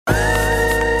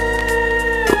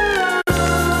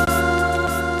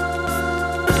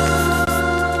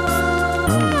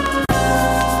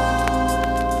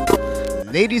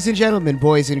Ladies and gentlemen,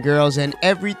 boys and girls, and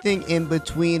everything in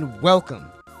between, welcome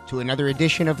to another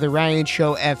edition of The Ryan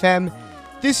Show FM.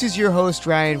 This is your host,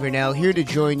 Ryan Vernell, here to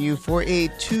join you for a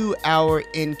 2-hour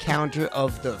encounter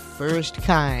of the first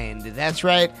kind. That's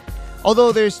right.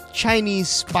 Although there's Chinese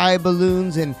spy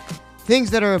balloons and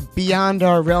things that are beyond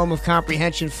our realm of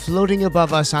comprehension floating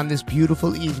above us on this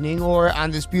beautiful evening or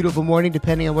on this beautiful morning,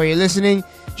 depending on where you're listening,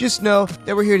 just know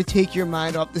that we're here to take your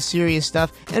mind off the serious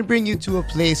stuff and bring you to a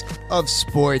place of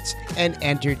sports and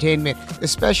entertainment,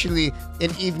 especially an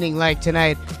evening like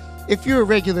tonight. If you're a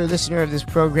regular listener of this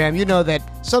program, you know that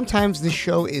sometimes the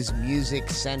show is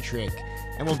music-centric,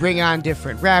 and we'll bring on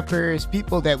different rappers,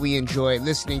 people that we enjoy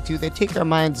listening to that take our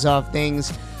minds off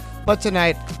things. But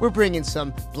tonight, we're bringing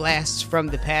some blasts from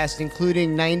the past,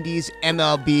 including 90s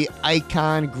MLB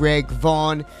icon Greg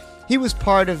Vaughn. He was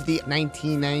part of the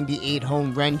 1998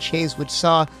 home run chase, which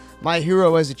saw my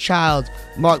hero as a child,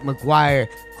 Mark McGwire,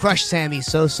 crush Sammy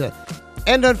Sosa.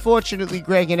 And unfortunately,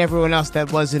 Greg and everyone else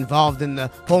that was involved in the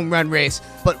home run race.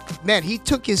 But man, he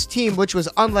took his team, which was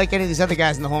unlike any of these other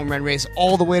guys in the home run race,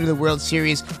 all the way to the World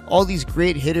Series. All these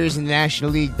great hitters in the National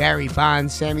League, Barry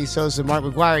Bonds, Sammy Sosa, Mark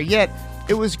McGwire, yet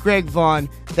it was Greg Vaughn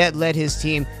that led his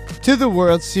team to the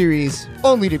World Series,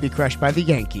 only to be crushed by the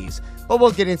Yankees. But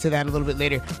we'll get into that a little bit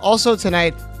later. Also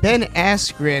tonight, Ben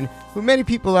Askren, who many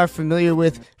people are familiar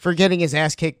with for getting his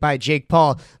ass kicked by Jake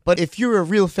Paul. But if you're a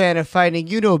real fan of fighting,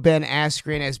 you know Ben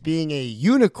Askren as being a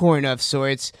unicorn of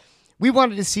sorts. We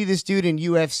wanted to see this dude in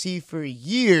UFC for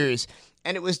years,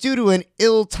 and it was due to an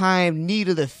ill-timed knee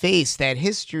to the face that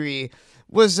history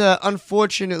was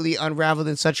unfortunately unraveled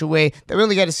in such a way that we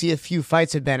only got to see a few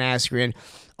fights of Ben Askren.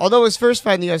 Although his first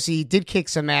fight in the UFC, he did kick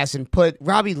some ass and put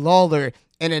Robbie Lawler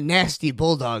in a nasty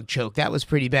bulldog choke. That was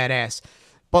pretty badass.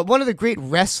 But one of the great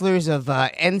wrestlers of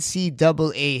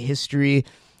NCAA history,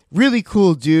 really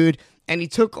cool dude, and he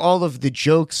took all of the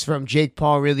jokes from Jake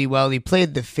Paul really well. He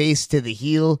played the face to the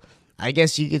heel, I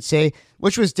guess you could say,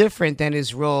 which was different than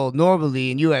his role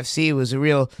normally in UFC. It was a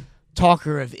real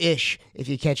talker of ish, if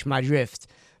you catch my drift.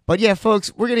 But yeah, folks,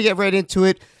 we're going to get right into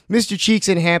it. Mr. Cheeks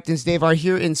and Hamptons Dave are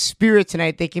here in spirit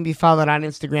tonight. They can be followed on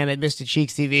Instagram at Mr.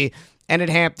 Cheeks TV and at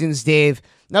Hamptons Dave.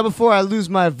 Now, before I lose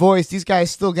my voice, these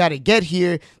guys still got to get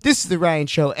here. This is the Ryan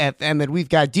Show FM, and we've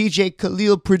got DJ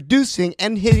Khalil producing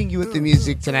and hitting you with the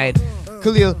music tonight.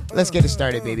 Khalil, let's get it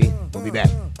started, baby. We'll be back.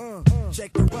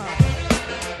 Check the ride.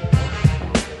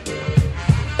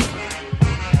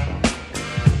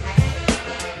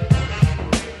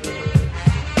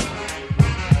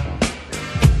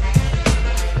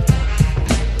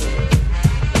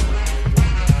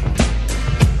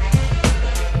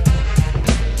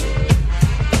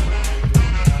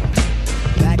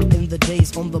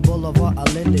 On the boulevard I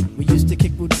Linden, we used to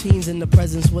kick routines and the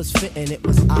presence was fitting. It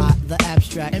was I, the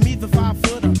abstract, and me, the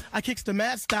 5-footer. I kicks the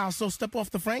mad style, so step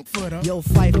off the Frankfurter. Yo,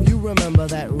 Fife, you remember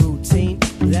that routine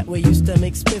that we used to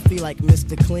make spiffy like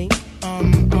Mr. Clean?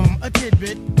 A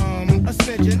tidbit, a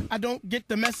smidgen. I don't get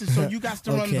the message, so you got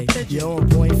to run the pigeon. You're on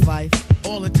point, Fife.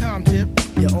 All the time, Tip.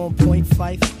 You're on point,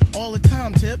 Fife. All the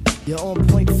time, Tip. You're on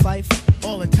point, Fife.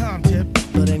 All the time, Tip.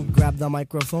 So then grab the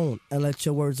microphone and let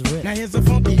your words rip. Now here's a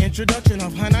funky introduction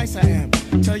of how nice I am.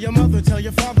 Tell your mother, tell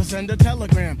your father, send a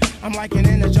telegram. I'm like an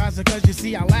energizer cause you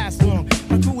see I last long.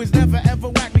 My crew is never ever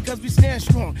whack because we stand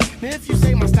strong. Now if you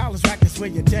say my style is whack, that's where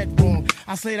you're dead wrong.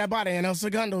 I slay that body and El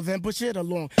Segundo, then push it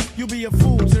along. You'll be a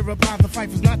fool to reply the fight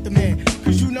is not the man.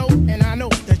 Cause you know and I know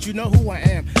that you know who I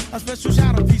am. A special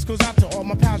shout out piece goes out to all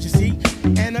my pals you see.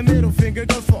 And a middle finger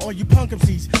goes for all you punk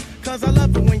MCs. Cause I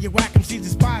love it when you whack MCs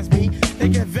despise me. They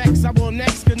get vexed, I will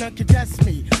next, could not contest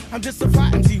me. I'm just a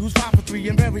fly MC who's 5 for 3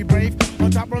 and very brave.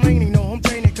 On top remaining, no home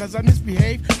training cause I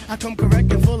misbehave. I come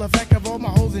correct and full effect of all my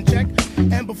holes in check.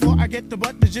 And before I get the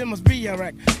butt, the gym must be a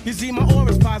wreck. You see my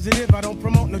aura's positive, I don't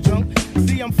promote no junk.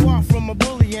 See I'm far from a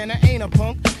bully and I ain't a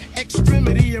punk.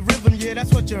 Extremity of rhythm, yeah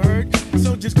that's what you heard.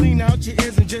 So just clean out your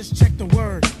ears and just check the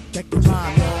word. Check the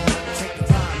rhyme, y'all. Check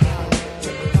the rhyme.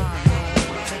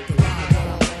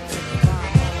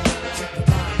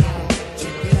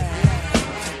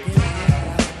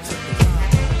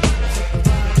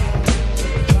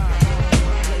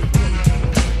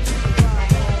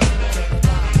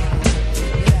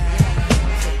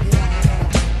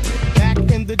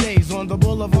 On the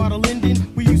boulevard of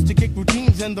Linden, we used to kick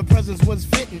routines and the presence was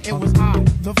fitting. It was I,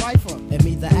 the Viper, and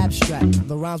me, the abstract.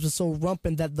 The rhymes were so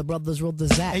rumpin' that the brothers rolled the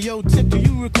zap. Hey yo, Tip, do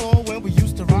you recall when we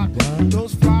used to rock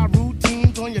those fly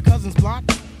routines on your cousin's block?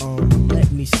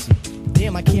 Let me see.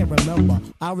 Damn, I can't remember.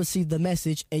 I'll receive the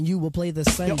message and you will play the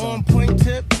same. You're on point,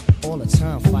 Tip. all the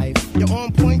time, Fife. You're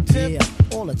on point tip.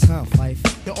 Yeah, all the time, Fife.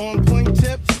 You're on point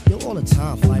tip. Yo, all the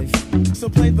time, Fife. So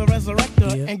play the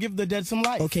resurrector Yeah. and give the dead some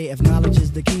life. Okay, if knowledge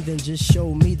is the key, then just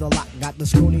show me the lock. Got the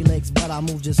scrawny legs, but I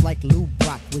move just like Lou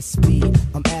Brock with speed.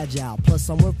 I'm agile, plus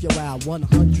I'm worth your while.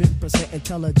 100%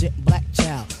 intelligent black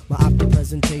child. My opera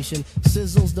presentation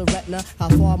sizzles the retina. How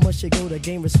far must you go to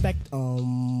gain respect?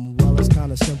 Well, it's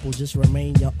kinda simple. Just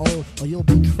remain your own, or you'll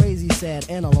be crazy, sad,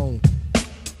 and alone.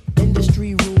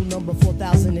 Industry rule number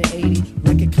 4080.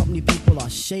 Record company people are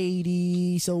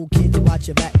shady. So kids, watch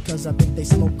your back, cause I think they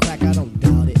smoke crack. I don't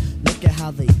doubt it. Look at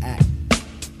how they act.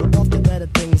 But off the better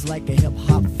things like a hip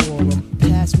hop forum.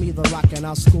 Pass me the rock and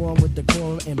I'll score 'em with the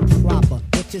quorum and proper.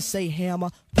 What you say, hammer?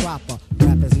 Proper.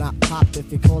 Rap is not pop.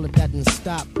 If you call it that, then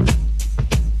stop.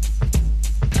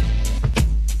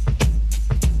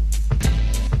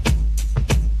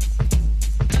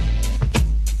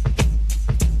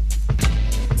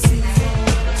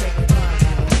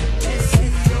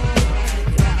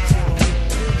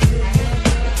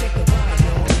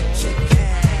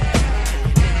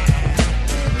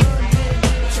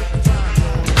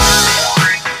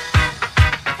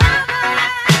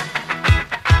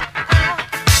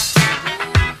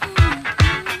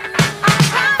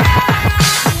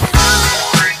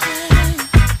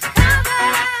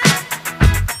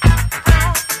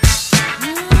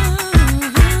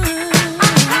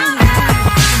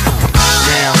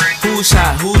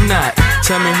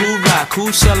 Tell me who rock,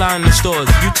 who sell out in the stores.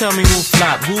 You tell me who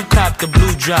flop, who cop the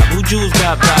blue drop, who jewels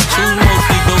got blocks, who's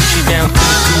mostly Dolce down to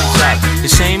the two drop. The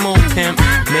same old pimp,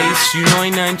 Mace, you know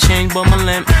ain't nothing changed but my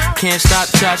limp. Can't stop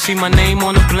till I see my name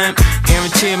on the blimp.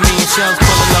 Guarantee me and shells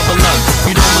pull a level up.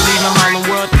 You don't believe in Harlem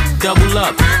World? Double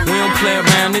up. We don't play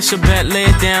around, it's a bet,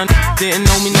 lay it down. Didn't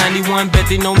know me 91, bet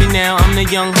they know me now. I'm the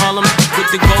young Harlem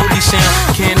with the Goldie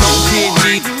sound. Can't no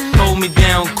PhD, hold me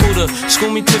down, cooler. School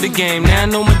me to the game, now I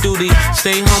know my duty.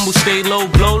 Stay humble, stay low,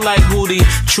 blow like Hootie.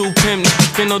 True pimp,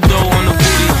 spin no dough on the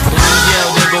booty. When you yell,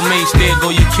 there go Mace, there go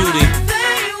your cutie.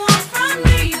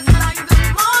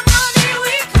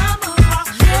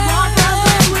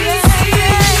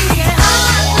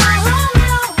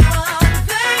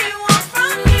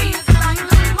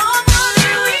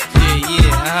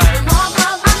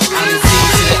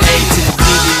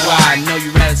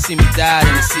 See me die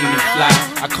than to see me fly.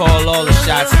 I call all the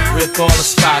shots, rip all the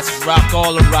spots, rock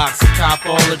all the rocks, cop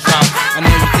all the drops. I know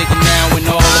you're thinking now when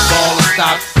all the ball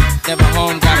stops. Never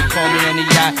home, gotta call me on the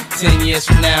yacht. 10 years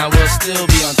from now, we'll still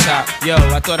be on top. Yo,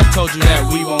 I thought I told you that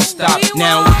we won't stop.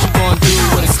 Now what you gonna do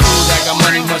with a crew that got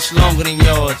money much longer than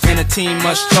yours, and a team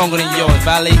much stronger than yours?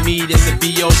 Violate me, this a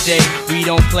BO day. We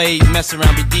don't play, mess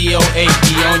around, be DOA.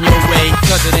 Be on your way,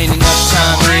 cause it ain't enough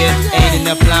time here. Ain't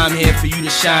enough lime here for you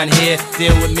to shine here.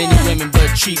 Deal with many women,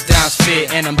 but treat down's fair.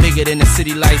 And I'm bigger than the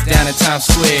city lights down in Times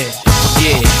Square.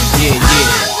 Yeah, yeah,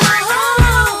 yeah.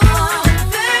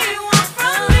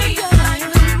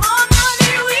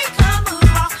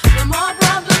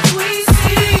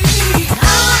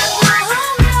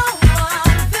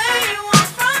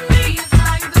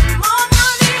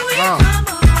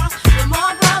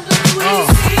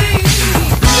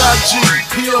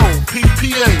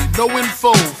 No info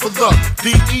for the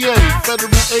DEA. Federal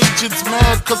agents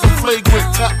mad cause I'm flagrant.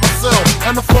 Tap myself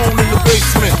and the phone in the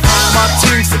basement. My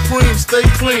team supreme, stay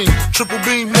clean. Triple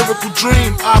beam, miracle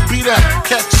dream. I be that.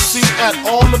 Catch a seat at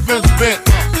all events bent.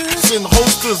 Send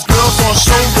holsters, girls on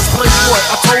shoulders. Playboy,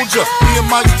 I told ya, me and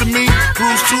Mike's to me.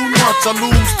 Bruise too much, I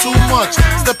lose too much.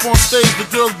 Step on stage, the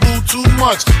girls boo too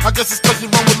much. I guess it's cause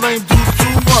you run with lame dudes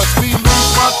too much. Me lose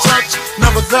my touch,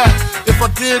 never that. If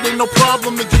I did, ain't no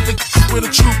problem to get the where the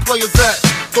true players at.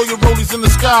 Throw your rollies in the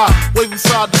sky, waving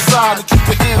side to side, and keep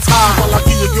your hands high while I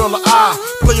give your girl an eye.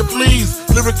 Player please,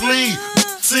 lyrically.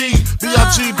 C,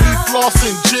 B-I-G-B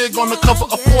flossing, jig on the cover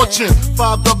of Fortune,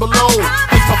 500.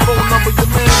 Here's my phone number, your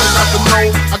man, I got the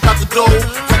know, I got the dough,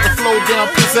 got the flow down,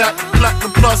 pizzazz,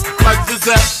 platinum plus, like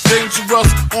Zizak, dangerous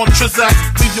on Trizak,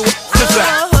 leave you with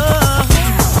Trizak.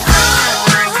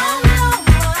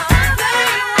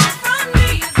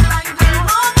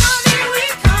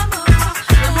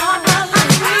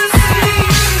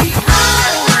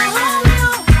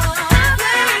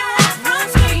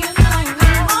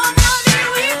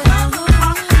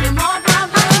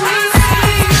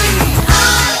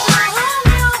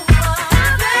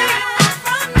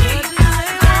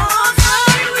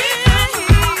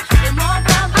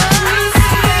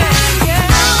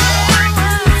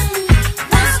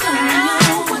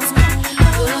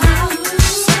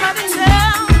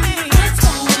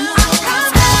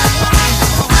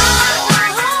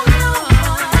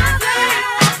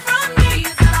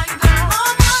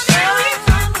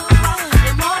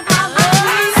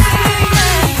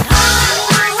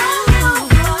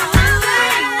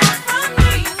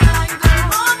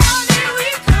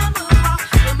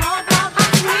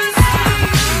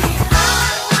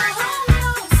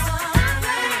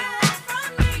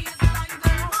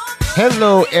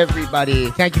 Hello,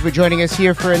 everybody. Thank you for joining us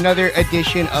here for another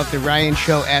edition of The Ryan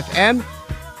Show FM.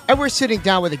 And we're sitting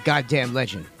down with a goddamn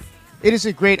legend. It is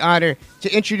a great honor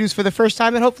to introduce for the first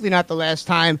time, and hopefully not the last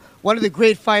time, one of the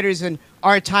great fighters in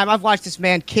our time. I've watched this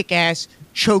man kick ass,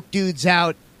 choke dudes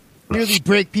out, nearly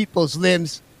break people's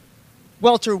limbs.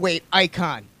 Welterweight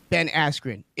icon Ben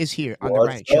Askren is here on The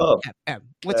Ryan Show FM.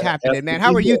 What's happening, man?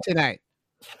 How are you tonight?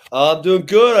 I'm doing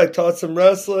good. I taught some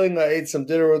wrestling. I ate some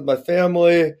dinner with my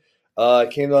family. I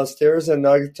came downstairs, and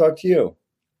now I can talk to you.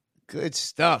 Good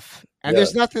stuff. And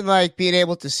there's nothing like being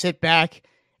able to sit back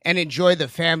and enjoy the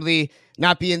family,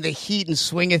 not be in the heat and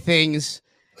swing of things.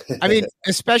 I mean,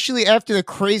 especially after the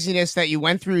craziness that you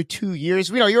went through 2 years.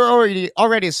 You know, you're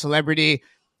already a celebrity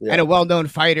and a well-known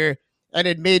fighter, and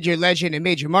it made your legend and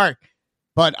made your mark.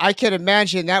 But I can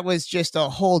imagine that was just a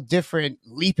whole different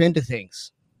leap into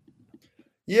things.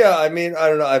 Yeah, I mean, I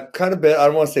don't know. I've kind of been, I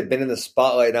don't want to say been in the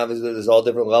spotlight. Obviously, there's all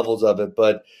different levels of it.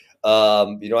 But,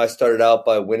 I started out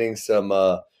by winning some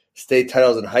state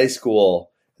titles in high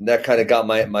school, and that kind of got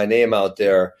my name out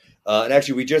there. And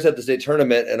actually, we just had the state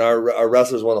tournament, and our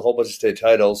wrestlers won a whole bunch of state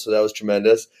titles, so that was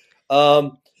tremendous.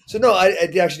 No, I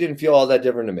actually didn't feel all that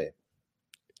different to me.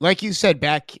 Like you said,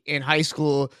 back in high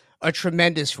school, a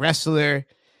tremendous wrestler.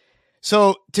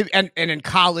 So, and in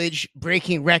college,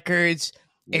 breaking records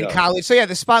in college. So,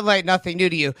 the spotlight, nothing new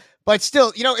to you. But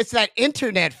still, it's that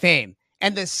internet fame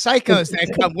and the psychos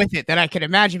that come with it that I can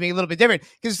imagine being a little bit different.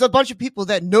 Because there's a bunch of people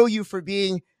that know you for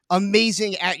being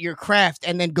amazing at your craft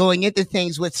and then going into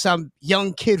things with some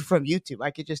young kid from YouTube.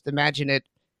 I could just imagine it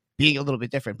being a little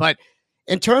bit different. But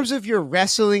in terms of your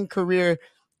wrestling career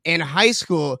in high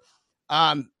school,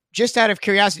 just out of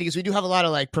curiosity, because we do have a lot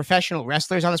of like professional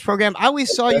wrestlers on this program, I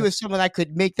always saw you as someone that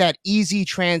could make that easy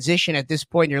transition at this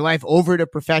point in your life over to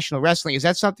professional wrestling. Is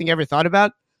that something you ever thought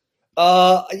about?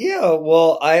 Yeah.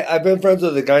 Well, I've been friends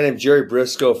with a guy named Jerry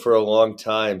Briscoe for a long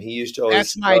time. He used to always.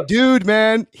 That's my dude,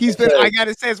 man. He's been. I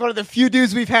gotta say, it's one of the few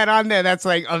dudes we've had on there that's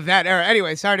like of that era.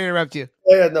 Anyway, sorry to interrupt you.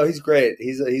 Yeah, no, he's great.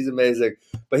 He's amazing.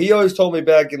 But he always told me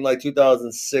back in like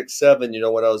 2006,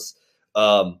 2007, when I was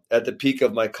at the peak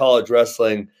of my college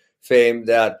wrestling fame,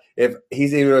 that if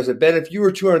said, Ben, if you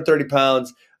were 230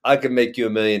 pounds, I could make you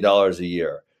 $1 million a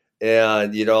year.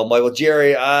 And, I'm like, well,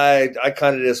 Jerry, I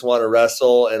kind of just want to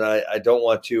wrestle, and I don't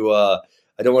want to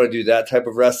do that type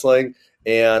of wrestling.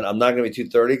 And I'm not going to be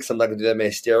 230 because I'm not going to do that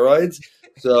many steroids.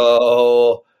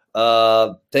 So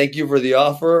thank you for the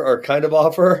offer, or kind of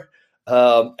offer.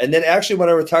 And then actually when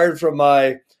I retired from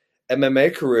my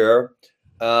MMA career,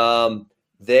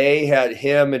 they had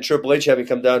him and Triple H having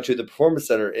come down to the Performance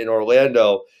Center in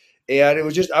Orlando. And I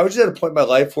was just at a point in my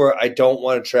life where I don't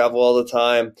want to travel all the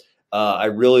time. I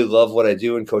really love what I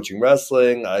do in coaching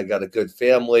wrestling. I got a good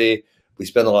family. We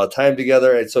spend a lot of time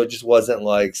together. And so it just wasn't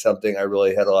like something I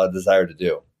really had a lot of desire to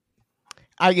do.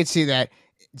 I could see that.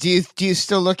 Do you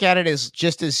still look at it as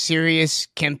just as serious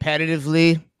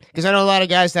competitively? Because I know a lot of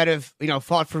guys that have,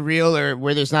 fought for real, or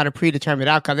where there's not a predetermined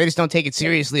outcome. They just don't take it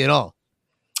seriously at all.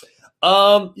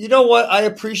 You know what? I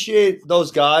appreciate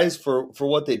those guys for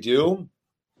what they do.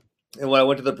 And when I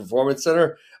went to the Performance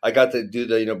Center, I got to do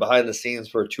the, behind the scenes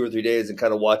for 2 or 3 days and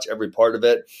kind of watch every part of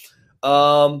it.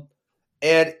 And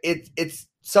it's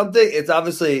something, it's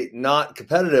obviously not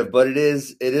competitive, but it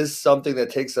is something that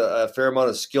takes a fair amount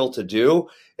of skill to do.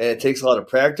 And it takes a lot of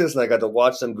practice. And I got to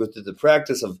watch them go through the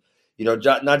practice of,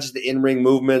 not just the in-ring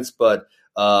movements, but,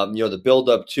 the build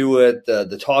up to it,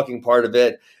 the talking part of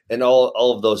it, and all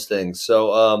of those things.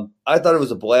 So I thought it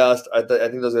was a blast. I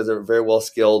think those guys are very well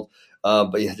skilled.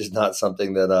 But yeah, just not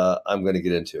something that I'm going to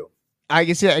get into. I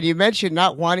can see that. And you mentioned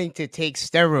not wanting to take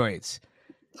steroids.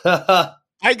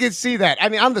 I could see that. I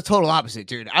mean, I'm the total opposite,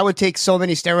 dude. I would take so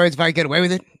many steroids if I could get away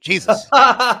with it. Jesus.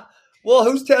 Well,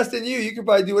 who's testing you? You can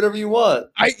probably do whatever you want.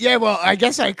 I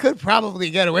guess I could probably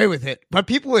get away with it, but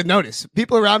people would notice.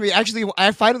 People around me, actually,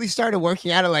 I finally started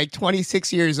working out at like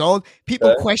 26 years old.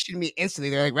 People question me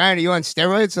instantly. They're like, Ryan, are you on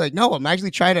steroids? Like, no, I'm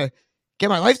actually trying to get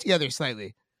my life together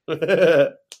slightly.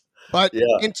 But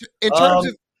in terms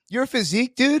of your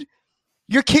physique, dude,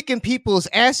 you're kicking people's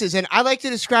asses. And I like to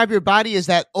describe your body as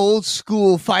that old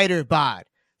school fighter bod.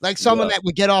 Like someone that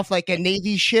would get off like a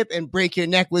Navy ship and break your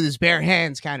neck with his bare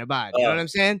hands kind of bod. You know what I'm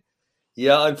saying?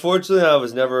 Yeah, unfortunately,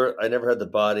 I never had the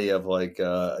body of like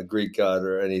a Greek god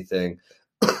or anything.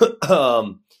 And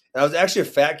I was actually a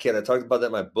fat kid. I talked about that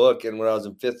in my book. And when I was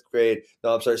in sixth grade,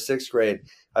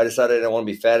 I decided I didn't want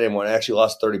to be fat anymore. And I actually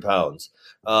lost 30 pounds.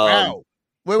 Wow.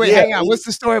 Wait, hang on. What's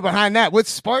the story behind that? What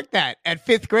sparked that at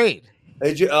 5th grade?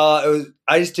 I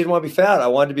just didn't want to be fat. I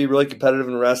wanted to be really competitive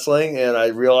in wrestling, and I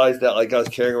realized that like I was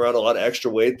carrying around a lot of extra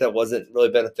weight that wasn't really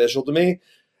beneficial to me.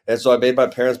 And so I made my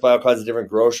parents buy all kinds of different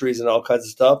groceries and all kinds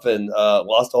of stuff, and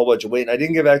lost a whole bunch of weight. And I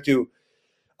didn't get back to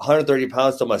 130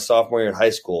 pounds till my sophomore year in high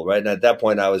school, right? And at that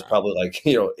point, I was probably like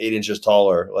 8 inches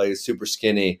taller, like a super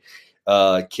skinny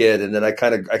kid. And then I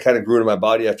kind of grew into my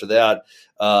body after that.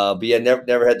 But yeah,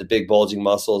 never had the big bulging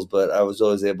muscles, but I was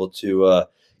always able to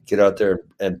get out there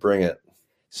and bring it.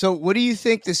 So, what do you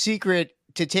think the secret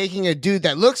to taking a dude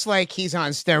that looks like he's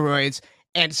on steroids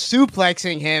and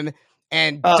suplexing him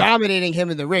and dominating him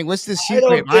in the ring? What's the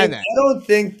secret behind that? I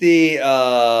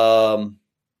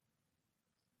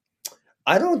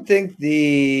don't think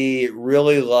the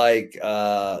really like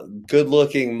good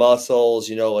looking muscles,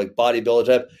 like bodybuilder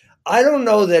type. I don't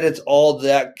know that it's all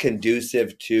that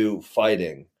conducive to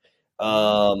fighting.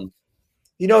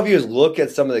 If you just look at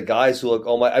some of the guys who look,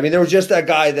 there was just that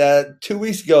guy that 2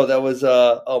 weeks ago that was,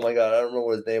 oh my God, I don't remember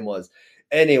what his name was.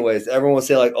 Anyways, everyone was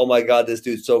saying like, oh my God, this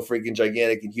dude's so freaking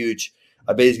gigantic and huge.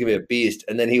 I bet he's going to be a beast.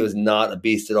 And then he was not a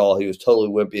beast at all. He was totally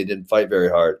wimpy and didn't fight very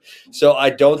hard. So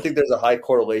I don't think there's a high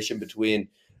correlation between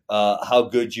how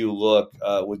good you look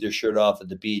with your shirt off at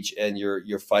the beach and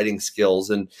your fighting skills.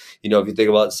 And, if you think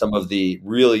about some of the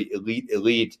really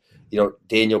elite,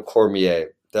 Daniel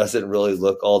Cormier doesn't really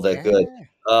look all that good.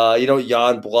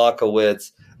 Jan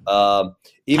Blachowicz,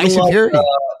 even Tyson like Fury.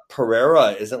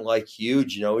 Pereira isn't like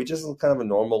huge, he just looks kind of a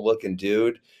normal looking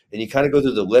dude. And you kind of go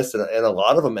through the list and a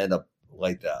lot of them end up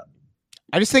like that.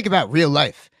 I just think about real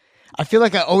life. I feel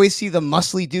like I always see the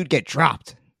muscly dude get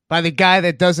dropped by the guy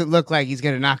that doesn't look like he's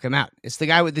going to knock him out. It's the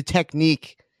guy with the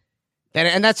technique.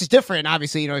 And that's different,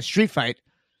 obviously, a street fight.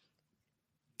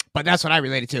 But that's what I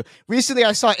related to. Recently,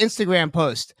 I saw an Instagram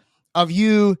post of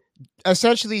you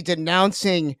essentially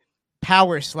denouncing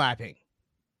power slapping.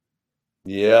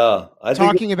 Yeah.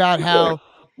 Talking about how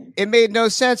it made no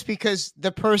sense because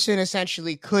the person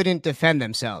essentially couldn't defend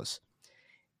themselves.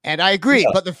 And I agree.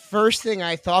 Yeah. But the first thing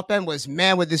I thought, Ben, was,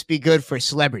 man, would this be good for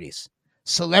celebrities?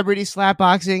 Celebrity slap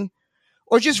boxing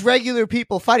or just regular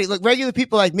people fighting. Look, regular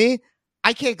people like me,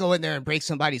 I can't go in there and break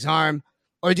somebody's arm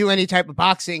or do any type of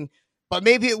boxing, but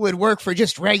maybe it would work for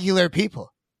just regular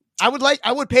people. I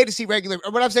would pay to see regular.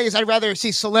 What I'm saying is I'd rather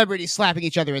see celebrities slapping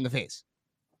each other in the face.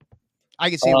 I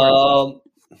can see it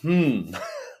working.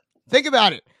 Think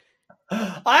about it.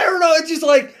 I don't know. It's just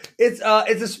like, it's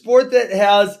a sport that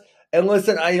has, and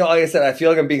listen, like I said, I feel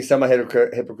like I'm being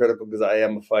semi-hypocritical because I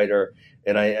am a fighter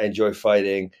and I enjoy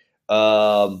fighting.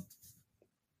 But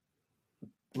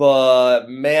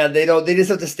man, they just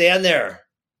have to stand there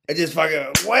and just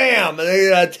fucking wham, and they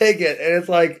gotta take it. And it's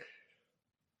like,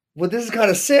 well, this is kind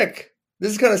of sick.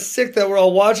 This is kind of sick that we're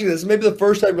all watching this. Maybe the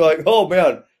first time you're like, oh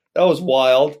man, that was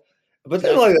wild. But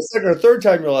then like the second or third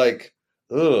time you're like,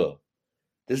 ugh,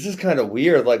 this is kind of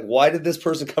weird. Like, why did this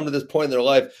person come to this point in their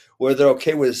life where they're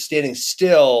okay with standing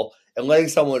still and letting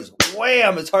someone just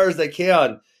wham as hard as they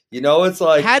can? It's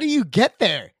like, how do you get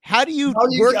there? How do you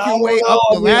work your way up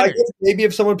the ladder? I guess maybe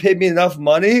if someone paid me enough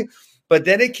money, but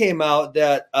then it came out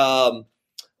that, oh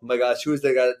my gosh, who was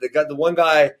the guy? The one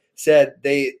guy said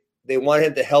they wanted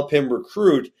him to help him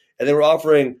recruit, and they were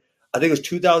offering, I think it was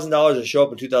 $2,000 to show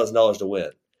up and $2,000 to win.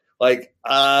 Like,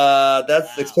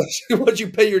 that's especially once you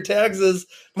pay your taxes,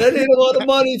 that ain't a lot of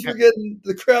money if you're getting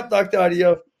the crap knocked out of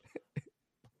you.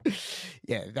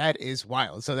 Yeah, that is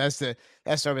wild. So that's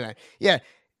over. Yeah,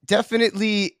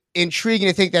 definitely intriguing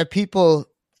to think that people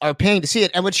are paying to see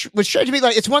it. And which strange to me,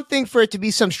 like, it's one thing for it to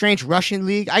be some strange Russian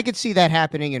league. I could see that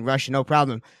happening in Russia, no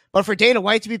problem. But for Dana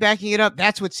White to be backing it up,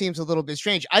 that's what seems a little bit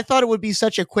strange. I thought it would be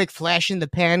such a quick flash in the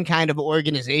pan kind of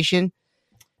organization.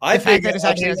 I think that it's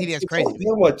actually as crazy.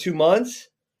 What, 2 months?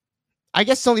 I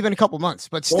guess it's only been a couple months,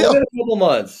 but still, only been a couple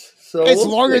months. So it's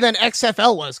longer than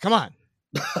XFL was. Come on,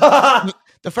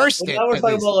 the first stint. Now we're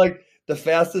talking about like the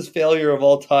fastest failure of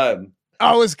all time.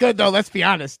 Oh, it was good though. Let's be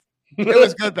honest, it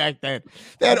was good back then.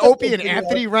 They had Opie and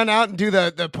Anthony run out and do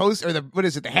the post or the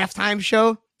halftime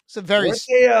show. It's a very.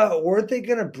 Weren't they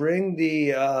going to bring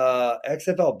the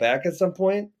XFL back at some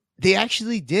point? They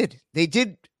actually did. They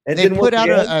did. They put out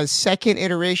a second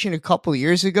iteration a couple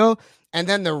years ago, and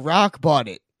then The Rock bought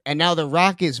it, and now The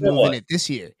Rock is moving it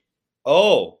this year.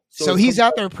 Oh, so he's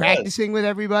out there practicing with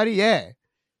everybody. Yeah.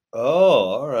 Oh,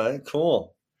 all right,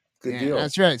 cool, good deal.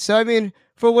 That's right. So I mean,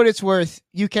 for what it's worth,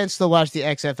 you can still watch the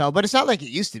XFL, but it's not like it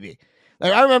used to be.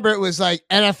 Like I remember, it was like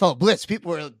NFL Blitz.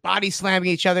 People were body slamming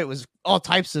each other. It was all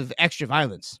types of extra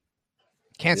violence.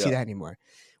 Can't see that anymore.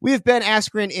 We have Ben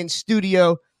Askren in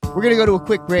studio. We're going to go to a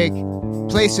quick break,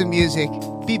 play some music,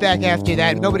 be back after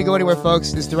that. Nobody go anywhere,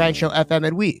 folks. This is The Ryan Show FM,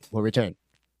 and we will return.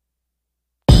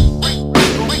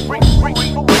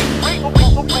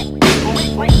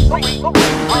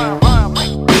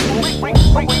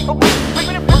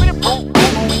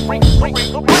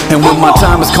 And when my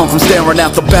time has come from staring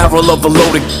at the barrel of a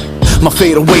loaded, my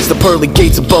fate awaits the pearly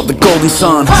gates above the golden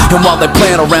sun. And while they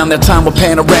plan around that time with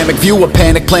panoramic view, a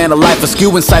panic plan, a life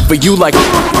askew in sight for you like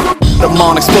I'm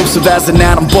on explosive as an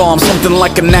atom bomb, something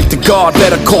like an act of God.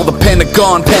 Better call the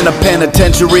Pentagon, pen a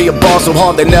penitentiary, a bar so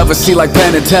hard they never see like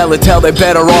Penn and Teller. Tell they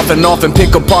better off and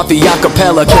pick apart the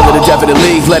acapella. Kill it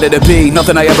indefinitely, let it be.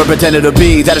 Nothing I ever pretended to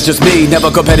be, that is just me,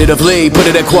 never competitively. Put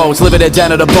it in quotes, living it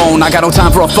down to the bone. I got no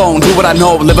time for a phone, do what I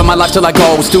know, living my life till I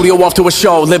go. Studio off to a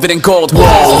show, living in gold. Whoa.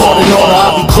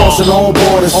 I'll be crossing all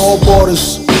borders.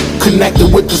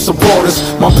 Connected with the supporters.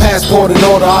 My passport in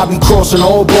order, I'll be crossing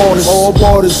all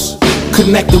borders.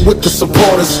 Connected with the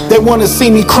supporters. They wanna see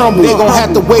me crumble, they gon'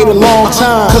 have to wait a long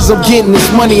time. Cause I'm getting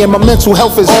this money and my mental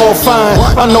health is all fine.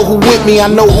 I know who with me, I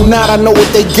know who not, I know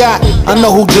what they got. I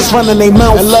know who just running their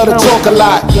mouth and love to talk a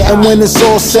lot. And when it's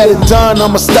all said and done,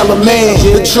 I'm a stellar man.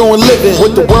 The true and living,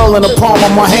 with the world in the palm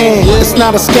of my hand. It's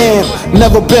not a scam,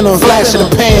 never been a flash in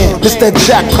the pan. This that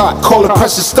jackpot, call it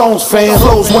Precious Stones, fam.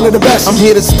 Flow's one of the best, I'm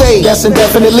here to stay, that's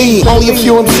indefinitely. Only a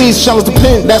few MCs challenge the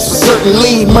pen, that's for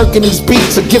certainly. Murking these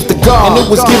beats, a gift of God, and it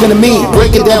was given to me.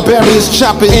 Breaking down barriers,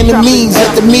 chopping enemies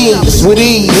at the knees with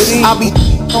ease. I'll be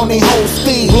on they whole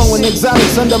steeds, blowing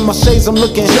exotics under my shades, I'm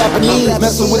looking Japanese.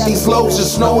 Messing with these flows,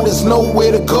 just know there's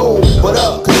nowhere to go but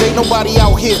up, cause ain't nobody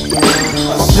out here.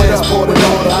 My passport in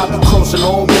order, I'll be crossing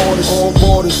all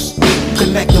borders.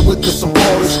 Connected with the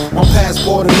supporters. My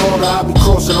passport in order, I'll be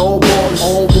crossing all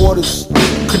borders.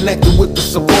 Connected with the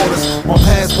supporters. My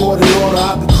passport in order,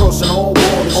 I'll be crossing all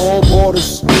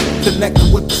borders.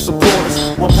 Connected with the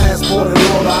supporters. My passport in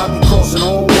order, I'll be crossing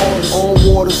all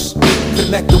borders.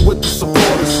 Connected with the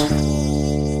supporters.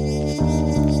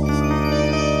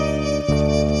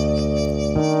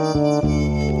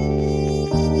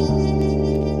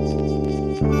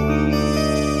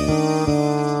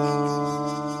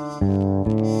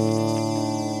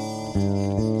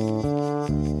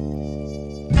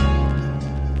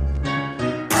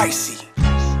 Pricey.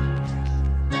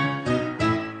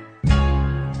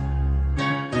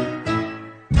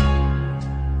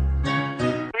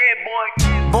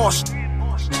 Boss,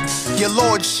 your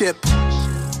lordship,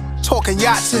 talking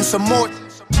yachts and some more.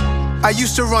 I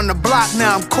used to run the block,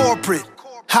 now I'm corporate.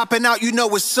 Hopping out, you know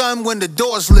it's sun when the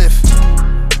doors lift.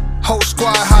 Whole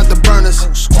squad hide the burners.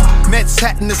 Mets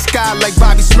hat in the sky like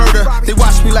Bobby Smurder. They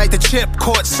watch me like the chip,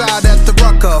 courtside at the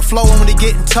Rucker. Flowing when they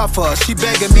getting tougher, she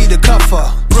begging me to cuff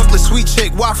her. Brooklyn sweet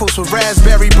chick, waffles with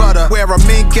raspberry butter. Wear a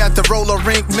mink at the roller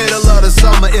rink, middle of the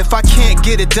summer. If I can't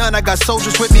get it done, I got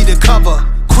soldiers with me to cover.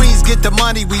 Queens get the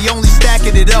money, we only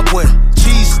stacking it up with.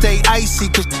 Cheese stay icy,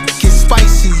 cause get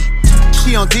spicy.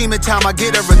 She on demon time, I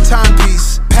get her a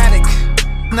timepiece. Panic,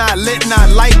 not lit, not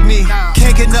like me.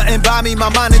 Can't get nothing by me, my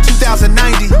mind in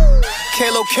 2090.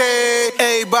 Kalo K,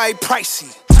 everybody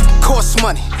pricey. Cost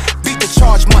money, beat the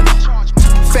charge money.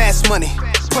 Fast money,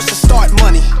 push the start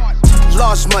money.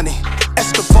 Large money,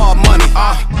 Escobar money.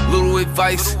 Little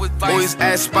advice, always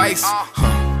add spice.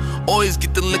 Always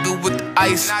get the liquor with the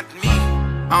ice.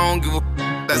 I don't give a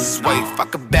that's his wife. I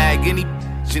could bag any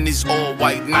in these all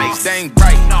white nights. They ain't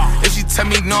right. If she tell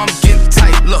me no, I'm getting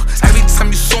tight. Look, every time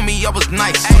you saw me, I was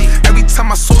nice. Every time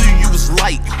I saw you, you was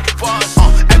light.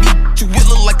 Every you will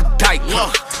look like a dyke.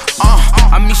 Look,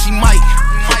 I mean she might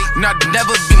not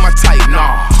never be my type.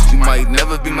 Nah, she might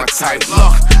never be my type.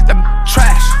 Look, that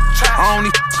trash. I only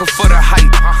f her for the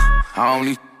hype. I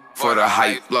only for the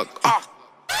hype. Look,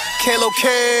 Kalo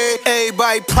K,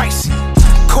 everybody pricey.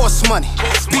 Cost money,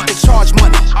 beat the charge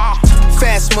money.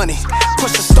 Fast money,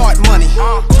 push the start money.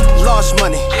 Large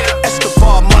money,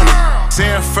 Escobar money.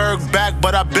 Saying Ferg back,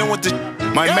 but I've been with the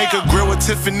might make a grill with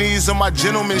Tiffany's on my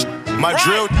gentleman. My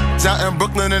drill out in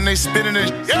Brooklyn and they spitting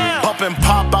it. Pop and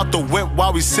pop out the whip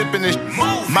while we sipping it.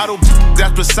 Model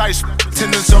that's precise.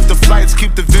 Attendance off the flights,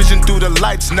 keep the vision through the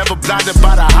lights. Never blinded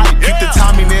by the hype. Keep the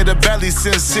Tommy near the belly,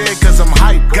 sincere cause I'm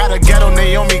hype. Got a ghetto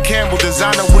Naomi Campbell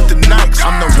designer with the Nikes.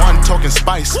 I'm the one talking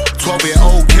spice.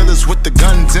 12-year-old killers with the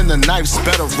guns and the knives.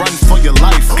 Better run for your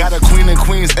life. Got a queen and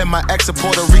queens and my ex a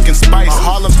Puerto Rican spice.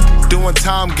 Harlem doing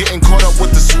time, getting caught up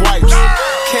with the swipes.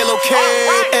 Kalo K,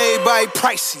 everybody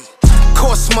pricey.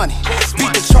 Cost money,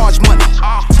 beat the charge money.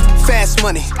 Fast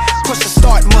money, push the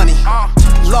start money.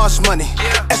 Large money,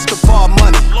 Escobar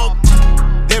money.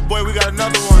 Yeah, boy, we got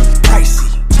another one.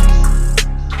 Pricey.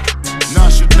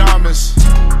 Nostradamus,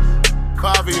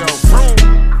 Fabio,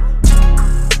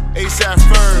 ASAP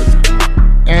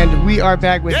Ferg. And we are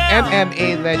back with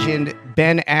MMA legend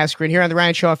Ben Askren here on the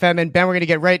Ryan Show FM. And Ben, we're going to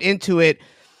get right into it.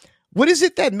 What is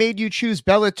it that made you choose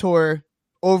Bellator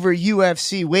over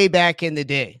UFC way back in the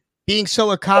day? Being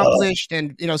so accomplished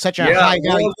and, you know, such a high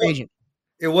value agent.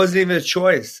 It wasn't even a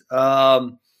choice.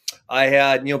 I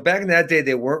had, back in that day,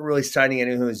 they weren't really signing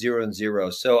anyone who was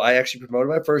 0-0. So I actually promoted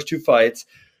my first 2 fights.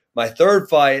 My third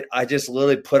fight, I just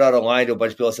literally put out a line to a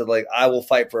bunch of people and said, like, I will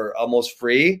fight for almost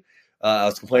free. I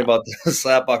was complaining about the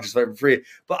slap boxers fight for free.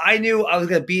 But I knew I was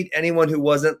going to beat anyone who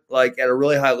wasn't, like, at a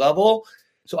really high level.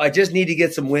 So I just need to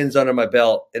get some wins under my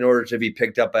belt in order to be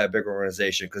picked up by a bigger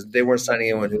organization because they weren't signing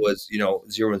anyone who was, 0-0,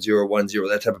 1-0,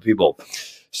 that type of people.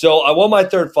 So I won my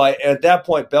third fight. And at that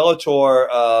point,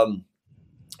 Bellator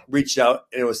reached out,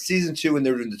 and it was season 2 when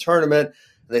they were doing the tournament.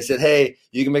 And they said, hey,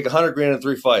 you can make $100,000 in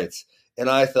 3 fights. And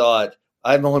I thought,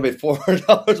 I've only made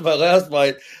 $400 my last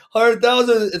fight,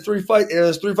 $100,000 in 3 fights. And it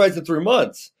was 3 fights in 3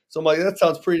 months. So I'm like, that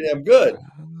sounds pretty damn good.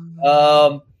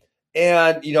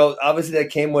 And, obviously that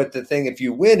came with the thing. If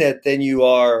you win it, then you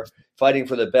are fighting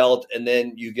for the belt, and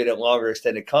then you get a longer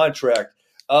extended contract.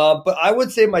 But I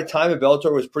would say my time at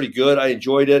Bellator was pretty good. I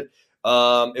enjoyed it.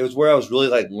 It was where I was really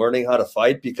like learning how to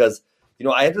fight because,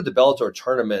 I entered the Bellator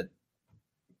tournament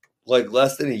like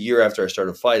less than a year after I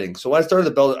started fighting. So when I started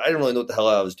the Bellator, I didn't really know what the hell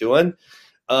I was doing.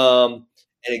 And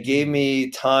it gave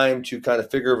me time to kind of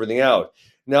figure everything out.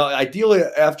 Now, ideally,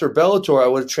 after Bellator, I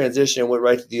would have transitioned and went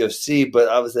right to the UFC, but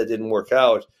obviously that didn't work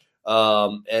out.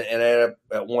 And I ended up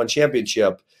at one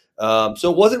championship.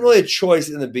 So it wasn't really a choice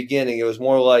in the beginning. It was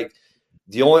more like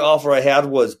the only offer I had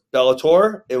was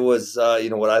Bellator. It was,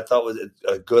 what I thought was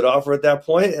a good offer at that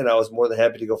point, and I was more than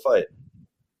happy to go fight.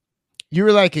 You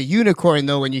were like a unicorn,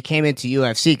 though, when you came into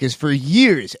UFC, because for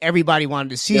years, everybody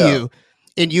wanted to see you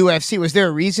in UFC. Was there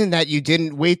a reason that you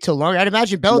didn't wait till longer? I'd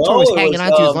imagine Bellator was hanging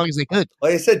on to you as long as they could.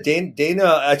 Like I said,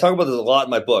 Dana, I talk about this a lot in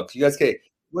my book. You guys,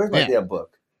 where's my damn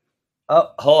book? Oh,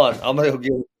 hold on. I'm going to go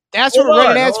get it. That's what we're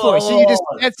running ads for. So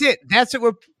that's it. That's what we're.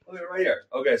 Okay, right here.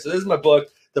 Okay, so this is my book.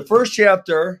 The first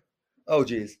chapter. Oh,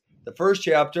 geez. The first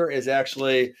chapter is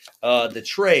actually the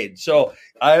trade. So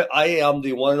I am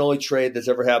the one and only trade that's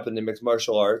ever happened in mixed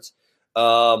martial arts.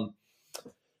 But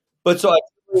so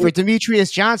for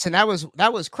Demetrius Johnson, that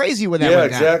was crazy when that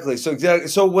went down. Exactly.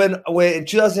 So when in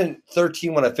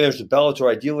 2013 when I finished with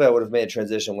Bellator, ideally I would have made a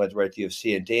transition, went right to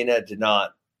UFC, and Dana did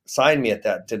not sign me at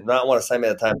that. Did not want to sign me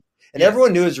at the time, and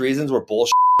everyone knew his reasons were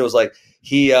bullshit. It was like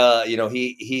he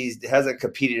hasn't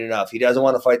competed enough. He doesn't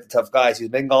want to fight the tough guys. He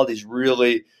was making all these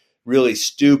really, really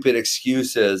stupid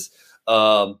excuses.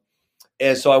 And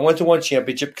so I went to one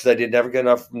championship because I did never get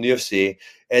enough from the UFC.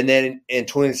 And then in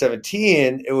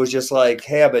 2017, it was just like,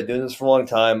 hey, I've been doing this for a long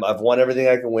time. I've won everything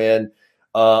I can win.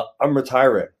 I'm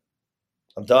retiring.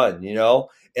 I'm done,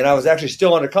 And I was actually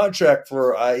still under contract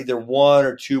for either 1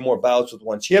 or 2 more bouts with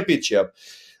one championship.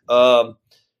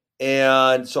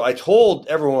 And so I told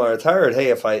everyone when I retired, hey,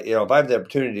 if I have the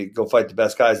opportunity to go fight the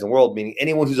best guys in the world, meaning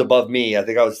anyone who's above me, I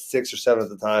think I was 6 or 7 at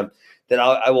the time, then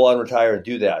I will unretire and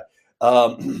do that.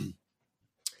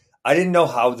 I didn't know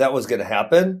how that was going to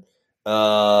happen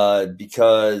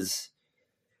because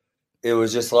it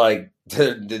was just like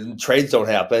the trades don't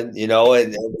happen,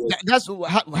 and that's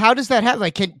how does that happen?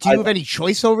 Like, do you have any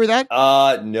choice over that?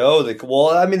 No. They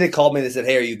called me. They said,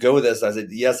 hey, are you good with this? I said,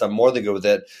 yes, I'm more than good with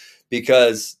it.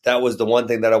 Because that was the one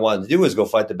thing that I wanted to do was go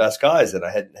fight the best guys, and I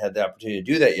hadn't had the opportunity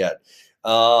to do that yet.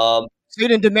 So you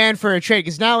didn't demand for a trade,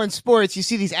 because now in sports you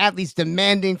see these athletes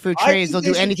demanding for trades. They'll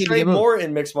do anything to get more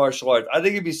in mixed martial arts. I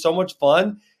think it'd be so much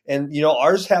fun, and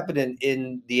ours happened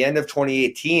in the end of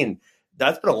 2018.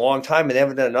 That's been a long time, and they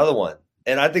haven't done another one.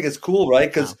 And I think it's cool, right?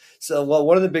 Because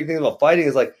one of the big things about fighting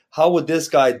is like, how would this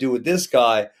guy do with this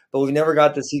guy? But we never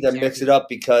got to see them mix it up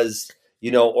because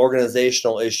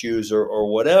organizational issues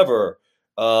or whatever.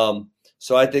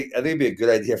 So I think it'd be a good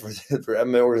idea for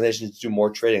MMA organizations to do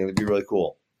more trading. It'd be really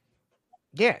cool.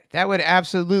 Yeah, that would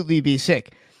absolutely be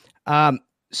sick.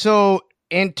 So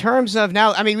in terms of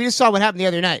now, I mean, we just saw what happened the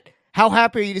other night. How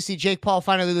happy are you to see Jake Paul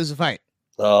finally lose a fight?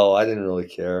 Oh, I didn't really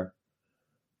care.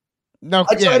 No,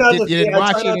 I try not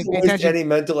to waste any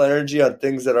mental energy on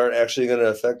things that aren't actually going to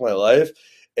affect my life.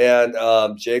 And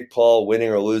Jake Paul winning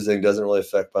or losing doesn't really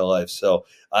affect my life. So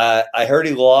I heard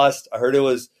he lost. I heard it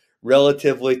was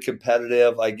relatively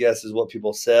competitive, I guess is what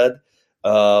people said.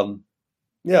 So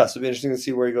it'll be interesting to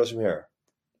see where he goes from here.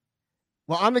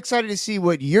 Well, I'm excited to see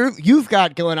what you've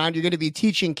got going on. You're going to be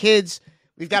teaching kids.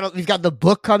 We've got the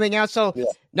book coming out. So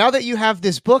now that you have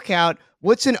this book out,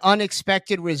 what's an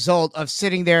unexpected result of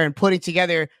sitting there and putting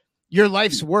together your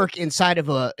life's work inside of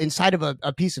a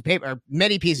piece of paper, or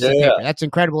many pieces of paper? That's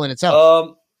incredible in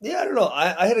itself. I don't know.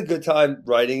 I had a good time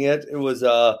writing it. It was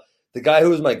the guy who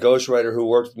was my ghostwriter who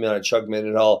worked with me on it, Chuck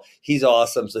Mendenhall. He's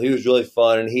awesome. So he was really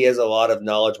fun, and he has a lot of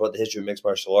knowledge about the history of mixed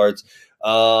martial arts.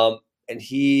 And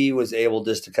he was able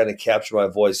just to kind of capture my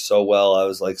voice so well. I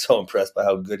was like so impressed by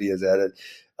how good he is at it.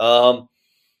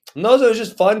 No, so it was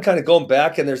just fun kind of going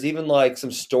back, and there's even like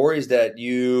some stories that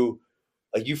you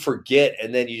forget,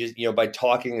 and then you just, by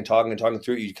talking and talking and talking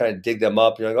through it, you kind of dig them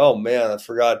up. You're like, oh man, I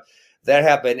forgot that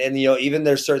happened. And even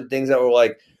there's certain things that were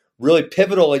like really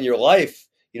pivotal in your life.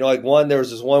 Like there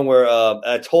was this one where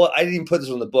I didn't even put this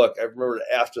in the book. I remember it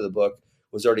after the book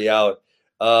was already out,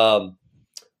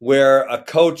 where a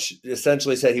coach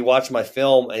essentially said he watched my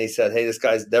film and he said, hey, this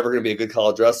guy's never going to be a good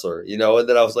college wrestler, and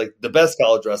then I was like the best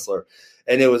college wrestler.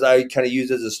 And I kind of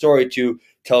used it as a story to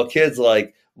tell kids,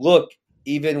 like, look,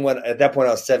 even when at that point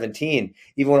I was 17,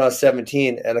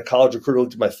 and a college recruiter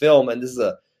looked at my film, and this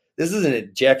isn't a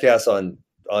jackass on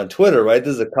Twitter, right?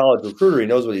 This is a college recruiter. He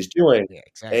knows what he's doing. Yeah,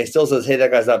 exactly. And he still says, hey,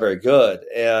 that guy's not very good.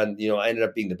 And, I ended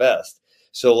up being the best.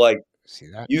 So, like,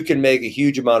 you can make a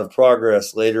huge amount of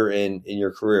progress later in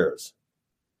your careers.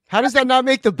 How does that not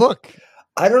make the book?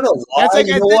 I don't know why.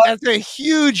 That's a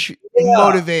huge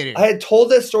motivator. I had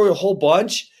told that story a whole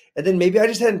bunch, and then maybe I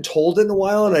just hadn't told it in a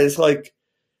while, and I just, like,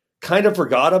 kind of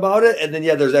forgot about it. And then,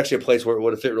 there's actually a place where it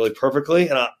would have fit really perfectly.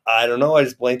 And I don't know. I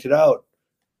just blanked it out.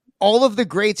 All of the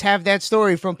greats have that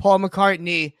story, from Paul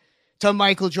McCartney to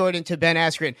Michael Jordan to Ben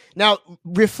Askren. Now,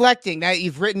 reflecting that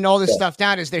you've written all this stuff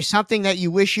down, is there something that you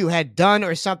wish you had done,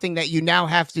 or something that you now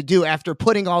have to do after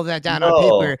putting all of that down on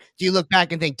paper? Do you look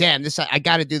back and think, damn, I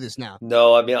got to do this now?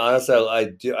 No, I mean, honestly, I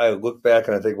do. I look back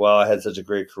and I think, wow, I had such a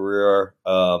great career.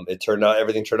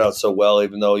 Everything turned out so well,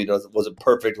 even though, it wasn't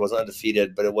perfect, it wasn't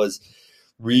undefeated, but it was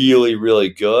really, really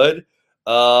good.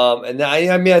 And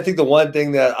I think the one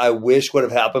thing that I wish would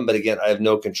have happened, but again, I have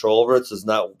no control over it, so it's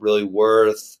not really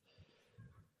worth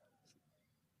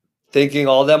thinking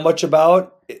all that much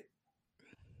about.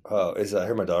 I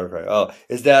heard my daughter cry.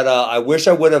 Is that I wish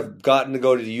I would have gotten to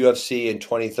go to the UFC in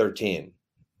 2013.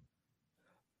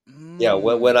 Yeah,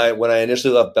 when I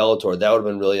initially left Bellator, that would have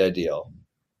been really ideal.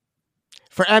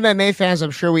 For MMA fans,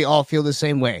 I'm sure we all feel the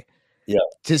same way. Yeah,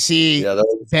 to see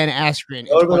Ben Askren.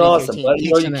 That would have been awesome. But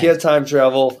you can't time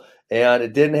travel, and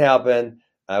it didn't happen.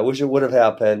 I wish it would have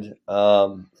happened.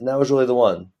 And that was really the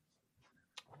one.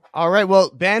 All right. Well,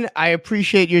 Ben, I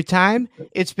appreciate your time.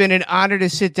 It's been an honor to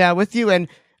sit down with you. And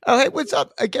hey, what's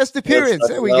up? A guest appearance.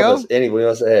 There we go. Annie, what do you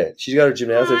want to say? Hey, she's got her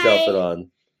gymnastics outfit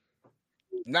on.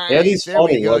 Nice. Andy's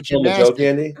funny. You want to tell him a joke,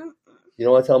 Andy? You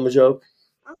don't want to tell him a joke?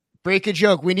 Break a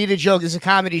joke. We need a joke. It's a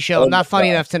comedy show. I'm not funny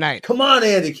enough tonight. Come on,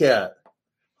 Andy Cat.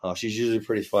 Oh, she's usually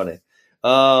pretty funny.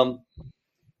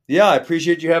 Yeah, I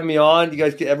appreciate you having me on.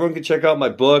 Everyone can check out my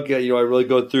book. I really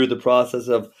go through the process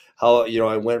of how,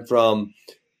 I went from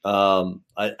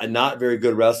a not very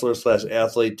good wrestler /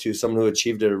 athlete to someone who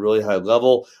achieved at a really high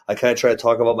level. I kind of try to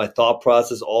talk about my thought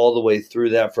process all the way through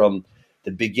that, from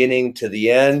the beginning to the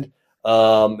end.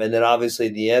 And then obviously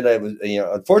at the end, I was,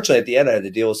 unfortunately at the end I had to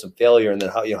deal with some failure, and then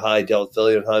how I dealt with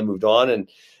failure and how I moved on. And,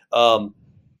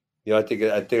 I think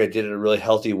I did it in a really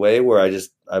healthy way, where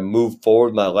I moved forward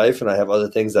in my life, and I have other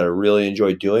things that I really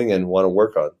enjoy doing and want to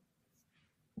work on.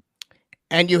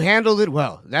 And you handled it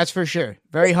well, that's for sure.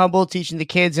 Very humble, teaching the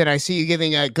kids, and I see you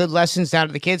giving good lessons down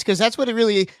to the kids, because that's what it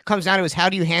really comes down to, is how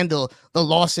do you handle the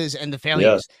losses and the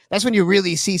failures? Yes. That's when you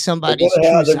really see somebody's true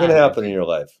side. They're going to happen in your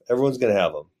life. Everyone's going to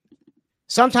have them.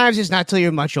 Sometimes it's not till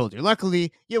you're much older.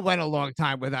 Luckily, you went a long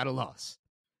time without a loss.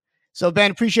 So,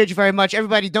 Ben, appreciate you very much.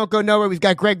 Everybody, don't go nowhere. We've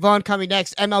got Greg Vaughn coming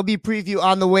next. MLB preview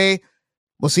on the way.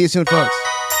 We'll see you soon, folks.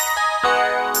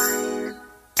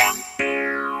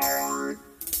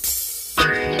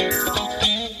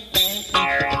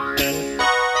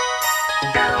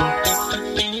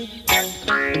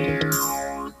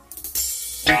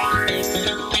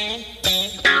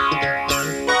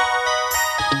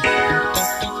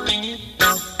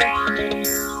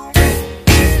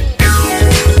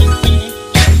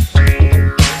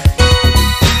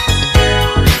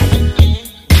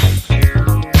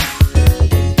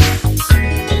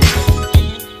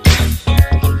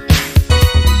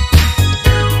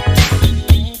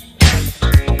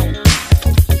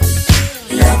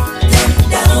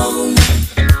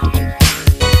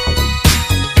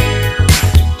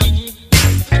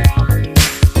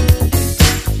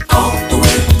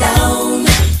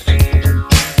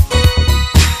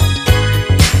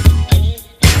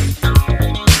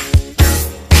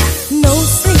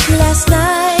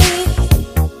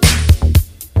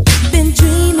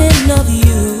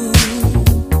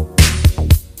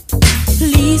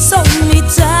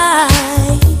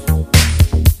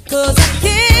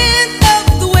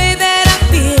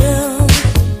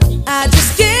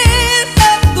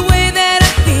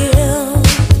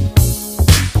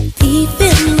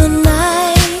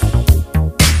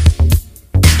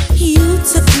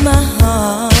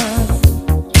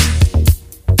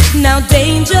 Now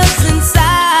danger's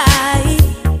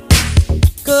inside.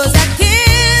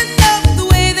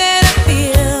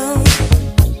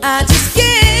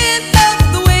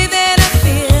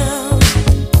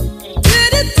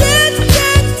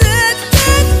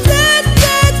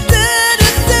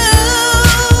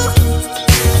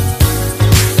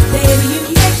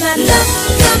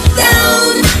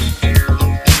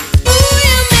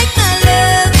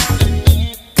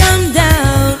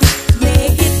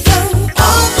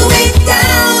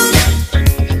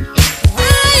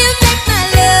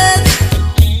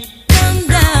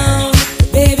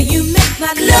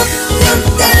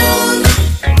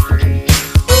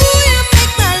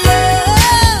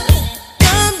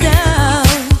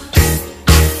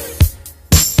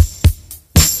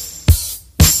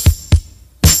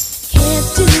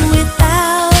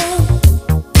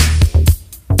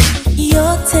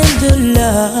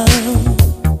 love.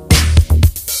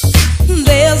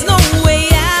 There's no way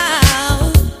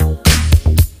out,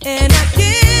 and I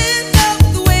can't help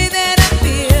the way that I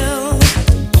feel.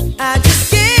 I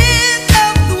just can't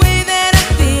help the way that I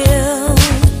feel.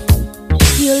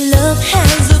 Your love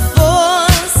has a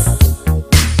force,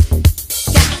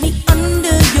 got me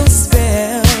under your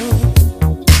spell.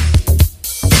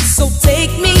 So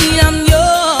take me, I'm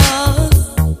yours,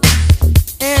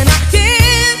 and I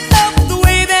can't help the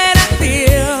way that I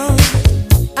feel.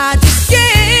 I just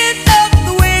can't help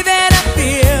the way that I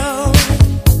feel.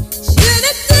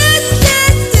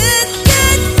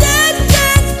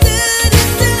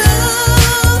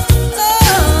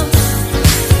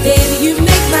 Baby, you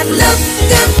make my love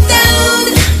come down.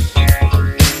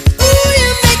 Ooh, you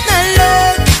make my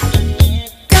love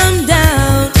come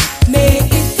down.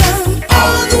 Make it come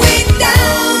all the way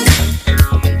down.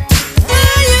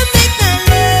 Oh, you make my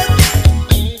love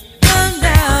come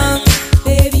down.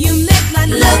 Baby, you make my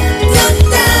love come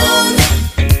down.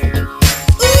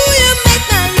 Ooh, you make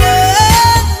my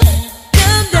love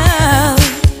come down.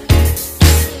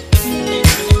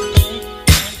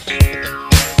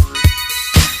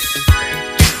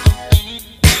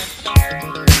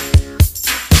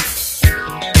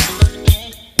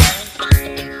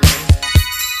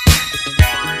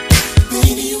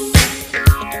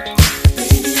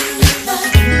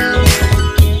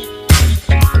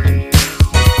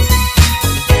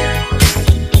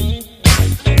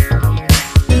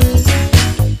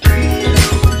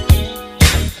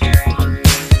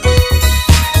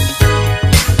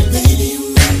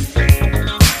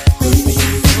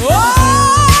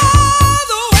 All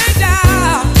the way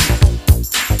down.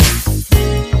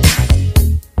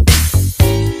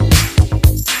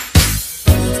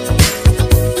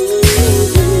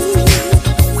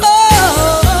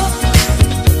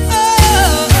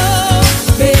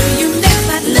 Baby, you make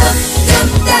my love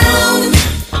come down.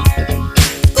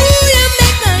 Ooh, you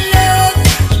make my love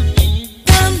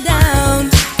come down.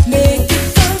 Make it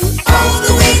come all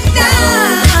the way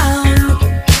down.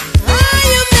 Oh,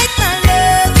 you make my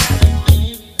love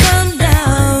come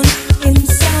down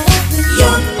inside when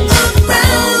you're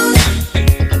around.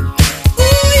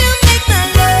 Ooh, you make my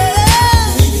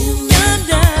love come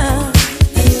down.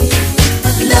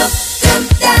 My love come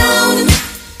down.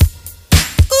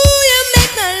 Ooh, you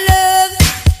make my love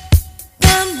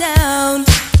come down.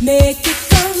 Make it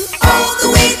come all the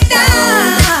way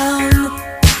down.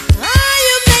 Oh,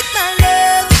 you make my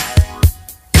love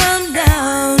come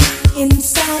down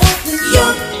inside when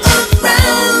you're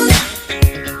around.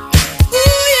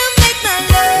 Ooh, you make my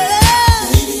love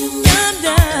come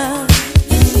down.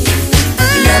 I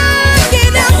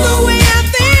can't help the way I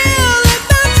feel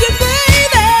about you,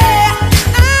 baby.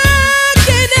 I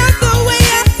can't help the way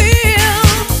I feel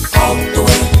all the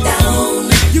way down.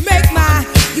 You make my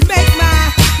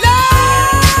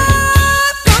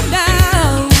love come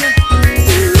down.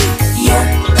 Ooh, you're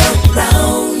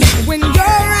around when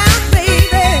you're around,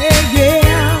 baby.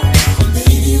 Yeah,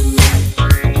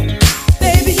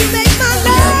 baby, you make my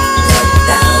love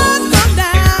come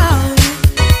down.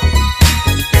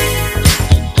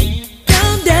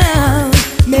 Come down,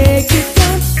 make it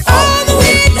come all the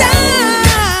way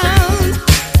down.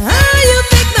 Oh, you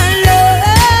make my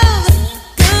love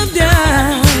come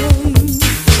down.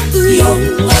 Ooh, you're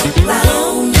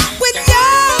around when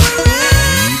you're around.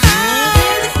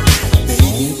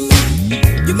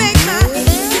 You make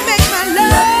my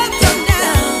love come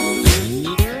down.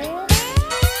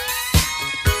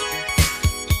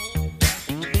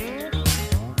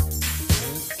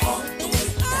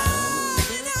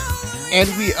 And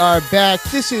we are back.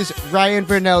 This is Ryan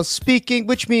Vernell speaking,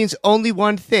 which means only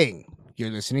one thing. You're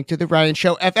listening to The Ryan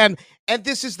Show FM, and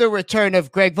this is the return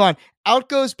of Greg Vaughn. Out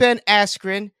goes Ben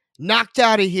Askren, knocked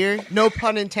out of here. No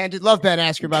pun intended. Love Ben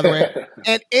Askren, by the way.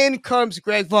 And in comes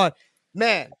Greg Vaughn.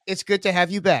 Man, it's good to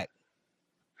have you back.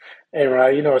 Hey,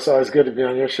 Ryan, it's always good to be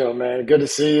on your show, man. Good to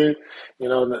see you.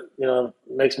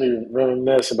 Makes me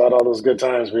reminisce about all those good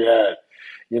times we had.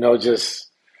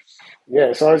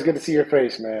 It's always good to see your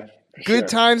face, man. For Good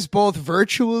sure. times both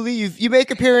virtually. You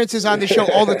make appearances on the show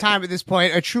all the time at this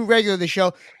point, a true regular of the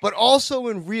show, but also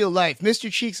in real life. Mr.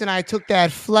 Cheeks and I took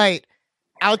that flight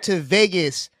out to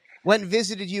Vegas, went and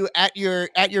visited you at your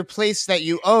place that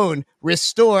you own,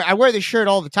 Restore. I wear this shirt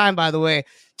all the time, by the way.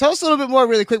 Tell us a little bit more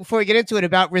really quick before we get into it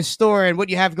about Restore and what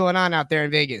you have going on out there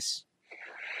in Vegas.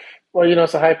 Well,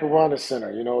 it's a hyper wellness center.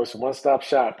 It's a one-stop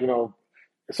shop.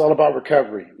 It's all about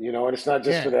recovery, and it's not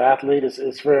just for the athlete.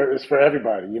 It's for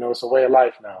everybody. It's a way of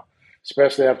life now,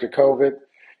 especially after COVID.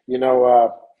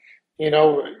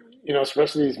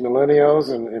 Especially these millennials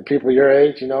and people your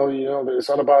age. It's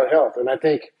all about health, and I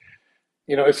think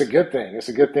it's a good thing. It's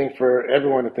a good thing for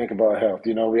everyone to think about health.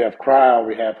 We have cryo,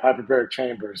 we have hyperbaric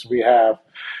chambers, we have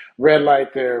red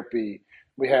light therapy,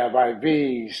 we have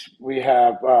IVs, we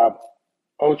have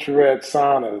ultra red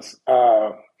saunas.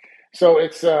 So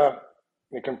it's the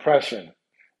compression.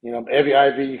 Every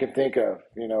IV you can think of.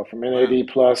 From NAD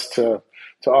plus to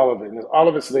all of it. And all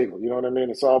of it's legal. You know what I mean?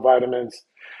 It's all vitamins,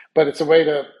 but it's a way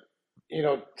to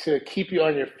keep you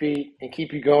on your feet and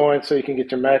keep you going, so you can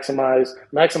get your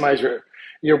maximize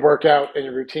your workout and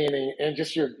your routine and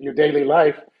just your daily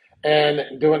life,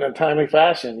 and do it in a timely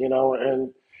fashion.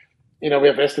 And we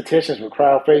have estheticians with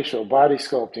cryofacial, body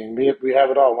sculpting. We have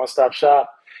it all, one stop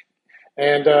shop.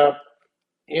 And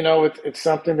it's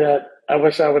something that I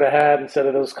wish I would have had instead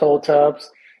of those cold tubs.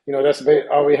 That's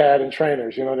all we had in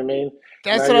trainers. You know what I mean?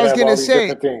 That's now what I was going to say.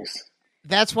 Different things.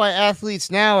 That's why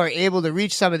athletes now are able to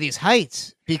reach some of these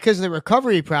heights, because of the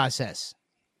recovery process.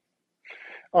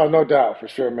 Oh, no doubt, for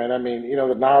sure, man. I mean,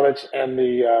 the knowledge and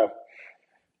the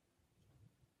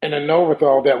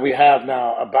know-withal that we have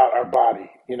now about our body.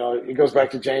 It goes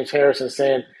back to James Harrison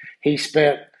saying he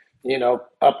spent,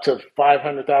 up to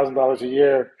 $500,000 a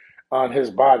year on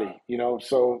his body.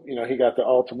 So he got the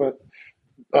ultimate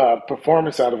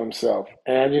performance out of himself.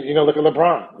 And look at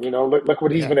LeBron. Look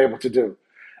what he's been able to do.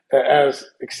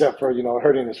 Except for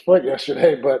hurting his foot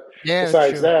yesterday, but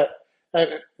besides that,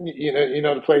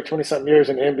 to play 20-something years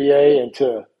in the NBA and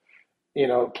to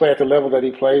play at the level that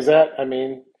he plays at. I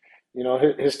mean,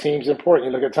 his team's important.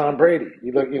 You look at Tom Brady.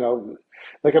 You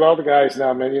look at all the guys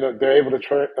now, man. They're able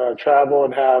to travel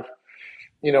and have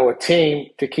a team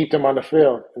to keep them on the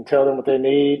field and tell them what they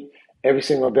need every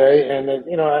single day. And then,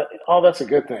 all that's a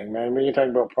good thing, man. When you're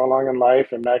talking about prolonging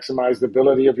life and maximize the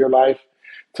ability of your life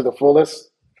to the fullest,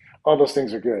 all those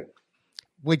things are good.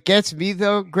 What gets me,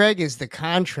 though, Greg, is the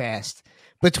contrast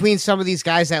between some of these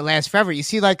guys that last forever. You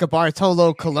see like a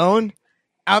Bartolo Colon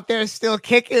out there still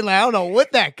kicking. I don't know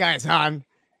what that guy's on,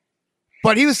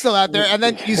 but he was still out there. And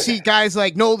then you see guys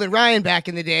like Nolan Ryan back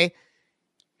in the day.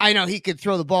 I know he could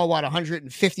throw the ball,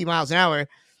 150 miles an hour.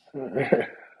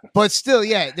 But still,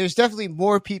 there's definitely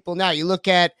more people now. You look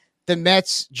at the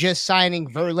Mets just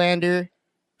signing Verlander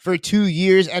for 2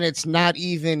 years, and it's not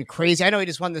even crazy. I know he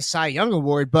just won the Cy Young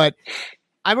Award, but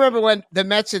I remember when the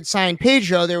Mets had signed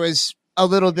Pedro, there was a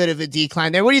little bit of a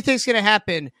decline there. What do you think is going to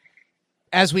happen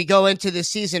as we go into this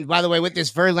season? By the way, with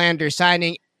this Verlander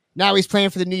signing, now he's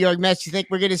playing for the New York Mets. You think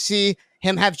we're going to see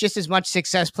him have just as much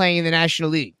success playing in the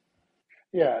National League?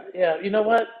 Yeah. You know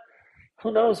what?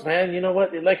 Who knows, man? You know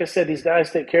what? Like I said, these guys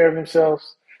take care of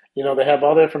themselves. They have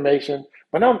all the information.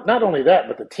 But not only that,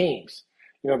 but the teams.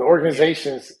 The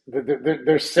organizations,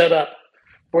 they're set up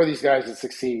for these guys to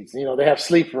succeed. They have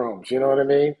sleep rooms. You know what I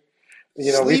mean?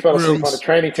 We fell asleep on the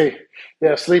training team. They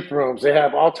have sleep rooms. They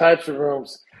have all types of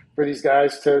rooms for these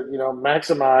guys to,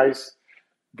 maximize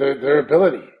their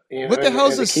ability. What the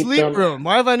hell's a sleep room?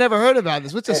 Why have I never heard about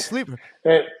this? What's a sleep room?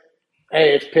 Hey,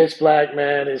 it's pitch black,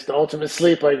 man. It's the ultimate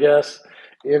sleep, I guess.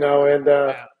 And I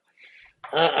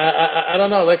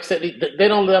don't know. Like I said, they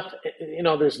don't left.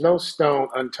 There's no stone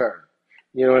unturned.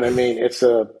 You know what I mean? It's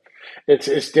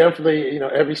definitely,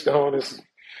 every stone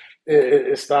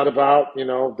is thought about.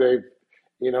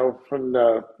 From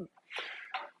the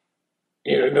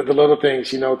the little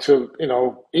things,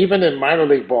 to even in minor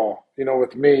league ball.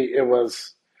 With me, it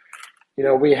was,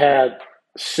 we had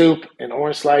soup and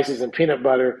orange slices and peanut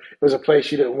butter. It was a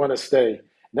place you didn't want to stay.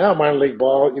 Now minor league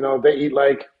ball, they eat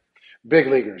like big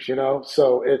leaguers.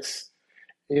 So it's,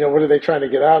 what are they trying to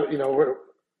get out?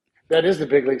 That is the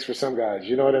big leagues for some guys.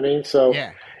 You know what I mean? So,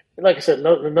 like I said,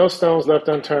 no stones left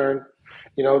unturned.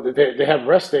 They have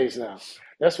rest days now.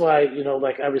 That's why,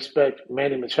 I respect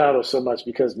Manny Machado so much,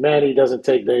 because Manny doesn't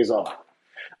take days off.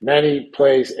 Manny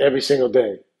plays every single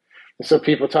day. And so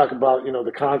people talk about,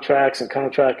 the contracts and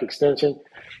contract extension.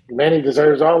 Manny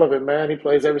deserves all of it, man. He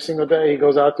plays every single day. He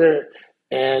goes out there,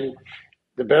 and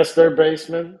the best third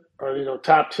baseman, or,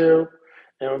 top two,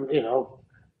 and,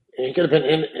 he could have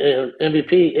been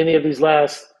MVP any of these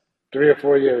last 3 or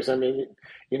 4 years. I mean,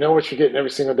 you know what you're getting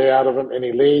every single day out of him, and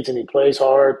he leads and he plays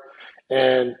hard,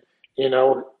 and,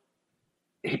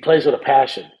 he plays with a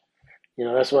passion.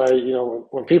 That's why,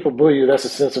 when people boo you, that's a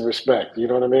sense of respect. You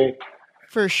know what I mean?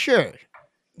 For sure.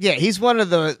 Yeah, he's one of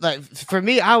the, for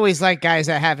me, I always like guys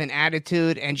that have an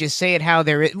attitude and just say it how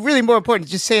they're, really more important,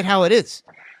 just say it how it is.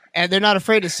 And they're not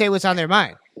afraid to say what's on their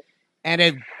mind. And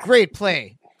a great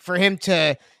play for him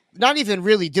to not even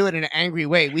really do it in an angry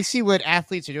way. We see what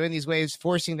athletes are doing these ways,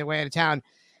 forcing their way out of town.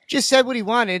 Just said what he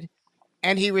wanted,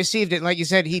 and he received it. And like you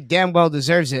said, he damn well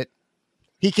deserves it.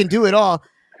 He can do it all.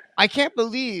 I can't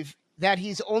believe that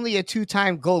he's only a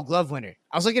 2-time Gold Glove winner.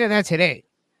 I was looking at that today.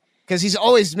 because he's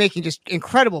always making just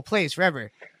incredible plays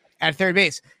forever at third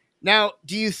base. Now,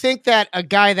 do you think that a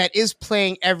guy that is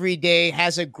playing every day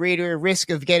has a greater risk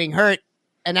of getting hurt?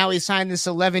 And now he signed this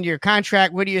 11-year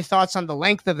contract. What are your thoughts on the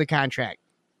length of the contract?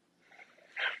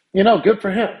 Good for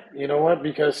him. You know what?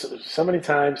 Because so many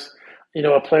times,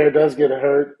 a player does get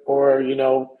hurt, or, you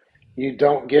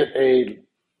don't get a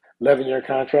 11-year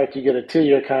contract, you get a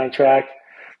 2-year contract,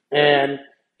 and,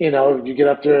 you get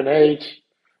up there in age,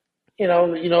 you're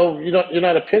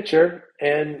not a pitcher,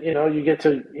 and, you get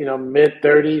to,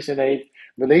 mid-30s and they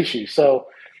release you. So,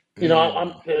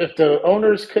 if the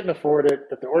owners couldn't afford it,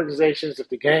 if the organizations, if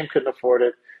the game couldn't afford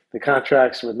it, the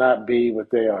contracts would not be what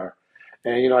they are.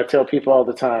 And, I tell people all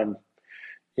the time,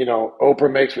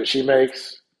 Oprah makes what she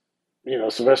makes,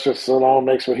 Sylvester Stallone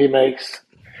makes what he makes,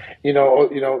 we're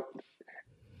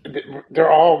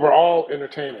all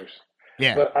entertainers.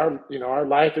 Yeah. But our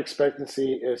life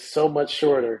expectancy is so much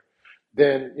shorter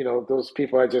than, those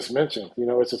people I just mentioned.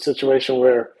 It's a situation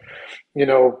where,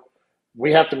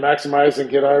 we have to maximize and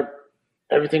get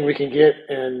everything we can get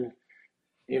in,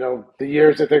 the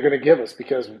years that they're going to give us,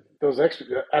 because those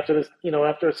extra after this,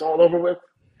 after it's all over with,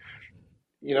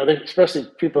 especially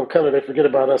people of color, they forget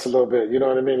about us a little bit. You know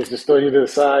what I mean? It's just throw you to the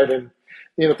side and,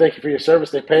 thank you for your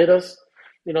service. They paid us,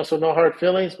 so no hard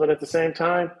feelings. But at the same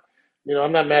time,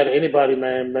 I'm not mad at anybody,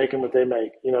 man, making what they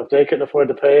make. If they couldn't afford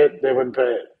to pay it, they wouldn't pay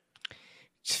it. I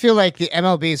just feel like the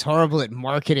MLB is horrible at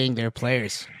marketing their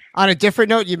players. On a different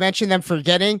note, you mentioned them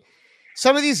forgetting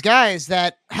some of these guys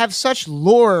that have such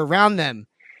lore around them.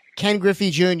 Ken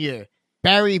Griffey Jr.,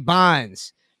 Barry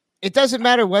Bonds. It doesn't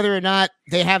matter whether or not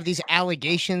they have these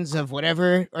allegations of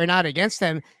whatever or not against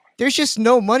them. There's just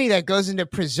no money that goes into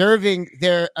preserving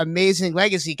their amazing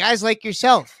legacy. Guys like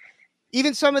yourself,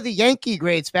 even some of the Yankee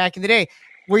greats back in the day,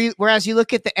 whereas you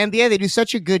look at the NBA, they do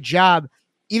such a good job,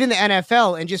 even the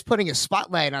NFL, and just putting a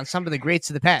spotlight on some of the greats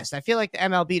of the past. I feel like the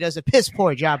MLB does a piss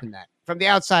poor job in that, from the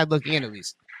outside looking in, at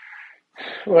least.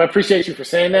 Well, I appreciate you for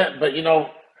saying that, but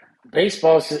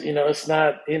baseball, it's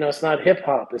not hip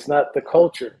hop. It's not the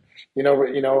culture.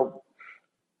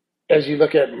 As you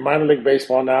look at minor league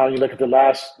baseball now, you look at the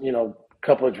last,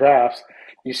 couple of drafts,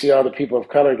 you see all the people of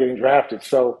color getting drafted.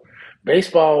 So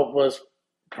baseball was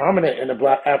prominent in the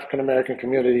Black African American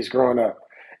communities growing up.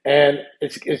 And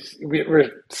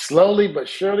we're slowly but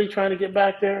surely trying to get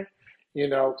back there.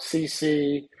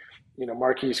 CC,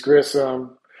 Marquise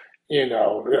Grissom,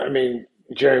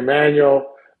 Jerry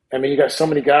Manuel. You got so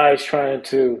many guys trying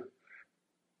to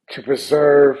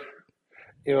preserve,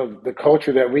 the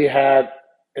culture that we had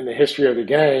in the history of the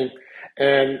game.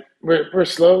 And we're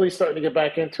slowly starting to get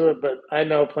back into it. But I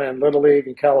know playing Little League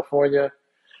in California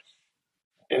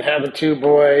and having two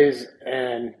boys,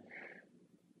 and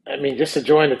just to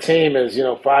join the team is,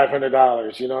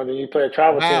 $500, and then you play a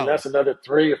travel team, that's another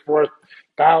 $3,000 or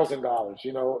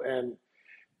 $4,000, and,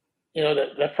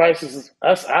 that prices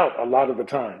us out a lot of the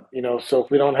time, so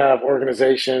if we don't have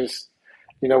organizations,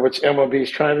 which MLB is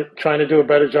trying to do a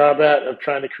better job of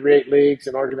trying to create leagues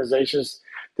and organizations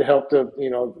to help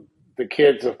the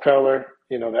kids of color,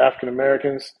 the African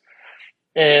Americans,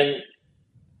 and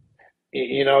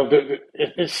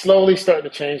it's slowly starting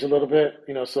to change a little bit,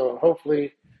 so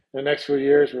hopefully in the next few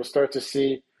years we'll start to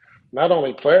see not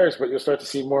only players, but you'll start to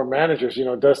see more managers.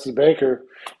 Dusty Baker,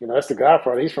 that's the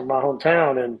Godfather. He's from my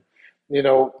hometown, and you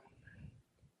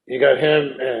got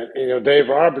him, and Dave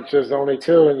Roberts is only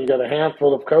two, and you got a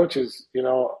handful of coaches,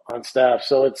 on staff.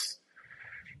 So it's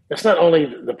not only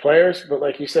the players, but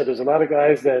like you said, there's a lot of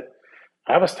guys that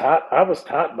I was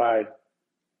taught by,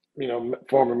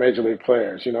 former major league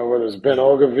players, whether it's Ben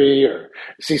Ogilvy or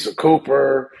Cecil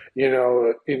Cooper,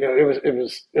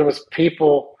 it was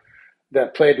people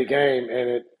that played the game,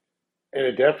 and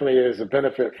it definitely is a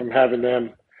benefit from having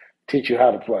them teach you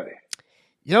how to play.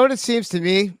 You know what it seems to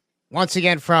me? Once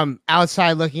again, from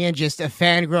outside looking in, just a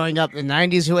fan growing up in the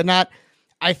 90s and whatnot,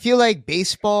 I feel like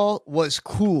baseball was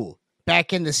cool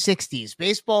back in the 60s.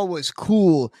 Baseball was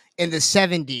cool in the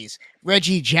 70s.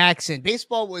 Reggie Jackson.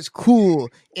 Baseball was cool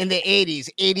in the 80s.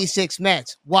 86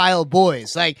 Mets. Wild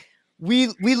Boys. Like, we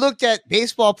looked at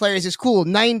baseball players as cool.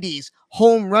 90s.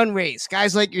 Home run race.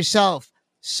 Guys like yourself.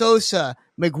 Sosa.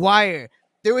 McGuire.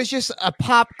 There was just a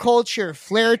pop culture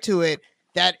flair to it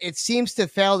that it seems to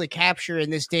fail to capture in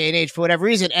this day and age for whatever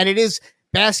reason. And it is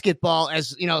basketball,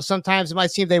 as sometimes it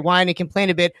might seem they whine and complain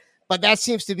a bit, but that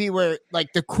seems to be where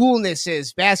like the coolness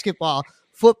is. Basketball,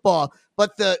 football,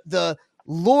 but the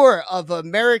lore of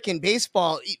American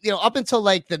baseball, up until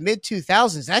like the mid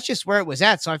 2000s, that's just where it was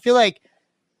at. So I feel like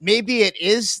maybe it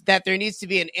is that there needs to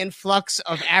be an influx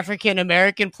of African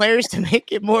American players to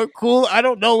make it more cool. I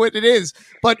don't know what it is,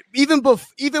 but even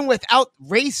without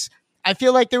race, I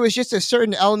feel like there was just a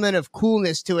certain element of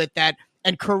coolness to it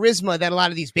and charisma that a lot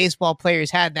of these baseball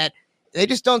players had that they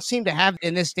just don't seem to have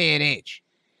in this day and age.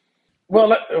 Well,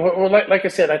 like I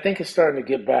said, I think it's starting to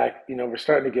get back. We're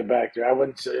starting to get back there. I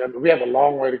wouldn't say we have a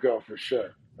long way to go for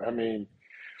sure. I mean,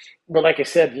 but like I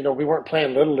said, we weren't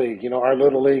playing little league. Our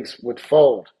little leagues would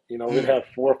fold. We'd have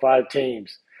 4 or 5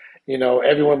 teams.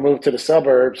 Everyone moved to the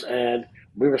suburbs, and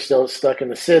we were still stuck in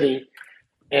the city,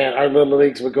 and our little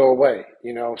leagues would go away.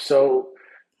 So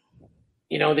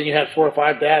then you had 4 or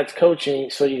 5 dads coaching,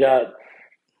 so you got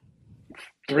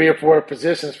 3 or 4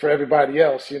 positions for everybody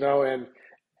else. And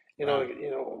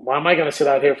why am I going to sit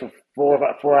out here for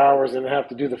 4 hours and have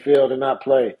to do the field and not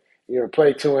play?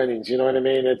 Play 2 innings. You know what I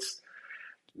mean?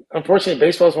 Unfortunately,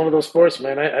 baseball is one of those sports,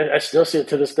 man. I still see it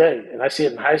to this day, and I see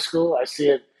it in high school. I see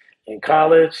it in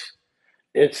college.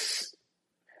 It's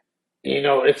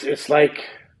like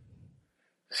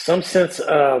some sense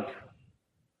of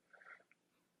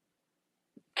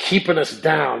keeping us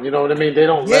down. You know what I mean? They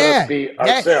don't let us be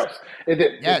ourselves.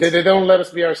 They don't let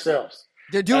us be ourselves.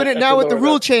 They're doing it now with the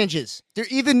rule changes. They're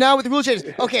even now with the rule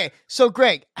changes. Okay, so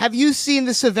Greg, have you seen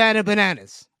the Savannah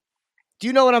Bananas? Do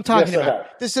you know what I'm talking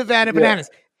about? The Savannah Bananas.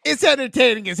 It's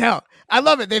entertaining as hell. I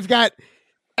love it. They've got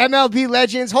MLB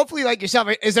legends. Hopefully, like yourself.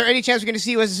 Is there any chance we're going to see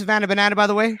you as a Savannah Banana, by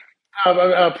the way?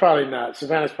 Probably not.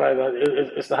 Savannah's probably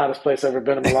it's the hottest place I've ever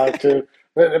been in my life, too.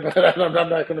 But I'm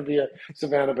not going to be a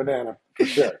Savannah Banana, for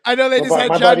sure. I know they just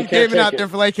had Johnny Damon out there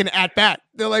for like an at-bat.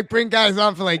 They'll like bring guys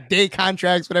on for like day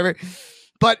contracts, whatever.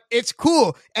 But it's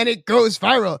cool, and it goes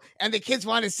viral, and the kids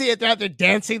want to see it. They're out there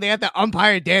dancing. They have the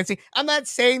umpire dancing. I'm not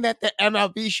saying that the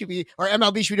MLB should be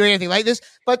doing anything like this,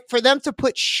 but for them to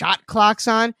put shot clocks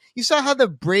on, you saw how the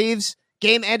Braves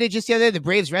game ended just the other day. The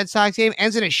Braves-Red Sox game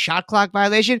ends in a shot clock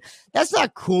violation. That's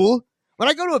not cool. When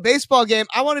I go to a baseball game,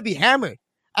 I want to be hammered.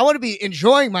 I want to be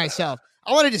enjoying myself.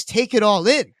 I want to just take it all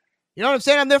in. You know what I'm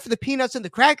saying? I'm there for the peanuts and the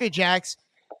Cracker Jacks.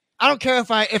 I don't care if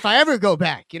I ever go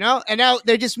back, And now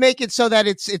they're just making so that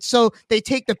it's so they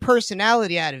take the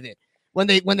personality out of it when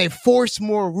they force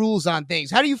more rules on things.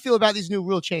 How do you feel about these new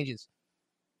rule changes?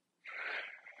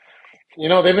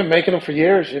 They've been making them for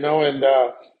years, and I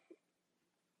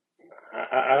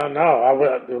don't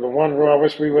know. The one rule I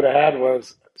wish we would have had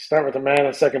was start with a man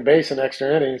on second base in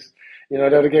extra innings.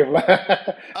 That would give.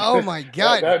 Oh my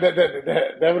God,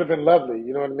 that would have been lovely.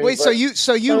 You know what I mean? Wait, so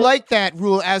you like that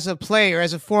rule as a player,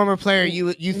 as a former player?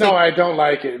 You think? No, I don't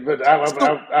like it, but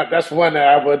that's one that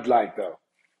I would like, though.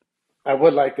 I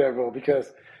would like that rule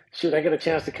because, shoot, I get a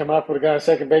chance to come up with a guy on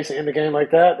second base and end the game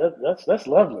like that. That's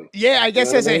lovely. Yeah, I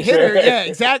guess as a hitter, yeah,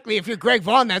 exactly. If you're Greg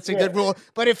Vaughn, that's a good rule.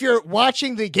 But if you're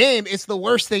watching the game, it's the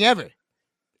worst thing ever.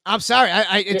 I'm sorry,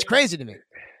 it's crazy to me.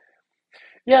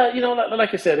 Yeah,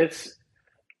 like I said, it's.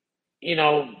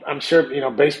 I'm sure,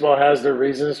 baseball has their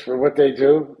reasons for what they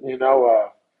do,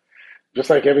 just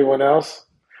like everyone else.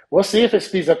 We'll see if it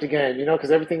speeds up the game,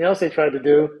 because everything else they tried to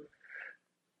do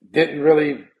didn't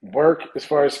really work as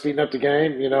far as speeding up the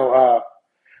game.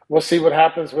 We'll see what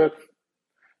happens with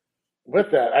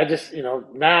that. I just,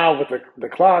 now with the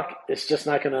clock, it's just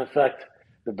not going to affect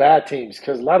the bad teams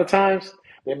because a lot of times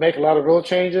they make a lot of rule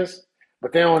changes,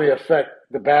 but they only affect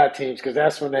the bad teams because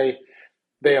that's when they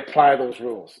apply those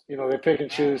rules. They pick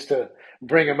and choose to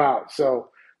bring them out. So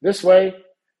this way,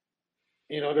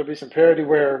 there'll be some parity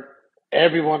where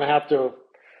everyone will have to,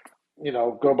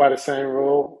 go by the same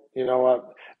rule.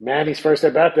 Manny's first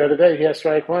at bat the other day, he had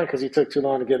strike one because he took too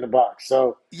long to get in the box.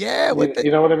 So yeah,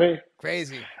 you know what I mean?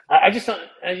 Crazy. I just don't,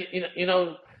 as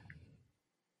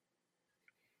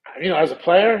a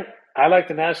player, I like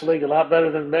the National League a lot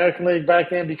better than the American League back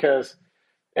then because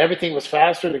everything was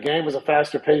faster. The game was a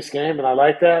faster paced game, and I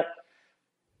like that.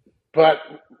 But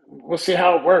we'll see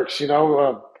how it works.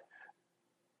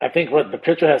 I think the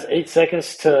pitcher has 8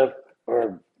 seconds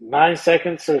or 9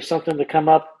 seconds or something to come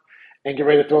up and get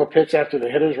ready to throw a pitch after the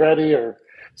hitter's ready or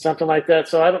something like that.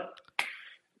 So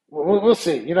we'll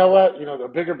see. You know what? The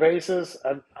bigger bases.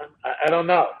 I don't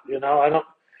know.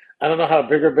 I don't know how a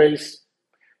bigger base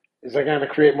is going to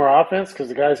create more offense because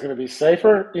the guy's going to be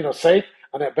safer. Safe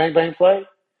on that bang bang play.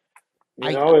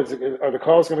 Are the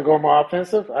calls going to go more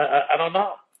offensive? I don't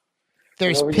know.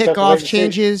 There's pickoff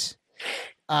changes.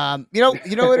 You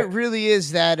know what it really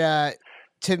is that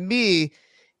to me,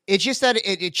 it's just that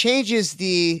it changes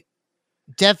the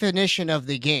definition of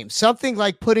the game. Something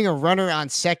like putting a runner on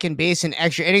second base in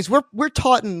extra innings. We're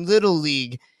taught in Little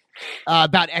League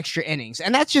about extra innings,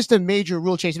 and that's just a major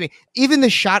rule change to me. Even the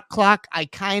shot clock, I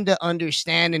kind of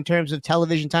understand in terms of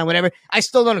television time, whatever. I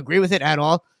still don't agree with it at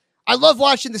all. I love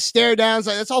watching the stare downs.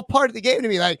 Like, that's all part of the game to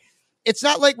me. Like, it's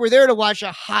not like we're there to watch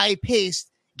a high-paced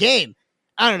game.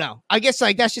 I don't know. I guess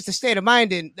like that's just a state of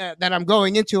mind that I'm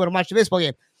going into when I'm watching a baseball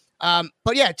game.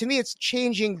 But yeah, to me, it's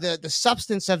changing the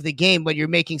substance of the game when you're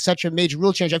making such a major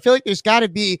rule change. I feel like there's got to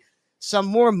be some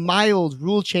more mild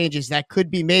rule changes that could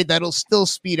be made that'll still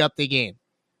speed up the game.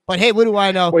 But hey, what do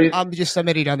I know? Well, I'm just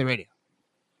somebody on the radio.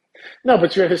 No,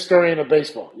 but you're a historian of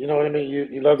baseball. You know what I mean?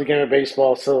 You love the game of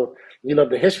baseball, so you love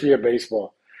the history of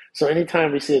baseball. So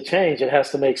anytime we see a change, it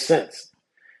has to make sense.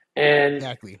 And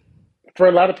exactly. For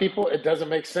a lot of people, it doesn't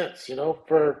make sense. You know,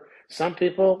 for some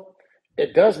people,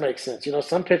 it does make sense. You know,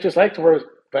 some pitchers like to work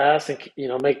fast and, you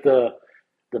know, make the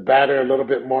batter a little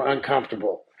bit more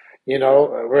uncomfortable. You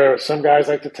know, where some guys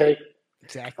like to take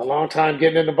a long time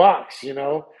getting in the box, you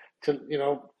know, to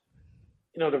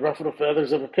ruffle the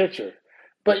feathers of a pitcher.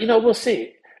 But, you know, we'll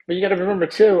see. But you got to remember,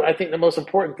 too, I think the most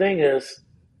important thing is,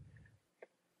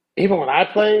 even when I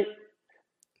played,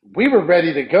 we were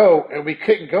ready to go, and we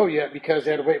couldn't go yet because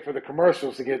they had to wait for the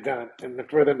commercials to get done and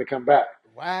for them to come back.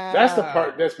 Wow. That's the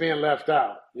part that's being left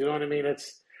out. You know what I mean?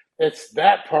 It's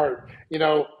that part, you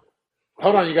know,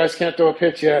 hold on, you guys can't throw a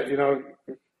pitch yet, you know,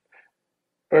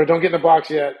 or don't get in the box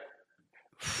yet.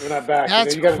 We're not back.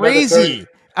 That's you got crazy.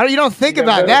 You don't think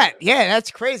about that. Yeah,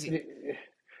 that's crazy.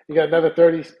 You got another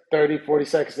 30, 40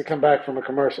 seconds to come back from a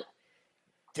commercial.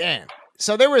 Damn.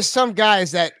 So there were some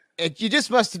guys that you just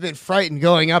must have been frightened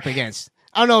going up against.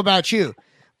 I don't know about you,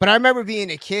 but I remember being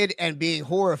a kid and being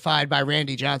horrified by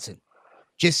Randy Johnson.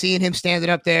 Just seeing him standing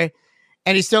up there,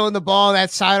 and he's throwing the ball,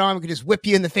 that sidearm could just whip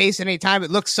you in the face at any time. It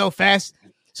looks so fast.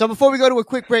 So before we go to a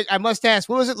quick break, I must ask,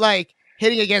 what was it like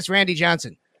hitting against Randy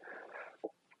Johnson?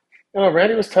 You know,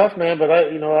 Randy was tough, man, but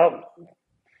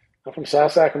I'm from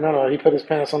South Sacramento. He put his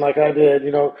pants on like I did.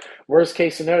 You know, worst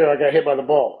case scenario, I got hit by the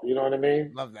ball. You know what I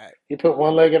mean? Love that. He put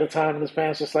one leg at a time in his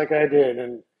pants just like I did.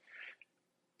 And,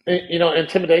 you know,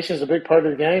 intimidation is a big part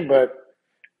of the game, but,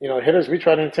 you know, hitters, we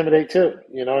try to intimidate too.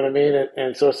 You know what I mean?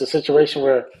 And so it's a situation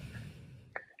where,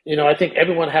 you know, I think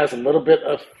everyone has a little bit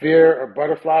of fear or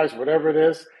butterflies, whatever it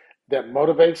is, that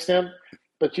motivates them.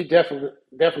 But you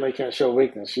definitely can't show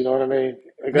weakness. You know what I mean?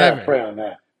 I got to pray on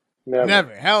that.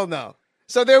 Never. Hell no.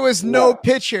 So there was no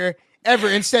pitcher ever.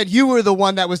 Instead, you were the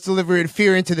one that was delivering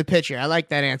fear into the pitcher. I like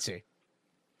that answer.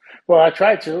 Well, I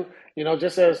tried to. You know,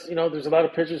 just as, you know, there's a lot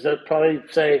of pitchers that probably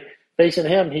say, facing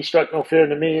him, he struck no fear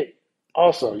into me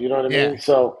also. You know what I mean?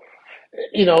 So,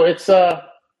 you know, it's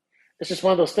just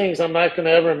one of those things I'm not going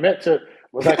to ever admit to.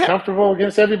 Was I comfortable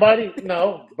against everybody?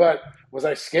 No. But was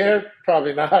I scared?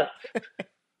 Probably not.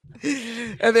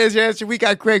 And there's your answer. We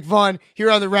got Greg Vaughn here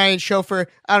on the Ryan Show for,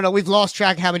 I don't know, we've lost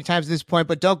track how many times at this point,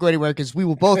 but don't go anywhere because we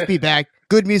will both be back.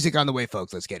 Good music on the way,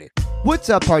 folks. Let's get it. What's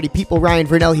up, party people? Ryan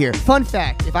Vernell here. Fun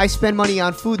fact, if I spend money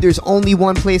on food, there's only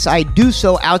one place I do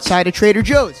so outside of Trader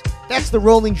Joe's. That's the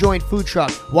Rolling Joint food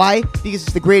truck. Why? Because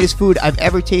it's the greatest food I've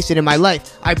ever tasted in my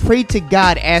life. I prayed to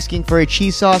God asking for a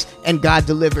cheese sauce, and God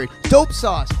delivered. Dope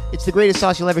sauce. It's the greatest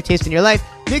sauce you'll ever taste in your life.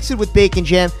 Mix it with bacon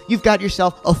jam. You've got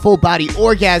yourself a full-body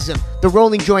orgasm. The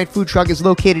Rolling Joint food truck is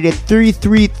located at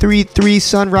 3333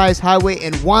 Sunrise Highway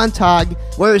in Wantagh.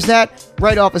 Where is that?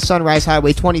 Right off of Sunrise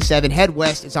Highway 27. Head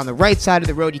west. It's on the right side of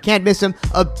the road. You can't miss them.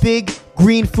 A big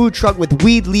green food truck with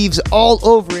weed leaves all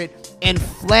over it and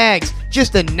flags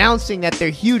just announcing that they're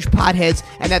huge potheads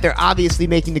and that they're obviously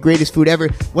making the greatest food ever.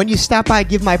 When you stop by,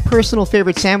 give my personal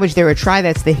favorite sandwich there a try.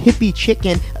 That's the Hippie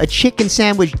Chicken, a chicken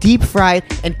sandwich deep fried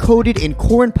and coated in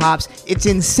corn pops. It's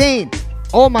insane.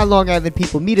 All my Long Island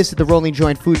people, meet us at the Rolling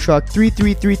Joint food truck,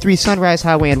 3333 Sunrise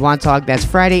Highway in Wantagh. That's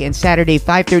Friday and Saturday,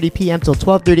 5:30 p.m. till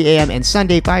 12:30 a.m. and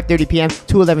Sunday, 5:30 p.m.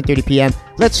 to 11:30 p.m.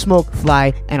 Let's smoke,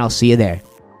 fly, and I'll see you there.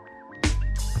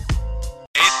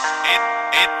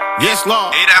 Yes,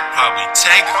 Lord. Hey, that probably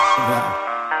Tango.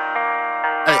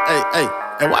 Hey.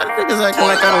 And why the niggas acting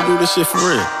like I don't do this shit for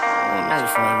real? I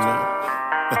don't know.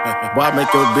 Why make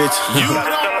your bitch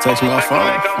text my phone?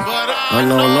 I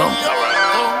don't know.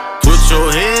 Put your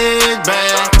head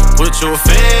back, put your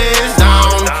face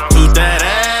down, toot that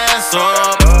ass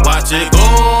up, watch it go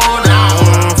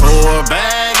down. For a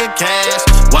bag of cash,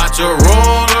 watch her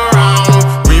roll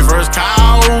around, reverse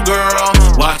cowgirl,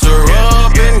 watch her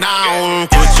up and down.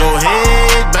 Put your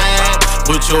head back,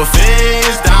 put your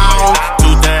face down,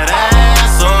 toot that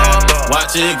ass up,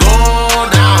 watch it go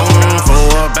down. For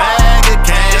a bag of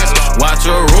cash, watch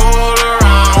her roll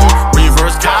around,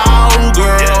 reverse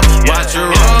cowgirl, watch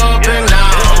her up and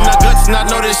down. In the guts and I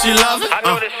know that she love it. I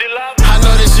know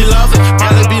that she love it.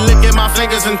 Probably be licking my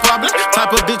fingers in public.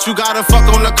 Type of bitch you gotta fuck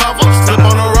on the cover. Slip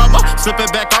on the rubber, slip it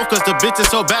back off cause the bitch is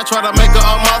so bad. Try to make her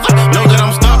a mother. Know that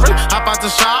I'm stubborn. Hop out the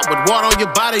shop with water on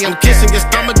your body. body, I'm kissing your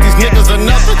stomach. These niggas are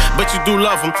nothing, but you do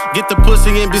love them. Get the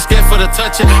pussy and be scared for the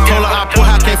touch it. Told her I pull,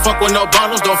 I can't fuck with no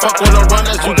bundles. Don't fuck with no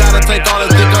runners. You gotta take all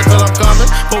the dick until I'm coming.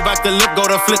 Pull back the lip, go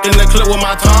to flicking the clip with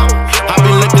my tongue. I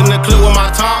be licking the clip with my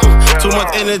tongue. Too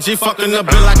much energy, fucking the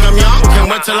bill like I'm young.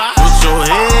 Can't wait till I put your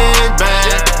head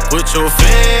back, put your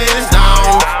face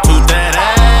down, toot that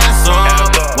ass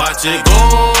up, watch it go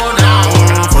down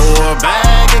for a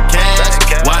bag of cash.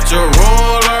 Watch her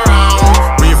roll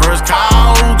around, reverse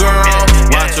cowgirl.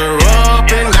 Watch her up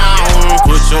and down.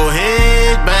 Put your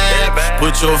head back,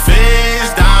 put your face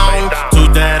down,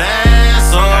 toot that ass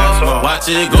up, watch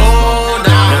it go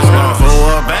down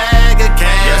for a bag of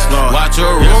cash. Watch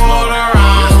her roll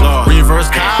around, reverse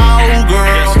cowgirl.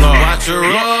 Watch her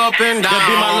up and down. That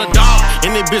be my little dog.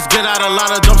 Any bitch get out of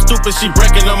line and jump stupid, she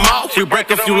breaking them off. We break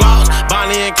a few laws.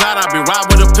 Bonnie and Clyde, I be ride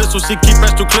with a pistol. She keep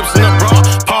extra clips in the bra.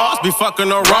 Pause, be fucking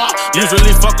her raw.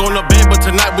 Usually fuck on the bed, but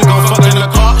tonight we gon' fuck in the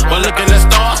car. But looking at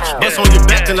stars, bust on your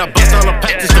back, and I bust on the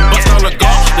pack just to bust on the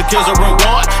guard. The kills a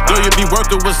reward. Girl, you be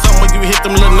working with someone, you hit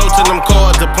them little notes in them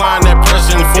chords, applying that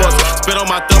pressure and force. Spit on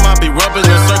my thumb, I be rubbing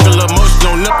in circular motion.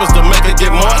 No nipples to make it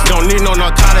get moist. Don't need no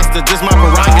narcotics, to just my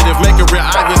prerogative. Make it real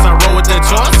obvious, I roll with that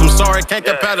choice. I'm sorry, can't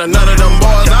compare to none of them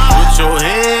boys. Put your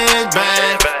head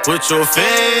back, put your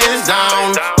face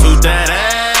down, toot that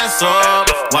ass up,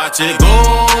 watch it go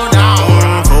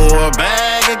down for a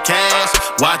bag of cash.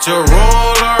 Watch her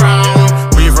roll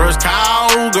around, reverse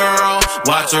cowgirl.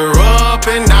 Watch her up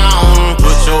and down.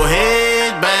 Put your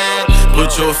head back,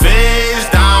 put your face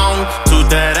down, toot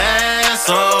that ass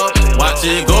up, watch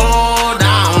it go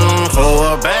down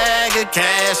for a bag of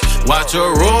cash. Watch her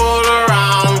roll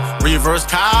around, reverse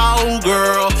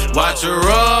cowgirl. Watch her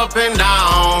up and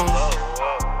down.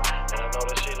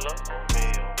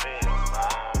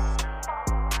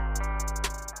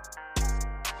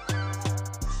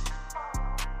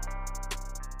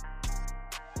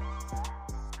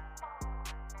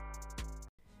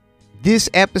 This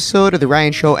episode of The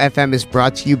Ryan Show FM is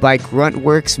brought to you by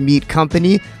Gruntworks Meat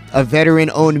Company, a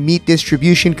veteran-owned meat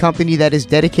distribution company that is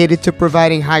dedicated to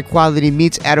providing high-quality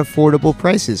meats at affordable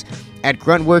prices. At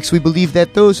Gruntworks, we believe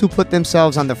that those who put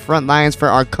themselves on the front lines for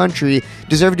our country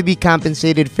deserve to be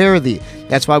compensated fairly.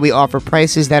 That's why we offer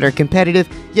prices that are competitive,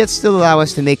 yet still allow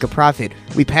us to make a profit.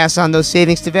 We pass on those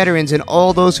savings to veterans and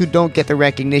all those who don't get the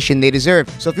recognition they deserve.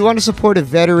 So if you want to support a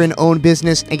veteran-owned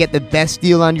business and get the best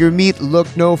deal on your meat, look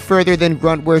no further than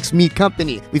Gruntworks Meat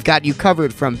Company. We've got you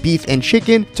covered from beef and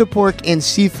chicken to pork and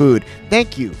seafood.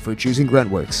 Thank you for choosing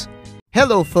Gruntworks.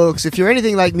 Hello folks, if you're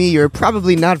anything like me, you're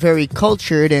probably not very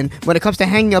cultured, and when it comes to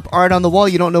hanging up art on the wall,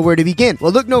 you don't know where to begin.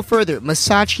 Well, look no further.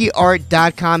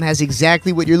 MasachiArt.com has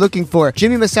exactly what you're looking for.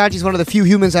 Jimmy Masachi is one of the few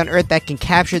humans on earth that can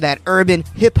capture that urban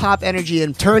hip-hop energy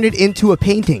and turn it into a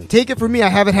painting. Take it from me, I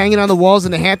have it hanging on the walls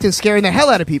in the Hamptons scaring the hell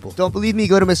out of people. Don't believe me?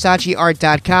 Go to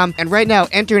MasachiArt.com, and right now,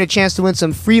 enter in a chance to win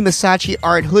some free Masachi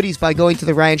Art hoodies by going to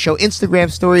The Ryan Show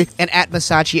Instagram story and at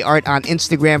Masachi Art on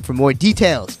Instagram for more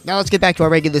details. Now let's get back to our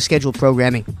regular scheduled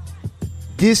programming.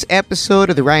 This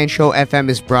episode of The Ryan Show FM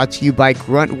is brought to you by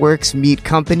Gruntworks Meat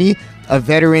Company, a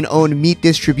veteran-owned meat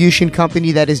distribution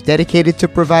company that is dedicated to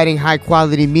providing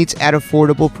high-quality meats at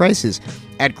affordable prices.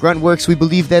 At Gruntworks, we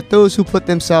believe that those who put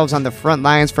themselves on the front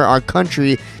lines for our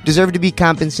country deserve to be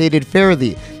compensated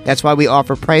fairly. That's why we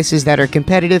offer prices that are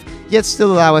competitive, yet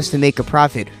still allow us to make a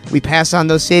profit. We pass on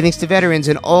those savings to veterans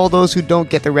and all those who don't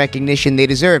get the recognition they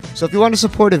deserve. So if you want to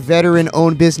support a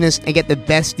veteran-owned business and get the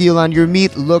best deal on your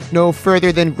meat, look no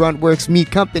further than Gruntworks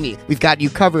Meat Company. We've got you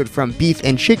covered from beef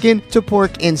and chicken to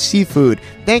pork and seafood.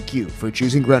 Thank you for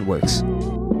choosing Gruntworks.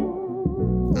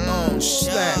 Oh,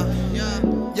 snap.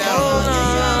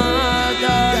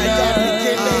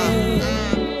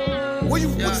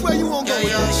 Which way you wanna go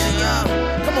with this?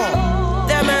 Come on.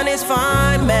 That man is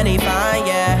fine, man, he fine,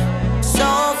 yeah. So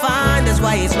fine, that's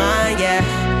why he's mine, yeah.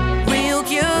 Real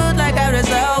cute like Idris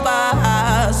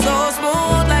Elba. So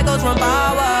smooth like Ultron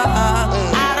Power.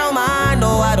 I don't mind,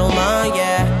 no, I don't mind,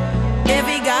 yeah. If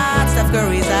he got Steph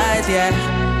Curry's eyes, yeah.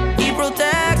 He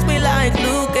protects me like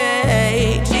Luke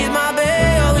Cage. She's my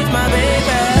babe, oh, he's my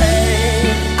baby.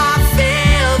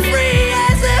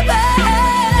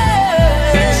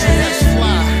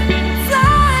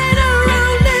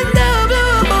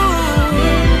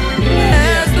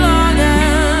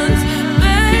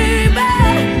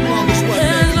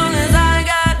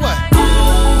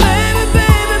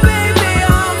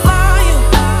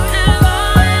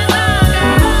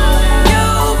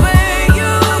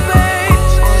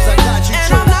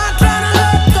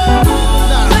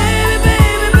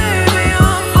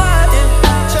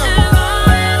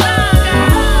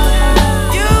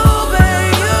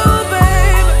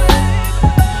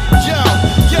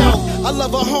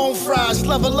 home fries,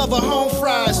 lover, home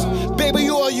fries. Baby,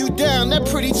 all you down, that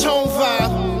pretty tone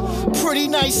vibe. Pretty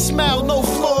nice smile, no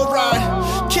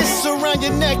fluoride. Kisses around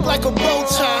your neck like a bow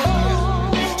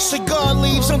tie. Cigar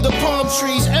leaves under palm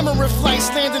trees. Emirate flights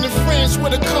landing in France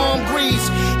with a calm breeze.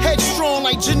 Headstrong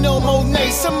like Janelle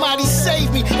Monáe. Somebody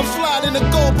save me, I'm flying in a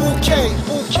gold bouquet.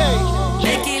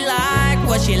 Nikki like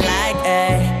what she like,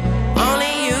 eh?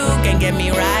 Only you can get me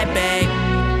right, babe.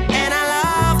 And I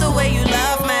love the way you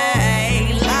love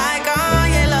me, like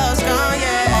Kanye loves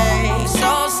Kanye.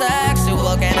 So sexy,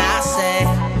 what can I say?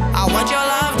 I want your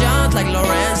love just like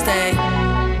Lorenz Day.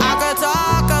 I could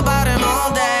talk about him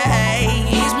all day.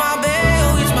 He's my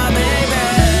babe, he's my baby.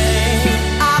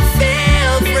 I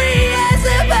feel free as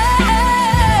a bird,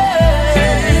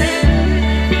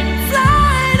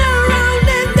 flying around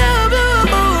in the blue.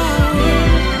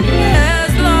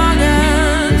 As long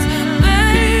as,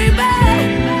 baby,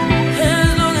 as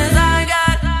long as I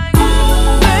got,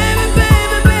 baby,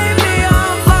 baby, baby,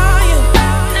 I'm flying.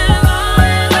 As long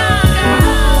as I got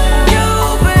you,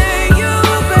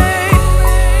 babe,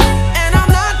 and I'm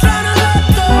not trying to let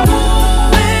go.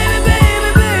 Baby, baby,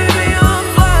 baby, I'm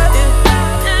flying.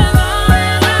 As long as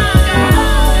I got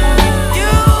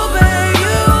you, babe.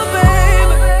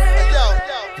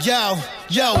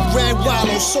 Yo, red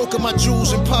wallow, soaking my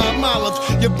jewels in palm olives.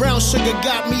 Your brown sugar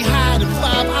got me higher than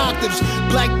 5 octaves.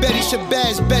 Black Betty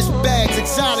Shabazz, best bags,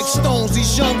 exotic stones.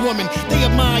 These young women, they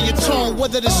admire your tone,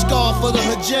 whether the scarf or the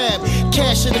hijab.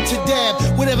 Cash it to dab,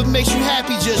 whatever makes you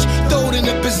happy, just throw it in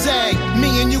the bazag.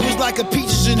 Me and you was like a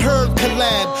Peaches and Herb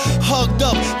collab. Hugged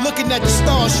up, looking at the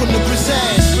stars from the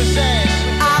Brazaz.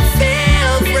 I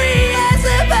feel free as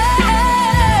a bird,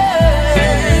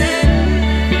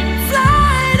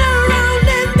 flying around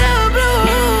in the blue.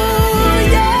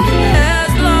 Yeah,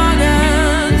 as long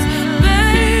as,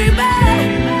 baby,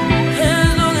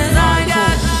 as long as I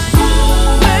got,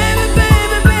 baby,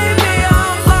 baby, baby,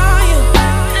 I'm flying.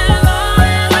 As long as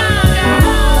I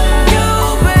got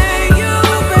you,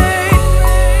 babe,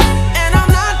 and I'm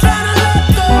not trying to let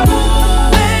go.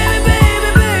 Baby, baby,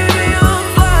 baby, I'm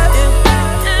flying.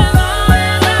 As long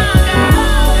as I got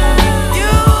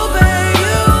you, babe,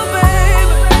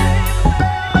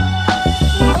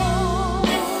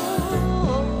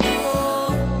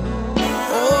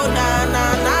 Oh, na na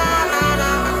na na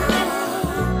na,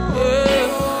 yeah.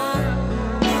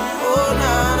 Oh,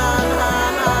 na na na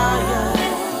na, yeah.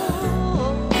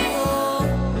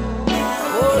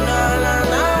 Oh, na na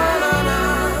na na na,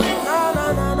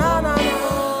 na na na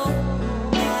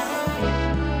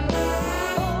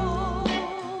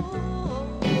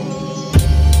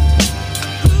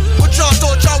What y'all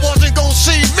thought y'all wasn't gonna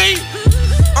see me?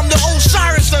 I'm the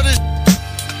Osiris of this.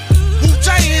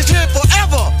 Wu-Tang is here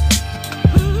forever.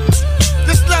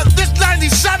 This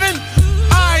 97,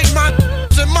 I ain't my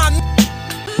and my.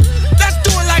 Let's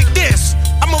do it like this.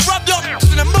 I'ma rub your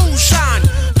in the moonshine.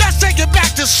 Let's take it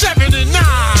back to 79.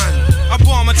 I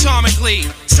bomb atomically.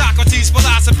 Socrates'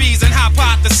 philosophies and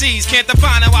hypotheses. Can't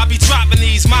define how I be dropping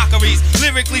these mockeries.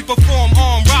 Lyrically perform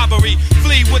armed robbery.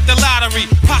 Flee with the lottery.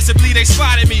 Possibly they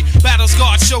spotted me. Battle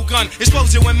scarred shogun.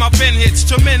 Explosion when my pen hits.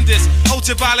 Tremendous.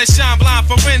 Ultraviolet shine blind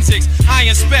forensics. I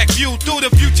inspect view through the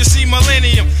future. See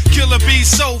millennium. Killer bees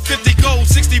sold 50 gold,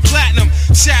 60 platinum.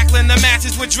 Shackling the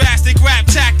masses with drastic rap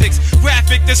tactics.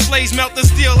 Graphic displays melt the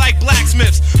steel like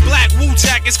blacksmiths. Black Wu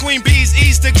jackets, queen bees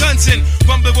ease the gunson.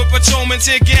 Rumbling with patrolmen,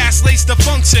 tear gas, lace the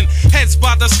function. Heads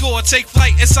by the score, take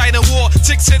flight inside a war.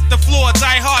 Ticks hit the floor,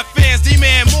 die hard fans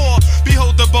demand more.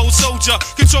 Behold the bold soldier,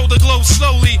 control the globe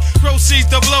slowly. Proceeds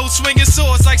the blow, swinging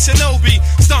swords like shinobi.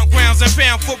 Stomp grounds and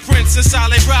found footprints in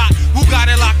solid rock. Who got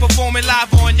it locked, performing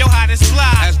live on your hottest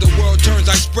fly. As the world turns,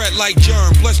 I spread like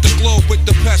germ. Bless the globe with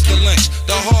the pestilence.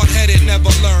 The hard-headed never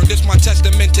learn. This my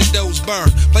testament to those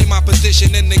burned. Play my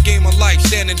position in the game of life,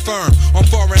 standing firm. On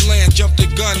foreign land, jump the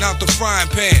gun out the frying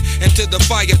pan. Into the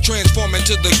fire, transform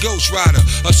into the Ghost Rider.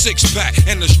 A 6-pack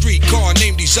and a street car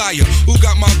named Desire. Who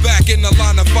got my back in the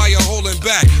line of fire holding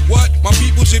back? What? My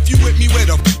peoples, if you with me, where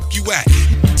the f you at?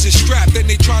 It's strapped and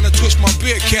they tryna twist my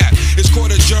beer cap. It's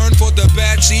called adjourn for the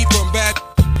bad seed from bad.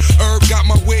 Herb got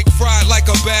my wig fried like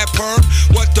a bad perm.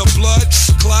 What the blood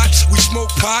clots? We smoke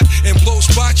pot and blow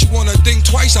spots. You wanna think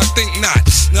twice? I think not.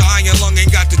 The iron lung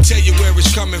ain't got to tell you where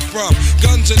it's coming from.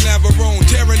 Guns in Navarone,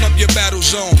 tearing up your battle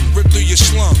zone, rip through your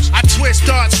slums. I twist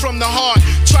darts from the heart,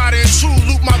 try to intrude,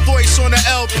 loop my voice on the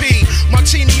LP.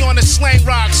 Martini on the slang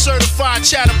rock, certified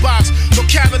chatterbox.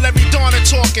 Vocabulary dawn and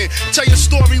talk, talking. Tell your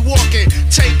story walking.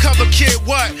 Take cover, kid,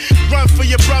 what? Run for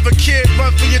your brother, kid,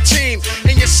 run for your team.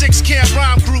 And your 6 can't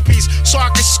rhyme groupies, so I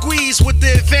can squeeze with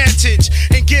the advantage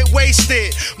and get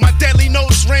wasted. My deadly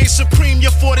notes reign supreme,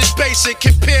 your fort is basic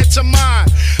compared to mine.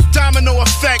 Domino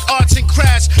effect, arts and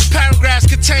crafts, paragraphs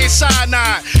contain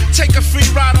cyanide. Take a free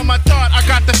ride on my thought, I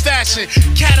got the fashion.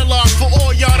 Catalog for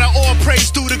all y'all that all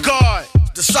praise due to God.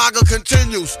 The saga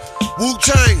continues.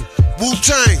 Wu-Tang,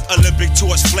 Wu-Tang. Olympic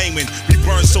torch flaming, we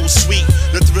burn so sweet.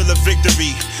 The thrill of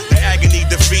victory, the agony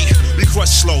defeat. We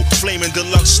crush slow, flaming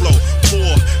deluxe slow.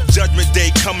 Poor, judgment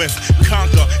day cometh,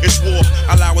 conquer, it's war.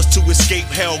 Allow us to escape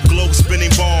hell, globe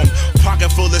spinning bomb. Pocket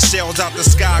full of shells out the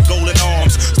sky, golden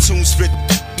arms. Tune spit,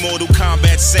 Mortal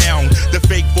Kombat sound. The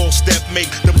fake false step make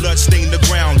the blood stain the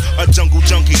ground. A jungle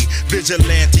junkie,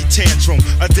 vigilante tantrum.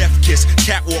 A death kiss,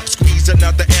 catwalk squeeze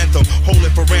another anthem. Hold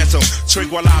it for ransom,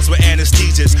 tranquilize with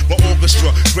anesthesias. My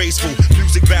orchestra, graceful,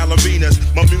 music ballerinas.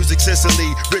 My music Sicily,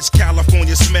 rich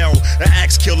California smell. An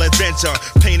axe kill adventure,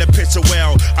 paint a picture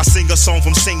well. I sing a song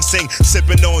from Sing Sing,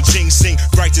 sipping on ginseng.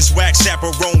 Righteous wax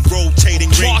chaperone,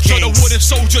 rotating ring March of the kings. wooden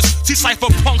soldiers, see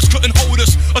cypher punks couldn't hold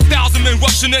us. 1,000 men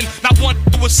rushing in, not one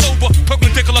was sober,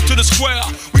 perpendicular to the square.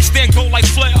 We stand gold like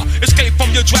flare, escape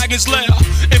from your dragon's lair.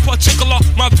 In particular,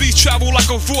 my beats travel like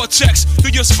a vortex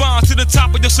through your spine to the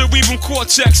top of your cerebral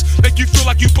cortex. Make you feel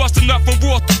like you busting up from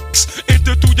raw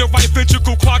enter through your right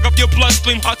ventricle, clog up your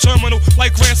bloodstream. Hot terminal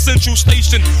like Grand Central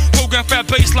Station. Program fat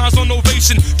baselines on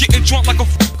ovation. Getting drunk like a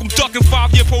I'm ducking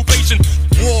 5-year probation.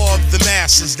 War of the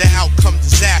masses, the outcome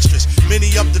disastrous.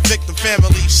 Many of the victim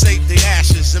families saved their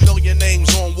ashes. A million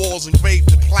names on walls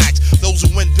engraved in plaques. Those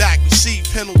who went back receive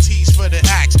penalties for their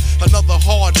acts. Another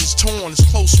heart is torn as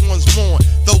close ones mourn.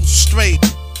 Those who strayed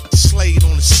slayed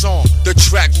on the song. The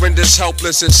track renders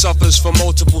helpless and suffers from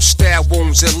multiple stab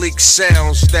wounds and leaked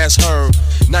sounds that's heard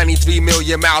 93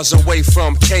 million miles away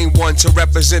from K1 to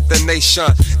represent the nation.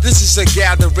 This is a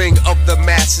gathering of the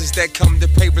masses that come to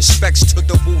pay respects to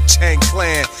the Wu-Tang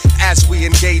Clan. As we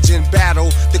engage in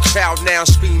battle, the crowd now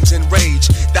screams in rage.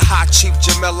 The hot chief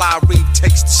Jamel Arif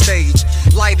takes the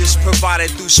stage. Light is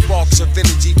provided through sparks of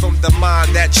energy from the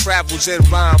mind that travels in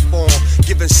rhyme form,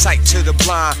 giving sight to the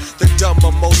blind. The dumb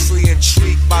are mostly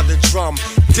intrigued by the drum.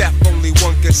 Death only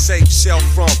one can save self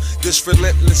from. This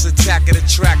relentless attack of the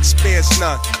track spares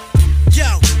none.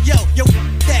 Yo,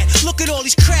 that. Look at all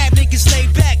these crab niggas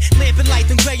laid back. Lamping light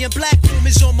them gray and black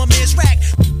rumors on my man's rack.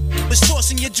 Was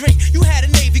tossing your drink. You had a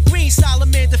navy green,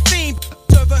 Solomon the fiend.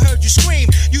 Ever heard you scream?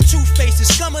 You two-faced, the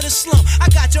scum of the slum. I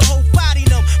got your whole body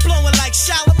numb, blowing like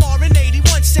Shalimar in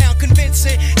 81 sound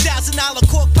convincing. $1,000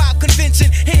 cork pop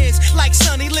convincing. Hands like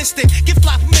Sonny Liston. Give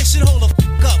fly permission, hold the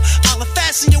fuck up. I'll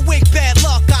fasten your wig, bad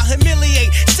luck. I'll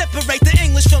humiliate, separate the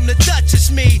English from the Dutch. It's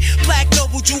me, Black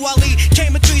Noble Jew Ali.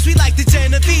 Came in threes, we like the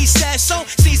Genovese. Sasso,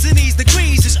 season these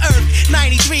degrees is Earth.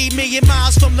 93 million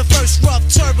miles from the first rough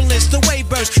turbulence. The wave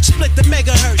burst, split the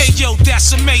megahertz. Hey yo,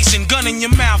 that's amazing. Gun in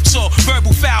your mouth, talk.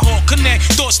 Verbal foul hawk, connect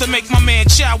thoughts to make my man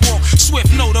Chow walk. Swift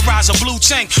notarizer, blue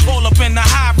tank, all up in the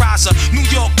high riser. New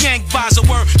York gang visor,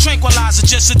 word tranquilizer,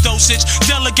 just a dosage.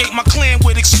 Delegate my clan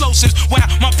with explosives. Wow,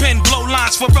 my pen blow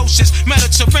lines ferocious.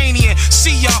 Mediterranean,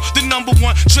 see y'all, the #1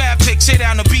 draft pick. Say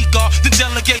down the beat guard, then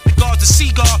delegate the guard, the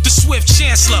Seagull, the Swift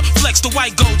Chancellor. Flex the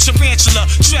white gold tarantula.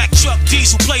 Track truck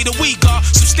diesel, play the we guard.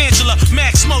 Substantialer,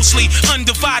 max mostly.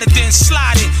 Undivided, then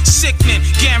sliding. Sickening,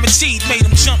 guaranteed, made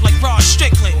him jump like Rod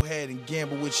Strickland. Go ahead and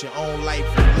gamble with your own life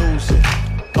and lose it.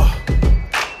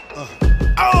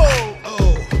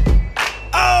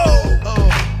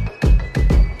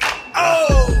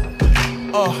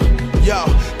 Yo,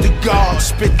 the guard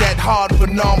spit that hard for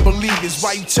non-believers.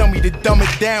 Why you tell me to dumb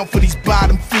it down for these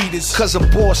bottom feeders? Cause a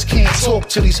boss can't talk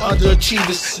to these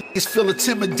underachievers. Niggas feel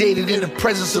intimidated in the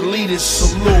presence of leaders.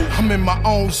 Salute, I'm in my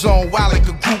own zone, wild like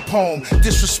a group home.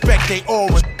 Disrespect they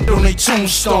aura on they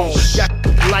tombstone. Y'all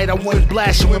light, I went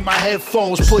blasting with my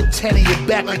headphones. Put 10 in your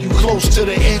back like you close to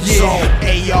the end zone.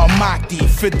 AR Mahdi,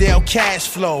 Fidel cash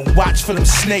flow. Watch for them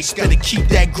snakes, gotta keep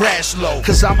that grass low.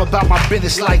 Cause I'm about my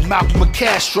business like Malcolm and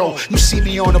Castro. You see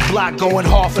me on the block going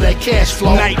hard for that cash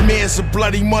flow. Nightmares of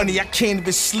bloody money, I can't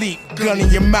even sleep. Gun in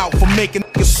your mouth for making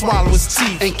niggas swallow his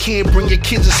teeth. And can't bring your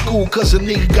kids to school cause a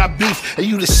nigga got beef. And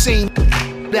you the same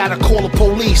that'll call the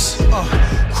police.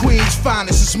 Queen's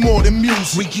finest is more than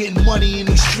music. We getting money in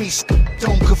these streets,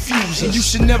 don't confuse us. And you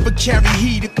should never carry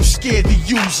heat if you're scared to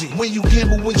use it. When you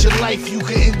gamble with your life, you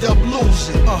can end up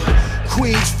losing.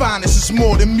 Queen's finest is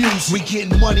more than music. We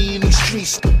getting money in these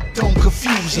streets, don't confuse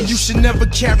us. And you should never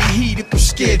carry heat if you're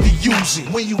scared to use it.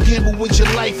 When you gamble with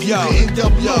your life, you can end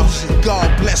up losing.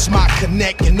 God bless my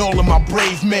connect and all of my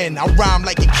brave men. I rhyme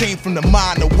like it came from the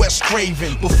mind of Wes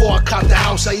Craven. Before I caught the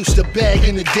house, I used to beg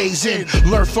in the days in.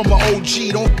 Learn from my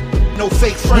OG, don't no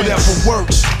fake friends. Whatever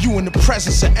works, you in the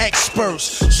presence of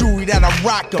experts. Jewelry that I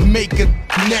rock to make a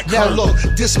neck hurt. Now look,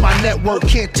 this my network,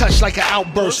 can't touch like an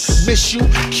outburst. Miss you,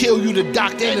 kill you, the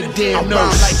doctor and the damn nurse. I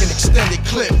rhyme like an extended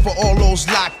clip for all those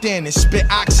locked in and spit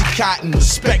Oxycontin,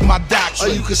 respect my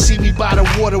doctrine. Or you can see me by the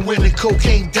water when the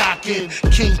cocaine docking.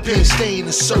 Kingpin stay in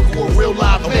the circle of real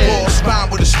live men. A boss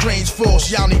bound with a strange force,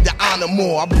 y'all need to honor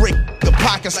more. I break the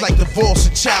pockets like divorce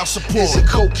and child support. It's a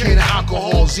cocaine and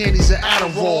alcohol, Xannies and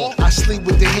Adderall. I sleep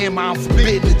with the hammer, I'm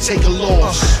forbidden to take a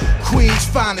loss. Queen's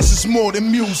finest is more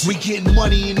than music. We getting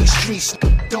money in these streets,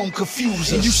 don't confuse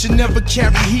us. And you should never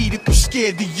carry heat if you're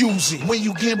scared to use it. When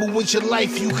you gamble with your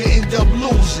life, you can end up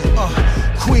losing.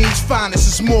 Queen's finest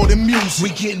is more than music. We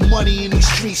getting money in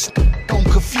these streets, don't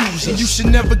confuse us. And you should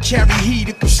never carry heat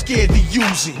if you're scared to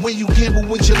use it. When you gamble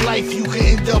with your life, you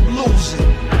can end up losing.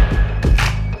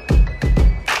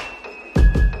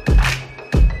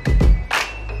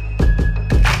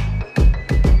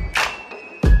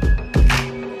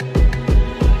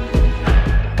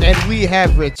 And we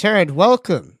have returned.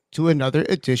 Welcome to another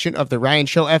edition of the Ryan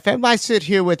Show FM. I sit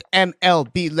here with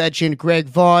MLB legend Greg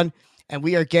Vaughn, and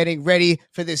we are getting ready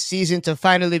for this season to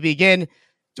finally begin.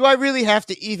 Do I really have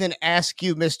to even ask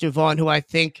you, Mr. Vaughn, who I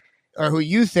think, or who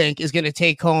you think is going to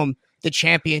take home the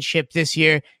championship this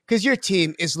year? Because your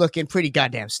team is looking pretty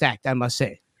goddamn stacked, I must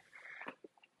say.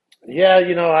 Yeah,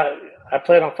 you know, I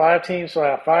played on 5 teams, so I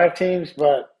have 5 teams,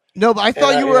 but... No, but I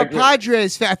thought you were a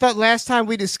Padres fan. I thought last time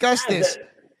we discussed this,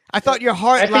 I thought your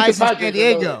heart lies in San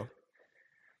Diego.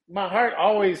 My heart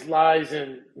always lies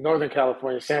in Northern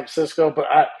California, San Francisco, but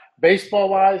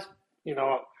baseball-wise, you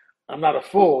know, I'm not a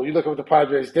fool. You look at what the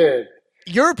Padres did.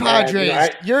 You're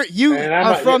Padres. You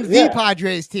are from the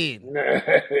Padres team.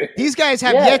 These guys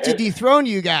have yet to dethrone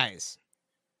you guys.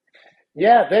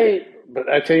 Yeah, but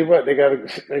I tell you what, they got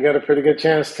a pretty good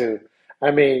chance to.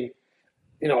 I mean,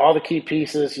 you know, all the key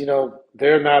pieces, you know,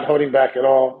 they're not holding back at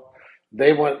all.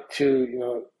 They want to, you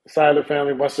know, Siler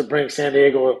family wants to bring San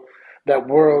Diego that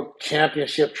world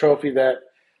championship trophy that,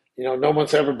 you know, no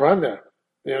one's ever brought there.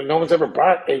 You know, no one's ever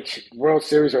brought a World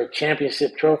Series or a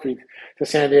championship trophy to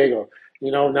San Diego.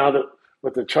 You know, now that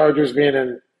with the Chargers being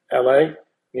in LA,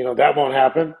 you know, that won't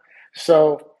happen.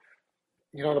 So,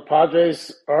 you know, the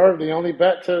Padres are the only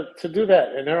bet to do that,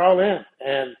 and they're all in.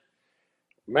 And,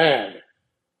 man,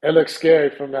 it looks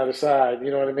scary from the other side. You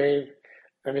know what I mean?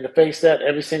 I mean, to face that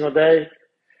every single day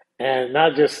and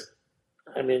not just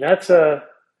 – I mean, that's a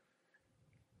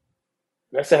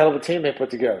hell of a team they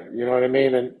put together. You know what I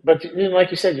mean? But you know,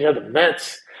 like you said, you have the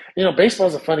Mets. You know,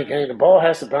 baseball's a funny game. The ball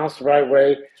has to bounce the right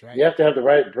way. Right. You have to have the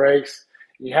right breaks.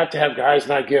 You have to have guys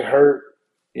not get hurt.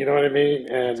 You know what I mean?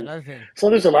 And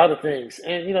so there's a lot of things.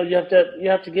 And, you know, you have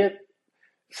to get,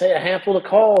 say, a handful of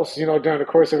calls, you know, during the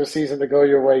course of a season to go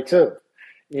your way too.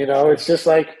 You know, it's just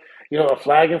like, you know, a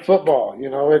flag in football. You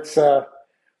know, it's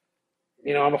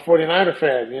you know, I'm a 49er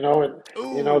fan, you know, and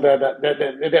you know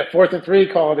that 4th and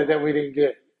 3 call that we didn't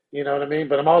get, you know what I mean?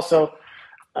 But I'm also,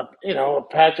 you know, a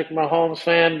Patrick Mahomes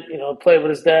fan, you know, played with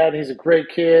his dad. He's a great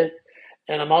kid.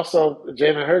 And I'm also a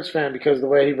Jalen Hurts fan because of the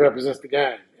way he represents the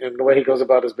game and the way he goes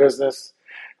about his business.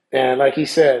 And like he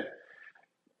said,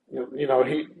 you know,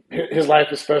 his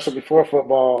life is special before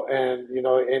football, and you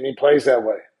know, and he plays that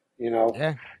way. You know,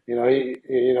 you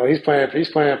know, he's playing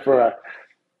for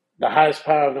the highest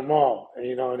power of them all, and,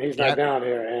 you know, and he's not down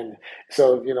here, and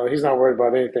so, you know, he's not worried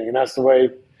about anything, and that's the way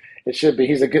it should be.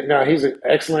 He's an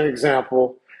excellent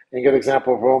example and good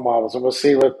example of role models, and we'll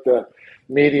see what the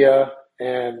media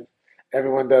and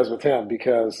everyone does with him,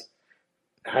 because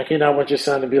how can you not want your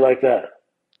son to be like that?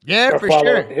 Yeah, or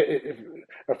sure.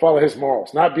 Or follow his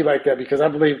morals, not be like that, because I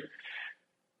believe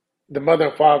the mother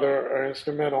and father are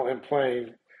instrumental in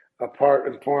playing a part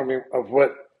in forming of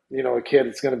what, you know, a kid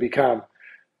is going to become.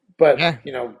 But,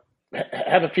 you know,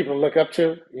 having people to look up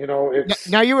to, you know, it's...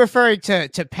 Now you're referring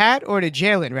to Pat or to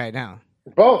Jalen right now?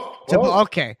 Both.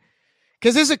 Okay.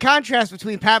 Because there's a contrast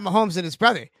between Pat Mahomes and his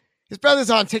brother. His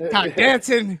brother's on TikTok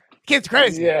dancing. Kid's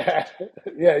crazy. Yeah.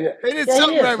 They did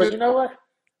something right with... You know what?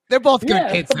 They're both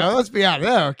good kids, though. Let's be honest.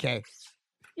 They're okay.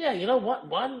 Yeah, you know what?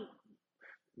 One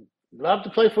loved to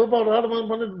play football. The other one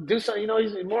wanted to do something. You know,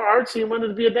 he's more artsy and wanted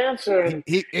to be a dancer. And,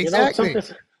 exactly. You know,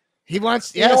 he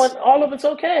wants, you know, and all of it's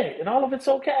okay.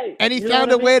 And he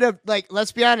found a way to, like,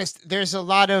 let's be honest, there's a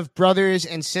lot of brothers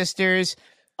and sisters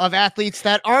of athletes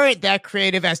that aren't that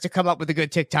creative as to come up with a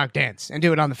good TikTok dance and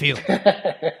do it on the field.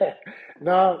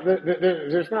 No,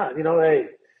 there's not. You know, hey,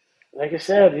 like I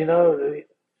said, you know,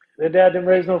 their dad didn't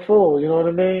raise no fool. You know what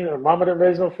I mean? Or mama didn't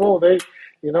raise no fool.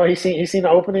 He seen the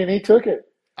opening and he took it.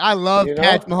 I love You know?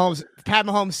 Pat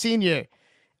Mahomes Sr.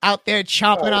 out there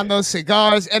chomping on those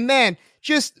cigars. And man,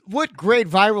 just what great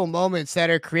viral moments that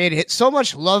are created. So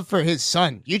much love for his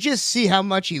son. You just see how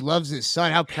much he loves his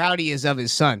son, how proud he is of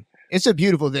his son. It's a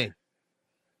beautiful thing.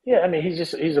 Yeah, I mean,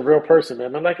 he's a real person,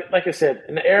 man. And like I said,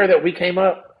 in the era that we came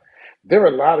up, there were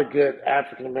a lot of good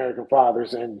African American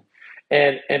fathers and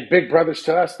big brothers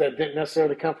to us that didn't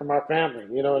necessarily come from our family.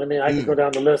 You know what I mean? I could go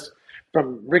down the list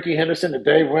from Ricky Henderson to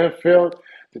Dave Winfield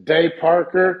to Dave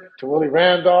Parker to Willie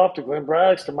Randolph to Glenn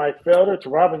Braggs to Mike Felder to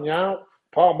Robin Yount,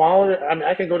 Paul Mahler. I mean,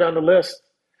 I can go down the list.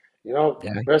 You know,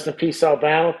 rest in peace,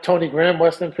 Albano. Tony Grimm,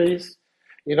 rest in peace.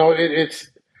 You know,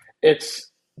 it's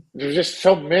there's just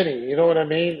so many. You know what I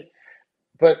mean?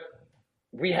 But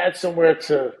we had somewhere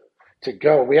to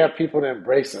go. We have people to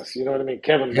embrace us. You know what I mean?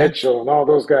 Kevin Mitchell and all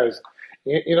those guys.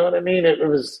 You know what I mean? It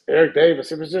was Eric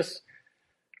Davis. It was just,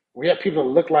 we have people that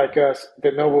look like us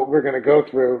that know what we're going to go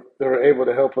through, that are able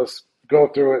to help us go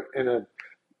through it in a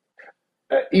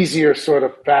easier sort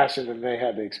of fashion than they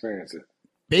had to experience it.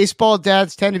 Baseball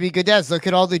dads tend to be good dads. Look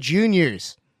at all the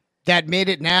juniors that made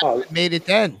it now, made it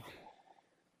then.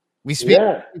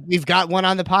 We've got one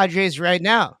on the Padres right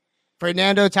now,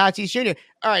 Fernando Tatis Jr.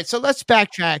 All right, so let's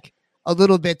backtrack a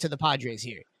little bit to the Padres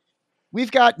here.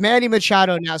 We've got Manny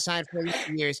Machado now signed for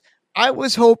 11 years. I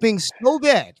was hoping so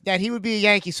bad that he would be a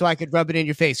Yankee so I could rub it in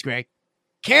your face, Greg.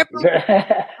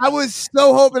 I was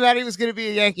so hoping that he was going to be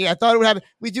a Yankee. I thought it would happen.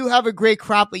 We do have a great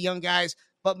crop of young guys,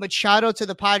 but Machado to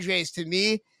the Padres, to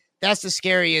me, that's the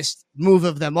scariest move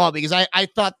of them all because I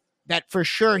thought that for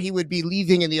sure he would be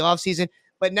leaving in the offseason,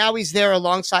 but now he's there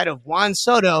alongside of Juan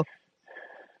Soto,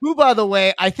 who, by the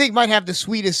way, I think might have the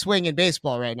sweetest swing in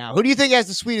baseball right now. Who do you think has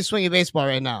the sweetest swing in baseball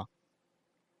right now?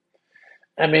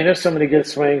 I mean, there's so many good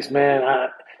swings, man.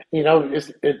 It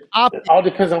all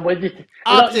depends on what you think.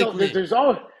 Optically. There's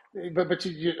always, but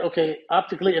you okay,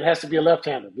 optically, it has to be a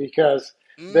left-hander because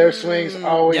their swings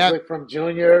always look from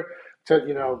junior to,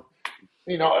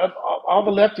 all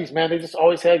the lefties, man, they just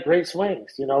always had great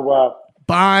swings,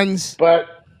 Bonds. But,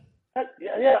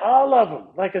 yeah, all of them.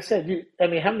 Like I said, how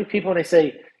many people when they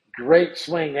say great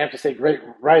swing, they have to say great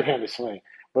right-handed swing.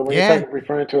 But when you're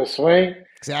referring to a swing,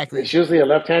 exactly, it's usually a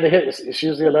left-handed hit. It's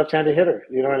usually a left-handed hitter.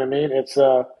 You know what I mean? It's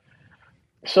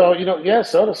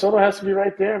Soto has to be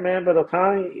right there, man. But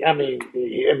Ohtani,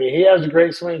 he has a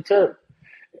great swing too.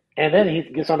 And then he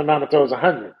gets on the mound and throws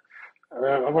 100.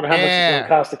 I wonder how much it's going to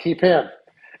cost to keep him.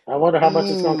 I wonder how much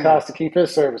it's going to cost to keep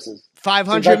his services.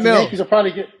 $500 million.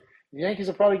 The Yankees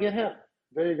will probably get him.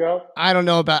 There you go. I don't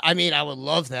know about. I mean, I would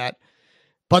love that.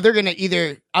 But they're going to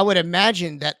either, I would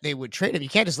imagine that they would trade him. You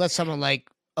can't just let someone like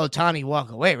Ohtani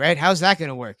walk away, right? How's that going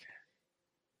to work?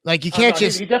 Like, you can't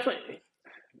just, he definitely,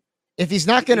 if he's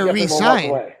not going to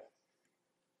re-sign.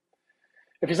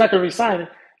 If he's not going to re-sign,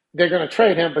 they're going to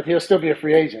trade him, but he'll still be a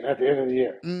free agent at the end of the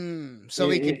year. So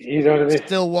he can you know what I mean?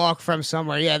 still walk from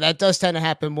somewhere. Yeah, that does tend to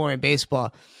happen more in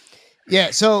baseball.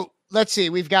 Yeah, so let's see.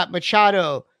 We've got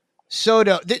Machado,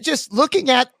 Soto. Just looking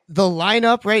at the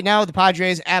lineup right now, the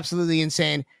Padres, absolutely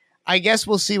insane. I guess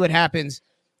we'll see what happens.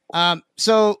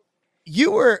 So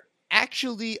you were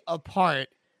actually a part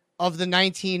of the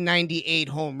 1998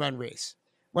 home run race.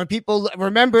 When people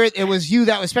remember it was you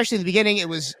that, especially in the beginning,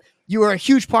 you were a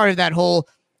huge part of that whole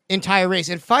entire race.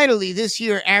 And finally, this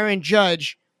year, Aaron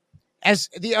Judge, as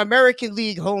the American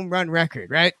League home run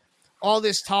record, right? All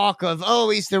this talk of,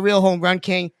 he's the real home run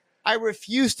king. I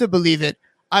refuse to believe it.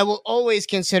 I will always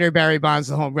consider Barry Bonds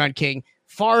the home run king,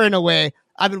 far and away.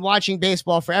 I've been watching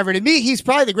baseball forever. To me, he's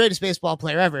probably the greatest baseball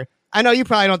player ever. I know you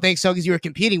probably don't think so because you were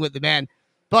competing with the man.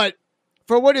 But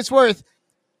for what it's worth,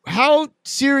 how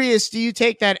serious do you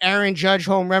take that Aaron Judge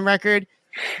home run record?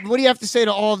 What do you have to say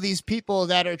to all of these people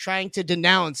that are trying to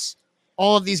denounce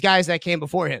all of these guys that came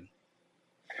before him?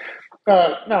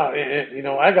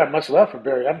 No, I got much love for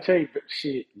Barry. I'm telling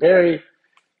you, Barry,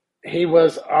 he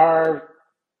was our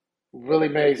Willie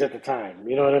Mays at the time.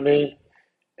 You know what I mean?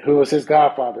 Who was his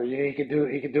godfather? He could do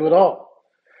it all.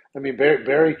 I mean,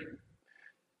 Barry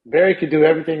could do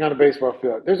everything on a baseball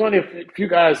field. There's only a few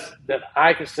guys that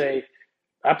I can say.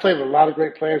 I played with a lot of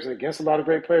great players and against a lot of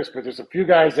great players, but there's a few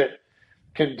guys that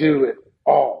can do it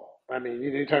all. I mean,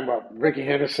 you're talking about Ricky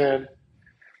Henderson.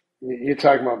 You're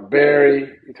talking about Barry.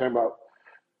 You're talking about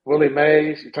Willie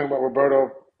Mays. You're talking about Roberto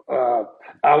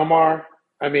Alomar.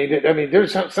 I mean,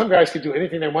 there's some guys could do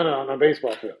anything they wanted on a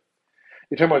baseball field.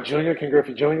 You're talking about Ken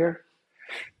Griffey Jr.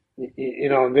 you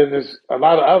know, and then there's a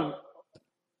lot of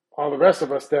all the rest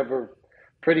of us that were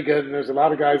pretty good, and there's a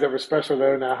lot of guys that were special that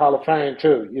are in that Hall of Fame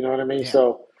too. You know what I mean?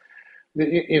 So,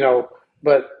 you know,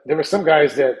 but there were some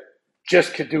guys that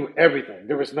just could do everything.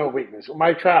 There was no weakness.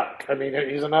 Mike Trout, I mean,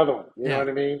 he's another one. You know what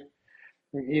I mean?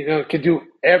 You know, could do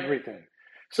everything.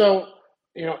 So,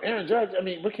 you know, Aaron Judge, I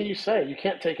mean, what can you say? You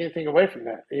can't take anything away from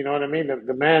that. You know what I mean?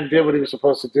 The man did what he was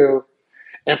supposed to do.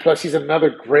 And plus, he's another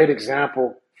great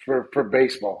example for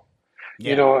baseball.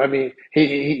 You know, I mean,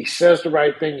 he says the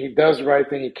right thing. He does the right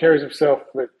thing. He carries himself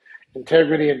with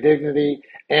integrity and dignity.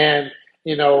 And,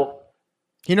 you know,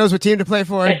 he knows what team to play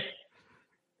for.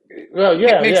 Well,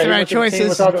 yeah. Makes the right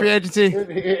choices in free agency.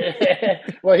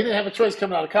 Well, he didn't have a choice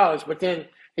coming out of college, but then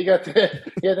he had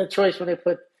that choice when they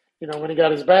put, you know, when he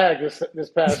got his bag this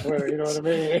past winter. You know what I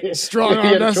mean? Strong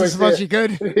armed us as much as he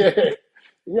could.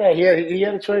 Yeah, he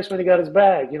had a choice when he got his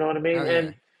bag. You know what I mean?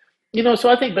 And you know, so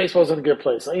I think baseball's in a good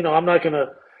place. You know, I'm not gonna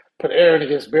put Aaron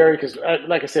against Barry because,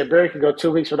 like I said, Barry can go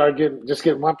 2 weeks without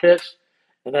getting one pitch,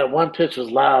 and that one pitch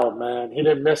was loud, man. He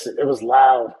didn't miss it. It was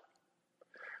loud.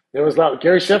 It was loud.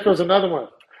 Gary Sheffield's another one.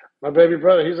 My baby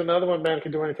brother, he's another one, man, who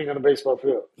can do anything on the baseball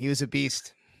field. He was a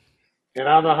beast. And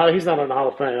I don't know how he's not in the Hall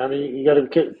of Fame. I mean, you got to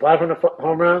get 500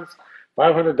 home runs,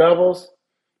 500 doubles,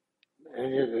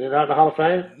 and you're not in the Hall of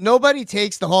Fame? Nobody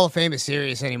takes the Hall of Fame as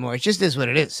serious anymore. It just is what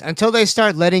it is. Until they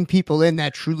start letting people in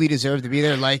that truly deserve to be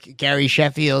there, like Gary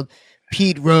Sheffield,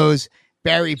 Pete Rose,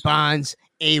 Barry Bonds,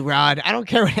 A-Rod. I don't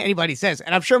care what anybody says.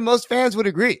 And I'm sure most fans would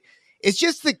agree. It's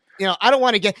just I don't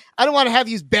want to have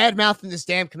you bad mouthing this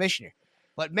damn commissioner.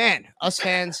 But man, us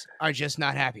fans are just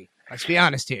not happy. Let's be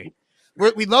honest here.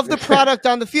 We love the product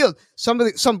on the field.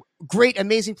 Some great,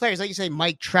 amazing players, like you say,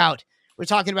 Mike Trout. We're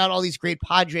talking about all these great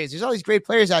Padres. There's all these great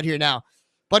players out here now.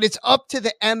 But it's up to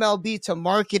the MLB to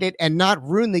market it and not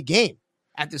ruin the game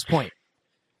at this point.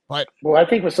 But I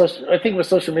think with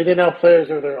social media now,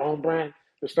 players are their own brand.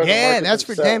 Yeah, that's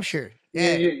for damn sure.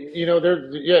 Yeah,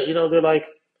 they're like,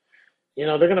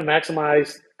 they're going to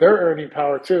maximize their earning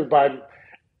power too by,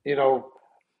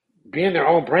 being their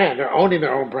own brand. They're owning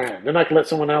their own brand. They're not going to let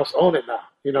someone else own it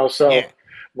now. So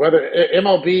whether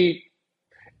MLB,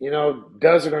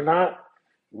 does it or not,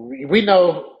 we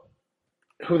know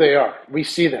who they are. We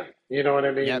see them. You know what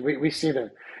I mean? Yep. We see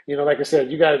them. Like I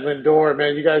said, you guys, Lindor,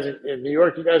 man, you guys in New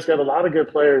York, you guys got a lot of good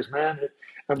players, man,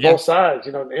 on both sides,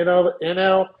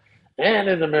 NL and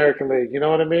in the American League. You know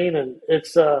what I mean? And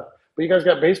it's, but you guys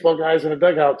got baseball guys in the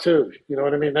dugout too. You know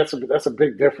what I mean? That's a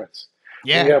big difference.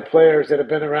 Yeah. You have players that have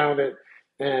been around it.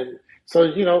 And so,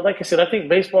 like I said, I think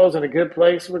baseball is in a good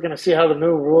place. We're going to see how the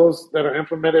new rules that are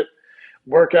implemented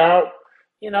work out.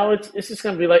 It's just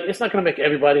going to be like, it's not going to make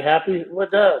everybody happy. What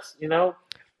does, You're going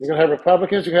to have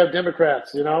Republicans, you're going to have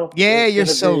Democrats, Yeah, you're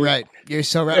so right. You're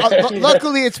so right.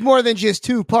 Luckily, it's more than just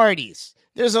two parties.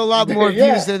 There's a lot more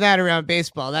views than that around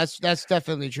baseball. That's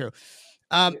definitely true.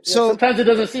 So sometimes it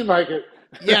doesn't seem like it.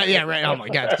 Yeah, right. Oh my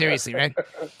God, seriously, right?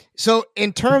 So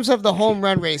in terms of the home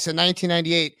run race in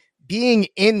 1998, being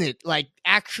in it, like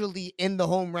actually in the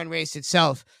home run race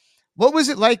itself, what was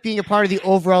it like being a part of the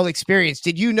overall experience?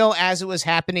 Did you know as it was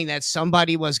happening that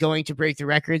somebody was going to break the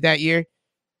record that year?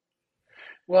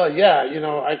 Well, yeah,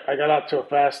 I got out to a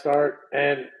fast start,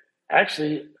 and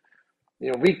actually,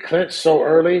 we clinched so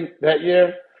early that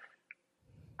year.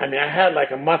 I mean, I had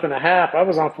like a month and a half. I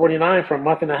was on 49 for a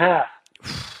month and a half,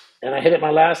 and I hit it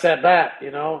my last at bat,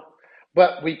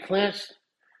 But we clinched,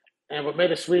 and what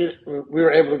made it sweet, we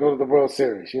were able to go to the World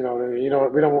Series. We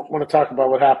don't want to talk about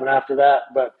what happened after that,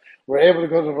 but we're able to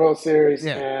go to the World Series,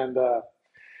 and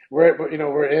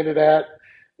we're into that,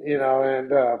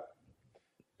 and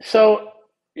so.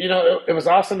 It was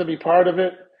awesome to be part of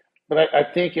it, but I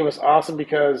think it was awesome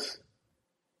because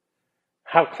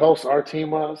how close our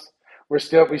team was. We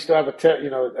still have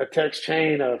a text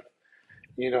chain of,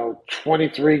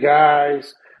 23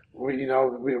 guys.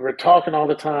 We're talking all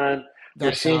the time.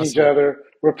 We're seeing each other.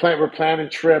 We're planning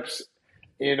trips.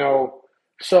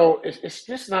 So it's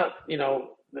just not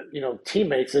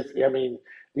teammates.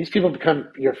 These people become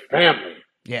your family.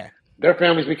 Yeah, their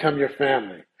families become your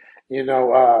family.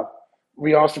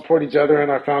 We all support each other in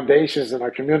our foundations and our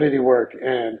community work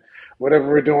and whatever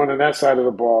we're doing on that side of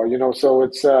the ball, so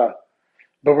it's, but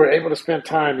we're able to spend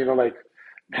time, like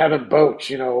having Boach,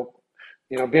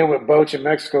 being with Boach in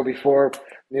Mexico before,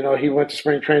 he went to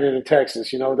spring training in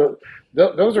Texas,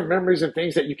 those are memories and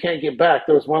things that you can't get back.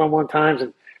 Those one-on-one times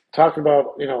and talking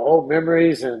about, old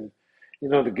memories and,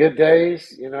 the good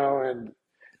days, and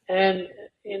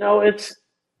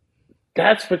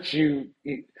that's what you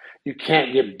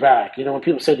can't get back. When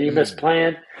people say, do you miss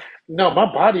playing? No, my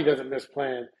body doesn't miss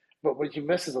playing. But what you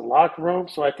miss is a locker room.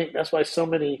 So I think that's why so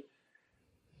many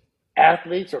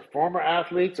athletes or former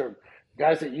athletes or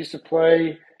guys that used to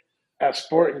play a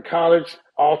sport in college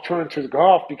all turn to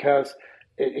golf because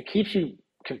it keeps you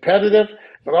competitive,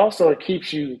 but also it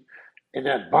keeps you in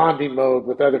that bonding mode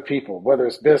with other people, whether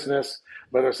it's business,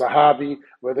 whether it's a hobby,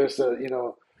 whether it's a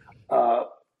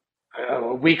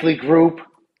weekly group,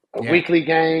 a weekly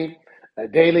game, a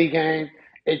daily game.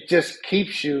 It just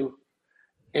keeps you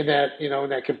in that, in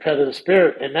that competitive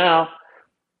spirit. And now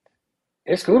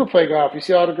it's cool to play golf. You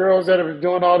see all the girls that are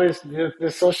doing all this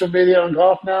social media on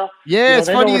golf now. Yeah, it's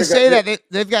funny you say that.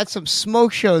 They've got some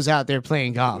smoke shows out there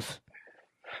playing golf.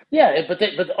 Yeah,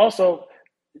 but also,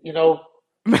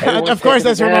 of course,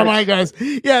 that's where my mind goes.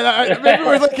 Yeah, maybe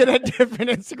we're looking at different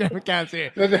Instagram accounts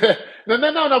here. No. But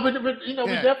we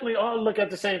definitely all look at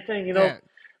the same thing, Yeah.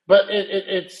 But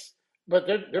but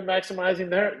they're maximizing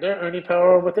their earning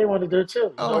power, what they want to do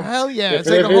too. Oh hell yeah! It's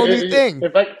like a whole new thing.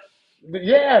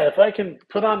 If I can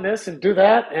put on this and do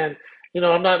that, and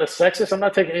I'm not a sexist, I'm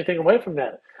not taking anything away from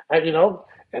that.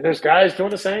 And there's guys doing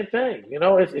the same thing.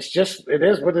 It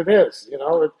is what it is.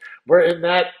 We're in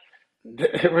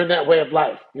that way of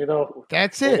life.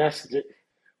 That's it.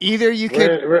 Either you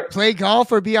can play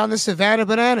golf or be on the Savannah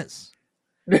Bananas.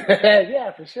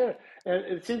 Yeah, for sure. And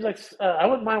it seems like I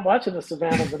wouldn't mind watching the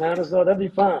Savannah Bananas though. That'd be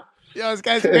fun. Yeah, this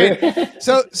guy's great.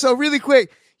 So really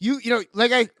quick, you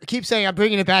like I keep saying, I'm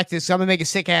bringing it back to this. So I'm gonna make a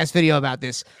sick ass video about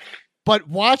this. But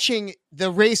watching the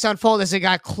race unfold as it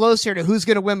got closer to who's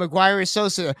gonna win, McGuire or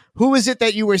Sosa, who is it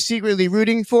that you were secretly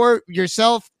rooting for?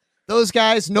 Yourself? Those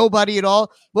guys? Nobody at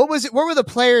all? What was it? What were the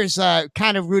players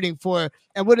kind of rooting for,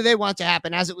 and what do they want to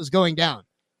happen as it was going down?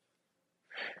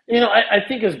 I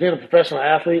think as being a professional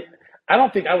athlete, I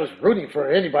don't think I was rooting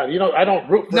for anybody. I don't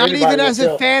root for anybody. Not even as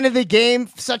a fan of the game,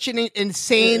 such an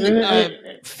insane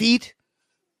feat.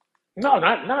 No,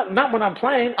 not when I'm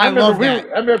playing. I love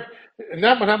that.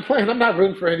 Not when I'm playing. I'm not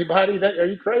rooting for anybody. Are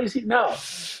you crazy? No.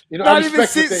 Not even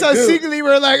secretly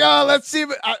we're like, oh, let's see.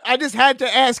 I just had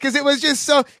to ask because it was just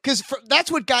because that's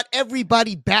what got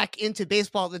everybody back into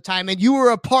baseball at the time. And you were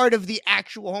a part of the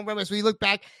actual home run race. When you look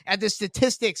back at the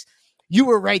statistics, you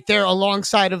were right there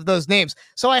alongside of those names.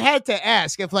 So I had to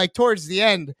ask if, like, towards the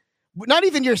end, not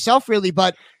even yourself really,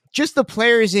 but just the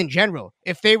players in general,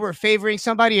 if they were favoring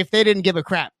somebody, if they didn't give a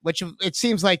crap, which it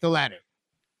seems like the latter.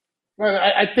 Well,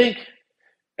 I think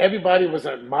everybody was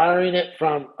admiring it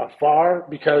from afar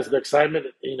because the excitement,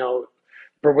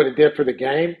 for what it did for the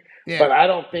game. Yeah. But I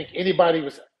don't think anybody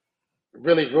was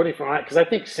really rooting for it because I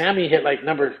think Sammy hit like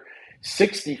number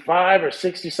 65 or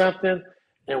 60 something.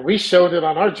 And we showed it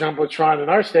on our Jumbotron in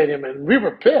our stadium, and we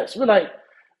were pissed. We're like,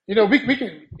 we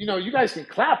can, you guys can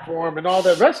clap for him and all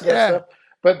the rest of that stuff.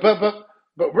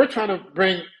 But we're trying to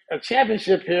bring a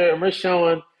championship here, and we're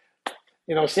showing,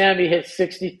 Sammy hit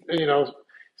 60,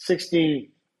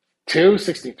 62,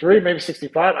 63, maybe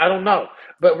 65. I don't know.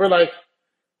 But we're like,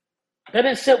 that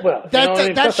didn't sit well. That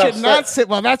should not sit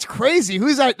well. That's crazy.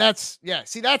 Who's that?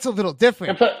 See, that's a little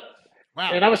different.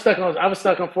 Wow. And I was stuck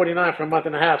on 49 for a month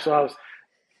and a half, so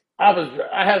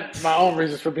I had my own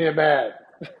reasons for being mad.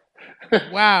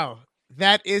 Wow,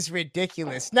 that is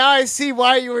ridiculous. Now I see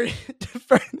why you were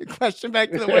deferring the question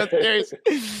back to the World Series.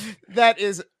 That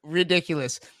is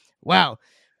ridiculous. Wow.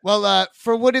 Well,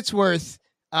 for what it's worth,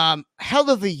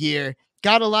 hell of a year.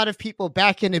 Got a lot of people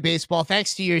back into baseball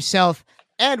thanks to yourself.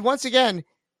 And once again,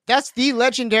 that's the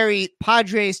legendary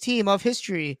Padres team of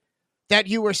history that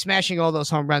you were smashing all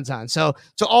those home runs on. So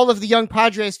to all of the young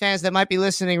Padres fans that might be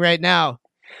listening right now,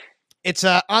 it's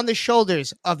on the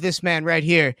shoulders of this man right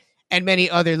here and many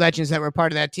other legends that were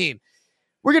part of that team.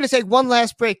 We're going to take one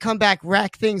last break, come back,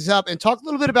 rack things up, and talk a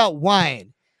little bit about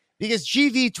wine. Because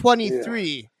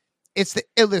GV23, it's the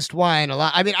illest wine a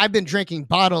lot. I mean, I've been drinking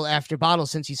bottle after bottle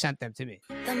since you sent them to me.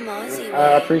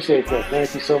 I appreciate that.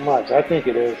 Thank you so much. I think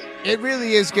it is. It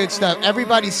really is good stuff.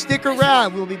 Everybody stick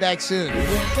around. We'll be back soon. Don't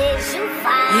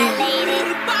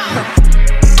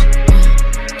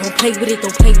play with it,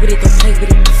 don't play with it, don't play with it.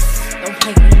 Don't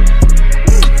play with it.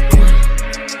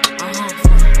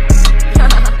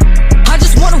 I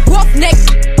just want a roughneck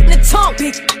in the tongue,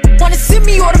 bitch. Wanna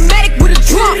semi-automatic with a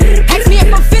drum. Ask me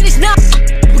if I'm finished now.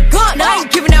 Begun. I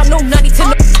ain't giving out no 90 to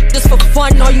no just for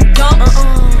fun. Are you dumb?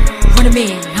 Run a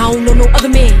man. I don't know no other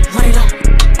man. Run it up.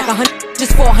 Like 100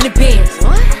 just for 100 bands.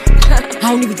 What? I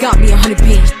don't even got me 100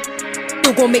 bands.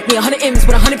 Still gonna make me 100 M's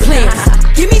with 100 plans.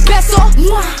 Give me peso,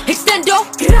 extendo.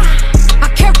 I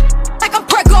care like I'm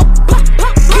Prego.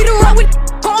 Get around with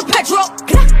call Petro.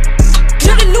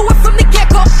 Shoulda knew it from the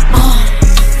get-go.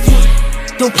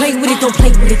 Don't play with it, don't play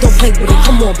with it, don't play with it.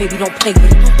 Come on, baby, don't play with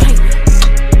it, don't play with it.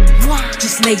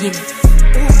 Just lay in it.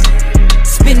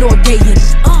 Spin all day in it.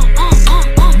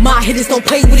 My hitters don't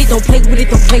play with it, don't play with it,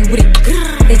 don't play with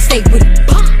it. They stay with it.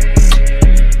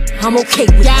 I'm okay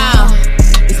with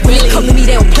it. When they come to me,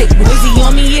 they don't play with it. Wizzy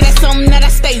on me, yeah, that's something that I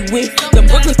stay with. The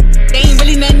Brooklyn, they ain't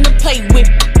really nothing to play with.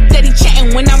 Steady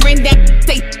chatting when I ran that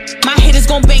state. My hitters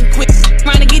gon' banquet,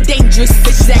 trying to get dangerous.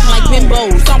 Bitches acting like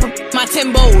bimbos, on my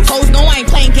Timbos. Hoes know I ain't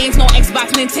playing games, no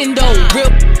Xbox, Nintendo.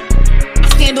 Real, I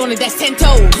stand on it, that's 10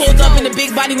 toes. Pulled up in the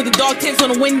big body with the dog tints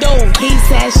on the window. He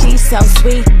says she's so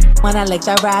sweet when I lick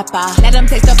the rapper. Let him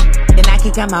taste the and I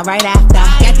can come out right after.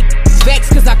 Got the vex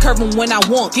cause I curve him when I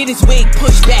want. Get his wig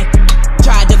pushed back,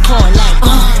 tried to call like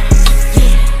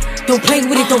yeah. Don't play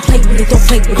with it, don't play with it, don't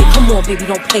play with it. Come on, baby,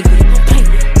 don't play with it, don't play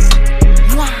with it.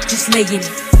 Just lay in it.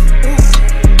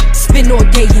 Spin all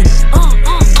day in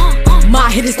it. My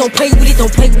hitters don't play with it,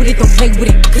 don't play with it, don't play with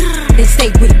it. They stay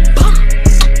with it.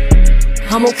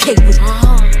 I'm okay with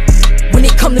it. When they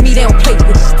come to me, they don't play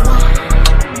with it.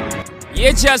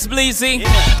 Yeah, Just Bleezy.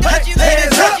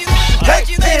 Hands up.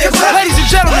 Ladies and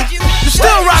gentlemen, you're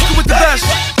still rocking with the best.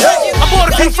 I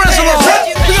brought a few friends along.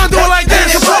 We're gonna do it like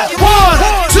this. 1,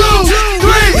 2,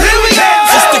 3, here we go.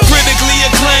 It's the critically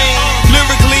acclaimed,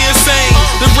 lyrically insane.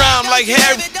 The rhyme like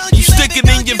Harry, you stick it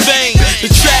in your vein. The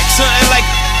track something like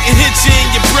it hits you in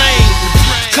your brain.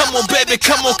 Come on, baby,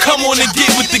 come on and get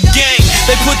with the game.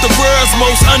 They put the world's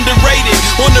most underrated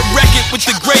on the record with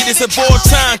the greatest of all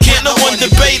time. Can't no one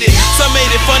debate it. Some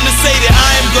made it fun to say that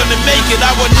I am gonna make it.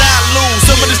 I will not lose.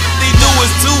 Some of this they do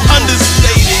is too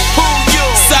understated. Who you?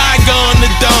 Saigon the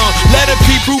Dawn. Let it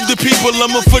be prove to people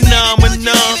I'm a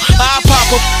phenomenon. I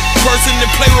pop a person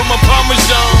and play with my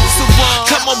Parmesan. So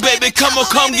come on, baby, come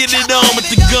get it on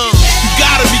with the gun. You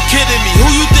gotta be kidding me. Who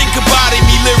you think about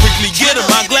me lyrically? Get him.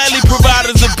 I gladly provide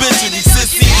as a obituary,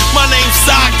 sissy. My name's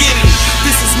Cy Giddy.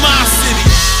 This is my city.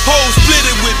 Hoes split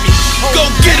it with me. Go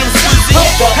get him, Swizzy.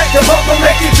 Heck them up and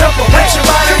make you jump up. Make your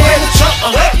body in the trunk.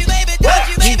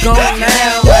 We gone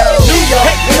now. New York,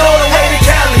 we on the way to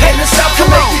Cali. In the South to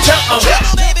make you jump up.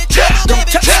 Don't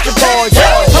touch the boys.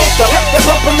 Heck them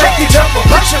up and make you jump up.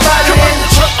 Put your body in the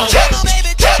trunk.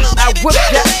 I whip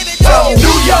that from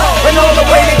New York and all the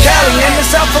way to Cali. In the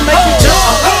South to make you jump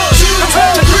up.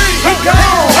 1, 2, 3, we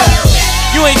gone.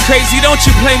 You ain't crazy, don't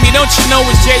you play me, don't you know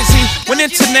it's Jay-Z? When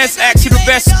internets ask you the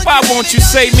best, why won't you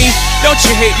say me? Don't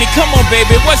you hate me? Come on,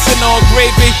 baby, what's in all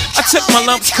gravy? I took my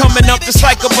lumps coming up just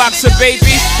like a box of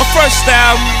baby. My first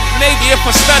album, maybe if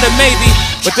I stutter, maybe.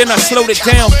 But then I slowed it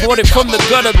down, bought it from the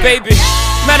gutter, baby.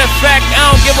 Matter of fact,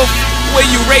 I don't give a where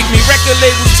you rate me. Record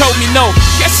labels told me no.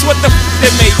 Guess what the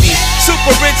they made me?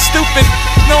 Super rich, stupid.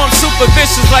 No, I'm super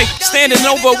vicious, like standing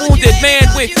over a wounded man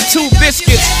with 2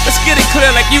 biscuits. Let's get it clear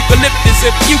like eucalyptus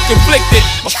if you conflict it.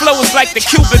 My flow is like the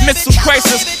Cuban Missile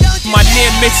Crisis. My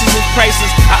near misses with prices.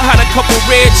 I had a couple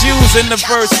red Jews in the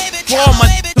verse. For all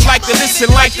my like to listen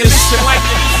like this. You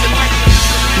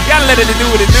gotta let it do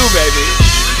what it do, baby.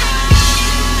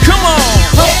 Come on.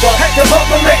 Heck them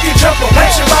up and make you jump up.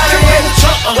 Make your body in the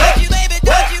trunk.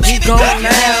 We gone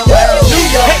now. New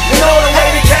York, we on the way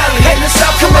to Cali. In the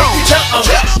South to make you jump up.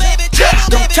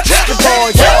 Don't touch the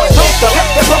boys. Heck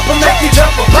them up and make you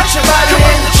jump up. Put your body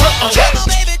in the trunk.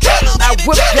 I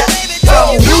whip that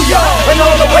from New York and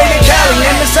all the way to Cali.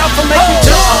 In the South to make you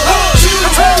jump up.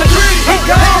 1, 2, 3, we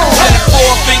gone. 4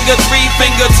 finger, 3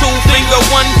 finger, 2 finger,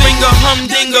 1 finger,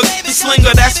 humdinger, the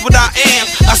slinger, that's what I am.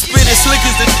 I spit it slick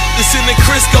as it's in the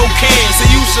Crisco can. So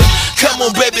you should come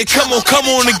on, baby, come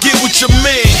on and get with your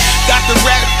man. Got the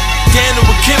rap down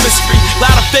with chemistry.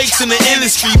 Lot of fakes in the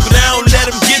industry, but I don't let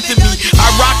them get to me. I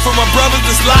rock for my brothers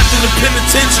that's locked in the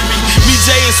penitentiary. Me,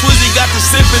 Jay, and Swizzy got the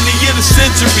symphony of the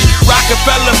century.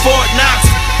 Rockefeller, Fort Knox.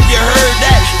 You heard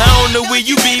that? I don't know where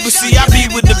you be, but see, I be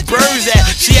with the birds at.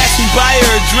 She asked me buy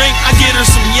her a drink, I get her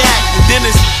some yak. And then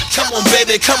it's, come on,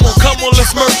 baby, come on,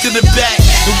 let's murk to the back.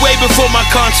 And way before my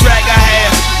contract, I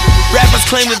had rappers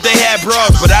claim that they had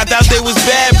bras, but I thought they was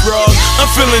bad bras.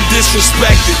 I'm feeling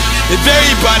disrespected. If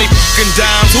everybody fucking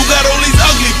dimes, who got all these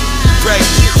ugly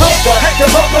pregnant? Heck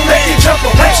them up and make you jump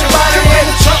up. Make your body in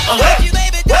the trunk.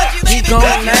 We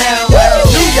gone now.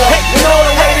 New York, we on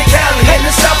the way to Cali. In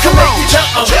the South to make you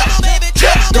jump up.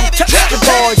 Don't touch the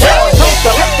boys.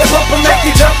 Heck them up and make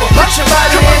you jump up. Put your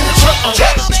body in the trunk.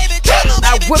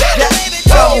 I whip that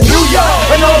from New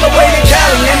York and all the way to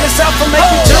Cali. In the South to make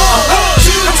you jump up.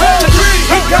 1, 2,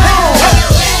 3, we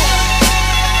gone.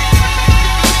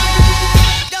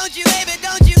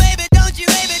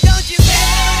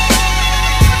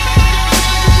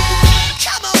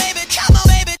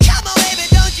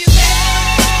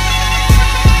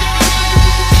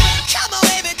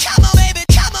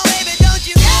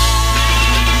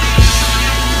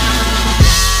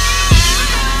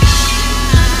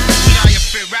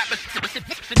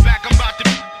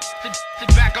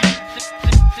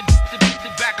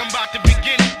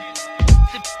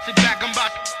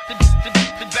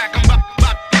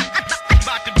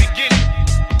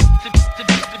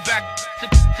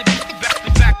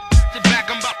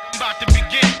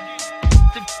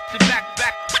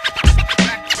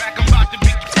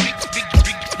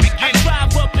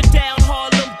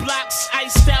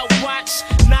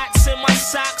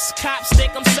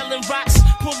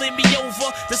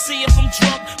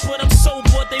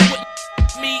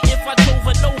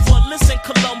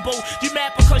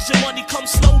 Cause your money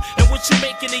comes slow, and what you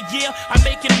make in a year, I'm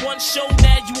making one show.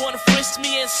 Now you wanna frisk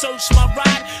me and search my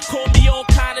ride. Call me all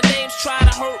kind of names, try to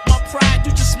hurt my pride.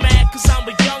 You just mad cause I'm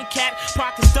a young cat,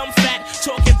 pockets dumb fat,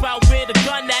 talking about where the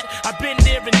gun at. I've been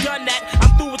there and done that.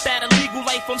 I'm through with that illegal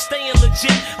life, I'm staying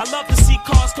legit. I love to see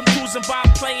cars come cruising by,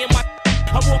 I'm playing my.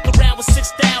 I walk around with 6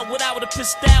 style, without a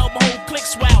pistol, my whole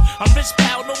clique's wow. I'm rich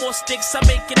pal, no more sticks, I'm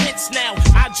making hits now.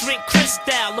 I drink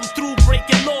crystal, I'm through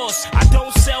breaking laws. I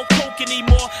don't sell coke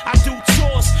anymore, I do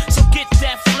tours. So get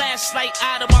that flashlight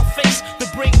out of my face to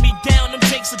bring me down. Them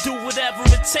takes to do whatever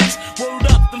it takes. Word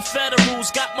up, them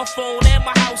federals got my phone and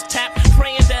my house tapped,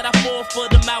 praying that I fall for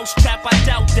the mouse trap. I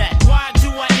doubt that. Why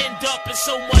do I end up in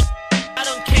so much? I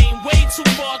done came way too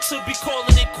far to be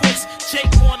calling it quits.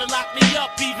 Jake wanna lock me up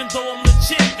even though I'm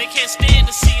legit. They can't stand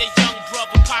to see a young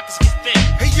brother pockets get thick.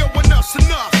 Hey yo, enough's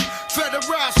enough.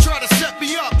 Federals try to set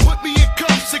me up, put me in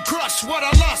cuffs and crush what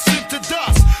I lost into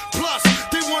dust. Plus,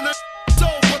 they wanna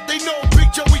know what they know.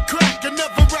 Big Joey crack and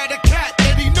never rat a cat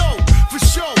that he know for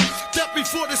sure. That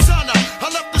before the sun up, I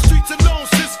left the streets alone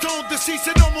since Stone deceased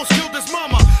and almost killed his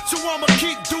mama. So I'ma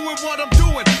keep doing what I'm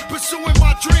doing, pursuing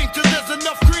my dream till there's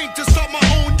enough cream to start my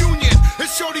own union and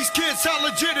show these kids how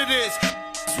legit it is.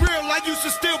 It's real, I used to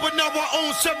steal, but now I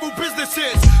own several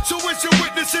businesses. So it's your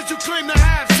witnesses you claim to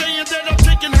have, saying that I'm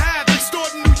taking half,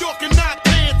 extorting New York and not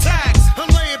paying tax. I'm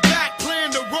laying back,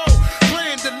 playing the role,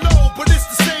 playing the low, but it's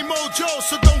the same old Joe,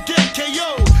 so don't get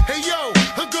KO. Hey yo,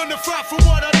 I'm gonna fight for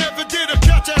what I never did, or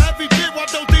catch a heavy bid, why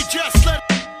don't they just let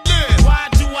it live? Why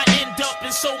do I end up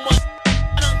in so much?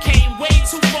 I done came way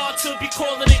too far to be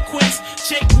calling it quits.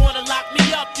 Jake wanna lock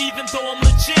me up even though I'm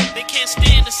legit. They can't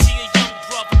stand to see a young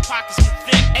brother pockets get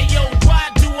thick. Hey yo, why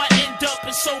do I end up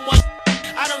in so much?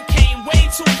 I done came way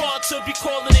too far to be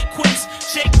calling it quits.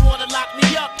 Jake wanna lock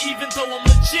me up even though I'm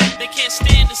legit. They can't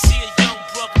stand to see a young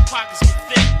brother pockets get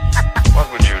thick. What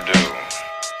would you do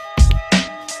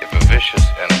if a vicious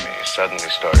enemy suddenly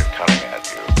started coming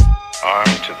at you,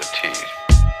 armed to the teeth?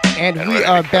 And we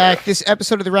are back. This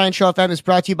episode of the Ryan Shaw FM is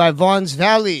brought to you by Vaughn's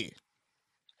Valley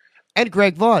and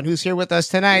Greg Vaughn, who's here with us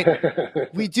tonight.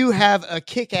 We do have a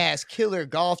kick-ass killer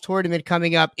golf tournament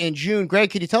coming up in June.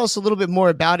 Greg, could you tell us a little bit more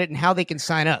about it and how they can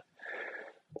sign up?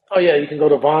 Oh, yeah, you can go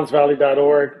to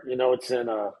vaughnsvalley.org. You know, it's in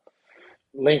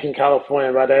Lincoln,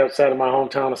 California, right outside of my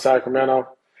hometown of Sacramento.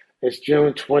 It's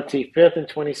June 25th and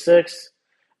 26th.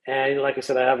 And like I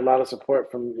said, I have a lot of support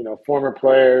from, former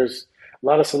players, a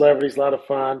lot of celebrities, a lot of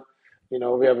fun.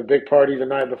 We have a big party the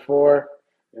night before.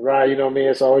 And Ryan, you know me,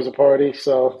 it's always a party.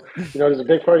 So, there's a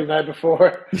big party the night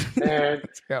before and,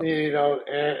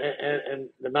 and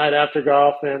the night after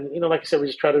golf. And, like I said, we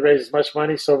just try to raise as much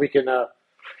money so we can,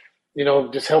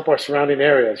 just help our surrounding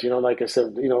areas. Like I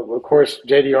said, of course,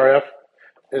 JDRF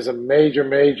is a major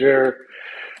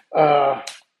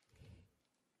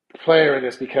player in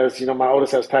this because, my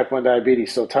oldest has type 1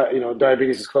 diabetes. So,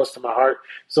 diabetes is close to my heart.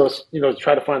 So,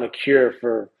 try to find a cure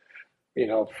for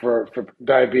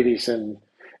diabetes and,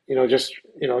 just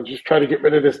try to get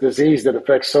rid of this disease that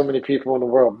affects so many people in the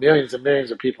world, millions and millions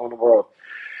of people in the world.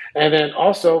 And then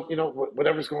also,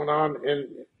 whatever's going on in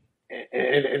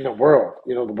the world,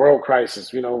 the world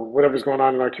crisis, whatever's going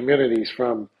on in our communities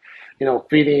from,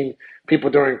 feeding people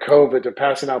during COVID to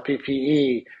passing out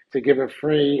PPE to giving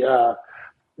free,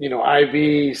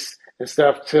 IVs and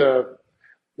stuff to,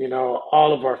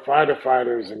 all of our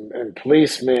fighters and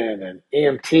policemen and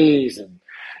EMTs and,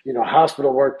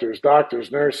 hospital workers,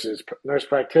 doctors, nurse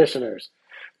practitioners,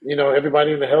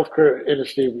 everybody in the healthcare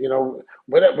industry,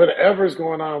 whatever is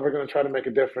going on, we're going to try to make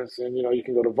a difference. And, you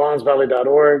can go to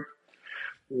vaughnsvalley.org,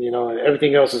 and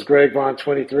everything else is Greg Vaughn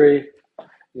 23,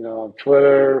 on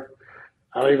Twitter.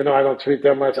 I don't even know. I don't tweet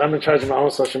that much. I'm in charge of my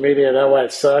own social media. That's why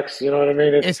it sucks. You know what I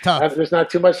mean? It's tough. There's not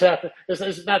too much happening.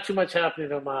 There's not too much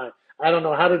happening on mine. I don't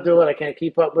know how to do it. I can't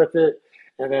keep up with it.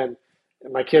 And then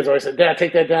my kids always say, Dad,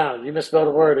 take that down. You misspelled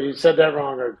a word, or you said that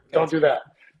wrong, or don't do that.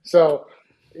 So,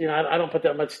 I don't put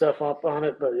that much stuff up on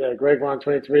it. But, yeah, Greg Vaughn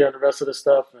 23 on the rest of the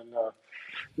stuff. And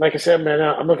like I said, man,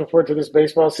 I'm looking forward to this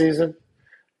baseball season,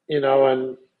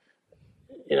 and,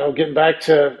 getting back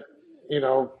to,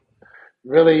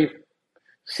 really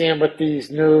seeing what these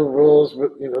new rules,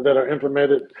 that are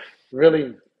implemented,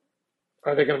 really,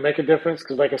 are they going to make a difference?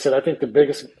 Because, like I said, I think the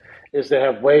biggest is they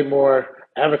have way more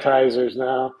advertisers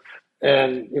now,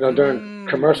 and during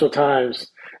commercial times,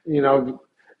 you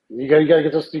gotta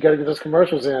get those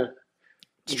commercials in.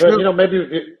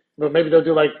 But maybe they'll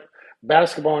do like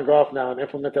basketball and golf now and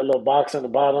implement that little box on the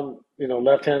bottom,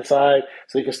 left hand side,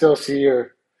 so you can still see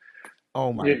your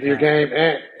game,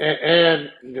 and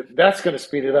that's going to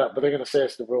speed it up. But they're going to say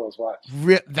it's the rules. Watch.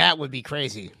 That would be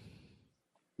crazy.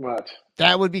 Watch.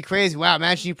 That would be crazy. Wow,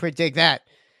 imagine you predict that.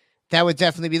 That would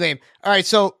definitely be lame. All right,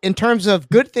 so in terms of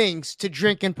good things to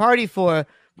drink and party for,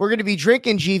 we're going to be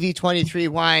drinking GV23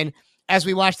 wine as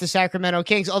we watch the Sacramento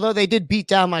Kings. Although they did beat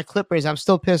down my Clippers, I'm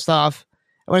still pissed off.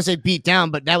 I want to say beat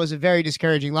down, but that was a very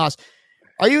discouraging loss.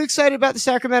 Are you excited about the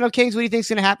Sacramento Kings? What do you think is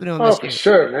going to happen to them Oh, this for game?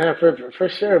 sure, man. For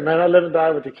sure, man. I live and die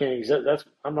with the Kings.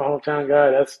 I'm a hometown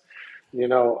guy.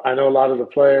 I know a lot of the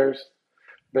players.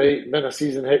 They've been a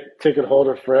season ticket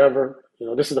holder forever.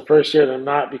 This is the first year that I'm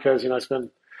not, because, I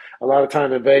spent a lot of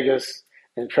time in Vegas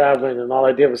and traveling, and all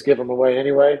I did was give them away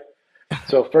anyway.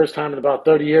 So first time in about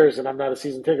 30 years that I'm not a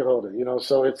season ticket holder,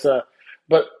 so it's,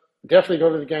 but definitely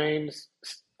go to the games.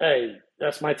 Hey,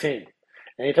 that's my team.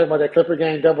 And you talk about that Clipper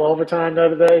game, double overtime the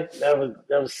other day. That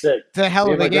was sick. The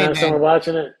hell of a game, me and my grandson man. were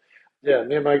watching it. Yeah,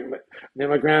 me and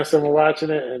my grandson were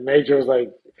watching it, and Major was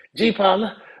like,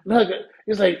 "G-Paul, look."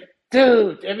 He was like,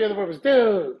 "Dude," every other word was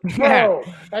 "dude." Bro,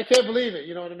 I can't believe it.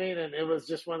 You know what I mean? And it was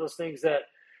just one of those things that,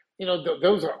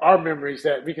 those are our memories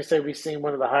that we can say we've seen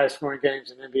one of the highest scoring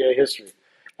games in NBA history.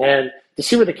 And to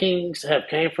see where the Kings have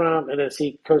came from, and then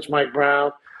see Coach Mike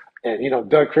Brown, and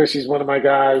Doug Christie's one of my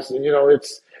guys, and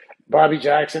it's Bobby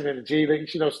Jackson and the G League,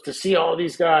 to see all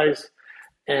these guys,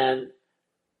 and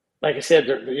like I said,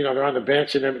 they're on the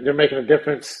bench and they're making a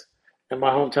difference in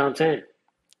my hometown team.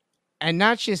 And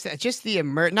not just that, just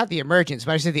not the emergence,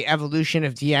 but I said the evolution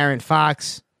of De'Aaron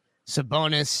Fox,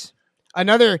 Sabonis,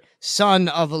 another son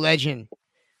of a legend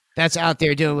that's out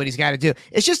there doing what he's got to do.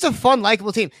 It's just a fun,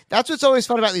 likable team. That's what's always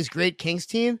fun about these great Kings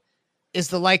team, is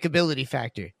the likability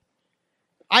factor.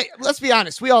 Let's be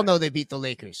honest, we all know they beat the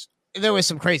Lakers. There was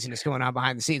some craziness going on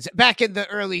behind the scenes back in the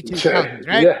early 2000s,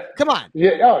 right? Yeah. Come on.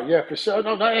 Yeah. Oh, yeah, for sure.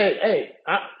 No, hey,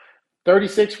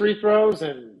 36 free throws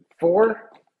and 4.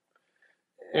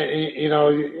 And,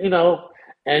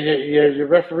 and your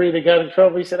referee that got in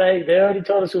trouble, he said, "Hey, they already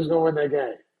told us who's going to win that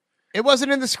game." It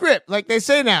wasn't in the script, like they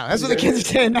say now. That's what the kids are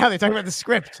saying now. They're talking about the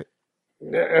script.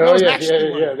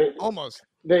 Almost.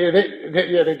 They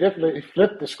definitely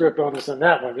flipped the script on us on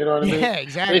that one. You know what I mean? Yeah,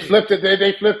 exactly. They flipped it.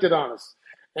 They flipped it on us.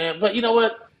 But you know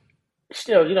what?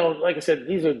 Still, like I said,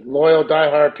 these are loyal,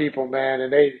 diehard people, man,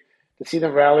 and to see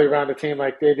them rally around the team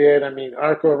like they did. I mean,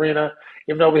 Arco Arena,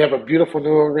 even though we have a beautiful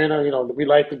new arena, we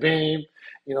light the beam.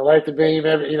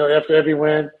 After every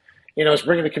win, it's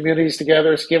bringing the communities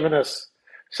together. It's giving us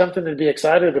something to be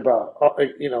excited about.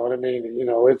 You know what I mean?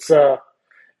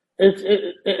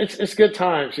 It's good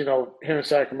times, here in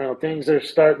Sacramento. Things are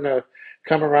starting to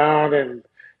come around, and,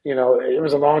 it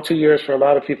was a long 2 years for a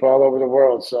lot of people all over the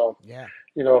world. So, yeah,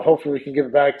 hopefully we can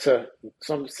get back to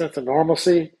some sense of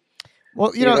normalcy.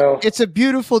 Well, it's a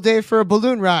beautiful day for a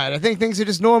balloon ride. I think things are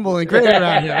just normal and great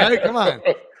around here, right? Come on.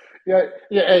 Yeah.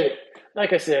 Hey,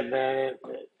 like I said, man,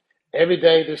 every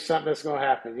day there's something that's going to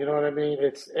happen. You know what I mean?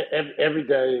 It's every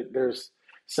day there's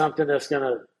something that's going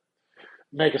to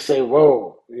make us say,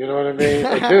 "Whoa," you know what I mean?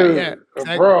 Like, dude, Yeah,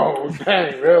 exactly. Bro,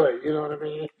 dang, really? You know what I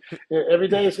mean? Every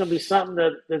day it's going to be something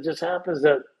that just happens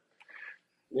that,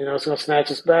 it's going to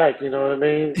snatch us back. You know what I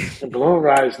mean? The balloon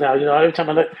rides now. Every time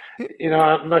I look, I'm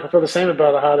not going to feel the same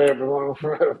about a hot air balloon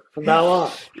from now on.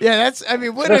 Yeah,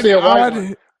 what Especially an a white odd.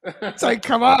 one. It's like,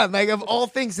 come on, like of all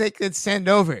things they could send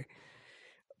over,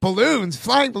 balloons,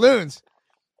 flying balloons.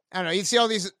 I don't know. You see all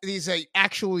these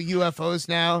actual UFOs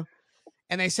now,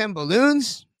 and they send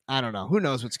balloons. I don't know. Who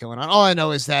knows what's going on? All I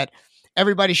know is that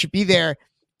everybody should be there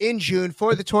in June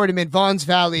for the tournament, Vaughn's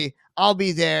Valley. I'll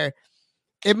be there.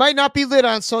 It might not be lit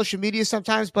on social media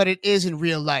sometimes, but it is in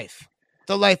real life.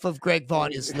 The life of Greg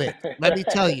Vaughn is lit. Let me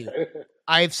tell you.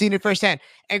 I've seen it firsthand.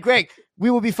 And Greg, we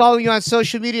will be following you on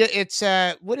social media. It's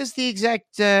what is the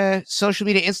exact social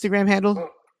media Instagram handle?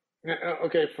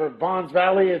 Okay, for Vaughn's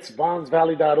Valley, it's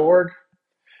vaughnsvalley.org.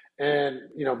 And,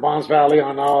 Vaughn's Valley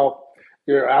on all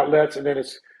your outlets. And then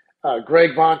it's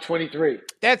Greg Vaughn 23.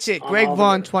 That's it. Greg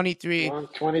Vaughn 23. Vaughn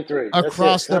 23.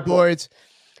 Across the boards.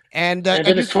 And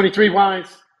then it's 23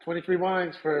 wines. 23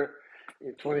 wines for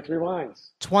 23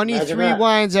 wines. 23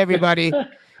 wines, everybody.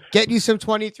 Get you some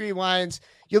 23 wines.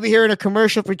 You'll be hearing a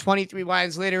commercial for 23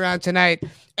 wines later on tonight.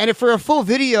 And for a full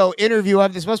video interview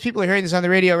of this, most people are hearing this on the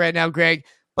radio right now, Greg,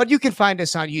 but you can find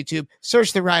us on YouTube.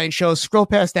 Search The Ryan Show. Scroll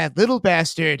past that little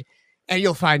bastard, and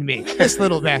you'll find me, this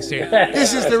little bastard.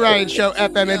 This is The Ryan Show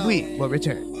FM, and we will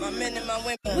return. My men and my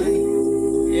women.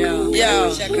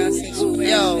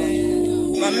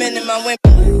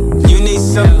 You need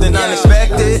something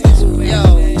unexpected.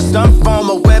 Some form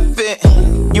of weapon.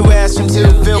 You ask him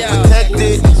to feel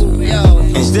protected.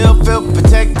 And still feel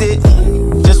protected.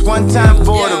 Just one time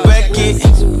for the record.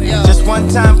 Just one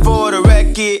time for the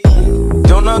record.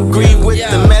 Don't agree with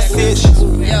the message.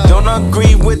 Don't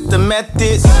agree with the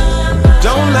methods.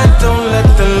 Don't let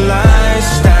the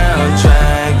lifestyle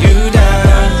drag you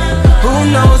down. Who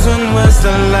knows when was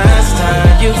the last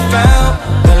time you felt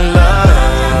the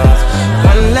love?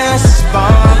 One less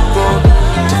sparkle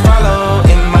to follow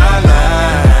in my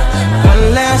life.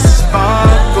 One less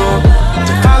sparkle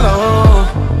to follow.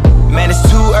 Man, it's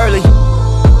too early.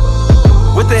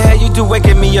 What the hell you do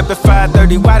waking me up at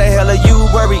 5:30? Why the hell are you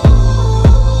worried?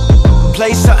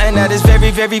 Play something that is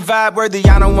very, very vibe worthy.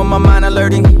 I don't want my mind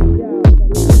alerting.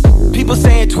 People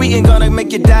saying tweeting gonna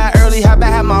make you die early. How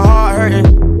about have my heart hurting?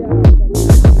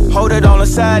 Hold it on the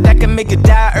side, that can make you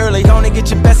die early. Only get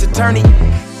your best attorney.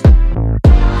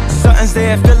 Something's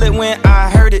there, feel it when I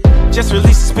heard it. Just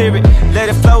release the spirit, let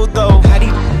it flow though. How do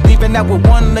you leaving out with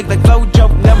one leg like Flojo?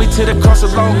 Nail me to the cross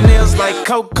with long nails like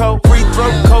Coco. Free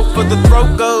throat coat for the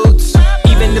throat goats.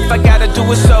 Even if I gotta do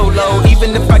it solo,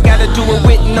 even if I gotta do it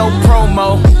with no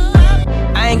promo.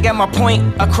 I ain't got my point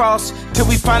across till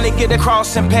we finally get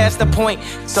across and past the point.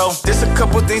 So there's a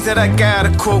couple things that I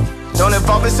gotta quote. Don't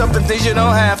involve yourself in things you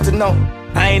don't have to know.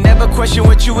 I ain't never question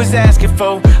what you was asking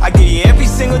for. I give you every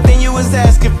single thing you was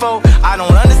asking for. I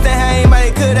don't understand how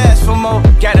anybody could ask for more.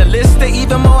 Got a list of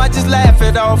even more, I just laugh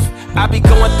it off. I be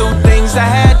going through things I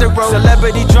had to roll.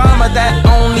 Celebrity drama that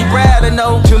only Brad to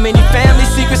know. Too many family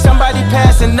secrets, somebody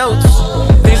passing notes.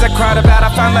 Things I cried about, I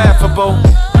find laughable.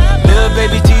 Little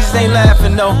baby Jesus ain't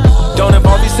laughing, no. Don't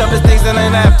involve yourself in things that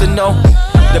ain't have to know.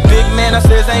 The big man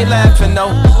upstairs ain't laughing,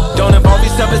 no. Don't involve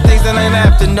yourself in things that ain't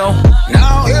have to know.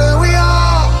 Now here we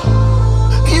are.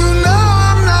 You know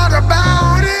I'm not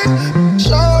about it.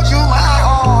 Showed you my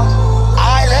heart.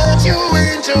 I let you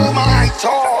into my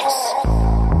thoughts.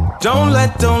 Don't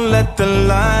let the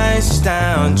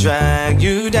lifestyle drag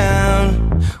you down.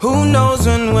 Who knows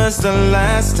when was the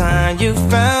last time you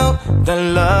felt the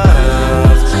love?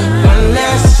 One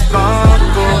less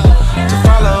sparkle to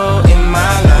follow in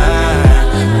my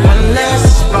life. One less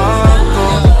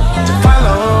sparkle to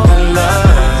follow the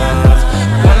love.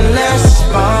 One less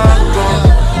sparkle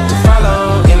to follow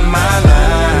in my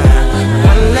life.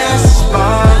 One less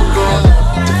sparkle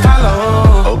to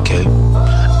follow. Okay,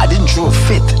 I didn't throw a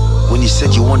fit when you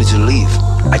said you wanted to leave.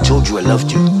 I told you I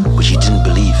loved you, but you didn't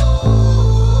believe.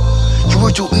 You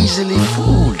were too easily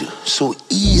fooled, so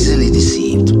easily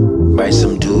deceived by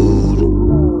some dude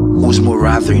who was more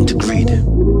rather into greed.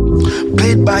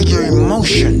 Played by your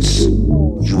emotions,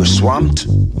 you were swamped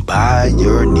by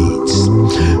your needs.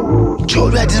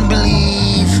 Told you I didn't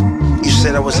believe, you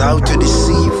said I was out to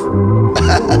deceive.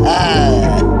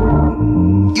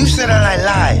 You said that I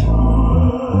lie.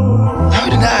 How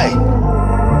did I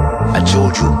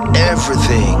told you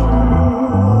everything,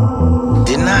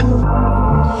 didn't I?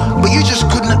 But you just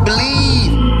couldn't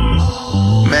believe.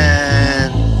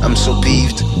 Man, I'm so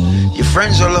peeved. Your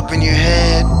friends all up in your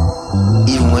head,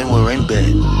 even when we're in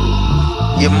bed.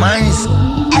 Your mind's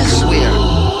elsewhere,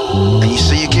 and you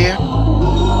say you care?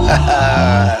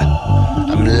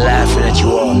 I'm laughing at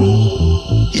you all.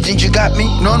 You think you got me?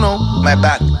 No, my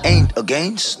back ain't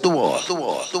against the wall. The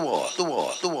wall.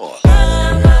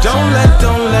 Don't let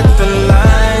the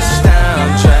lifestyle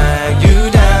drag you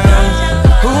down.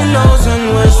 Who knows when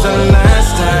was the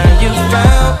last time you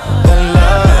felt the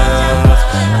love?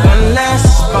 One less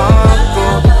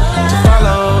sparkle to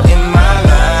follow in my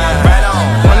life. Right on.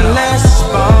 One less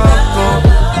sparkle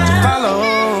to follow.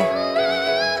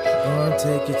 Gonna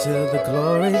take you to the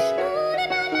glory.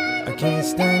 I can't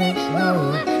stand it, no,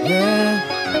 yeah.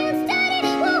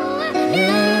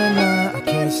 Yeah, nah, I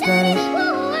can't stand it.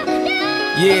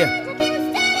 Yeah.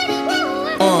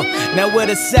 Now we're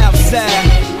the south side.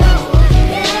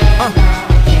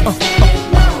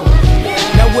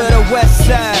 Now we're the west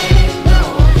side.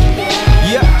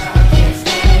 Yeah.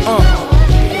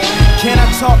 Can I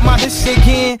talk my shit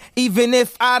again? Even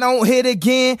if I don't hit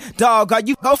again? Dog, are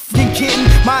you f***ing kidding?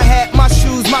 My hat, my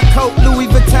shoes, my coat, Louis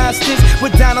Vuitton stitch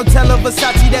with Donatella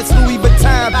Versace, that's Louis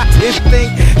Vuitton. I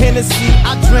think Hennessy,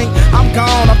 I drink, I'm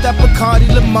gone off that Bacardi,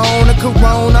 Limona,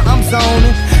 Corona, I'm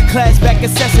zoning. Class back in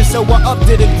session, so I upped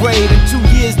to the grade. In 2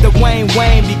 years, Dwayne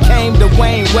Wayne became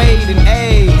Dwayne Wade. And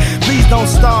hey, please don't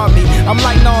starve me. I'm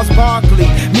like Nas Barkley,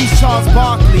 me Charles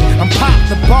Barkley. I'm Pop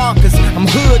the Barkers, I'm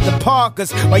Hood the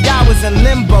Parkers. While y'all was in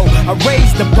limbo, I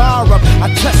raised the bar up.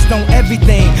 I touched on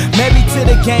everything. Married to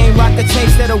the game, rock the chain,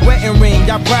 set a wedding ring.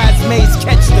 Y'all bridesmaids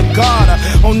catch the garter.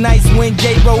 On nights when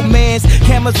gay romance,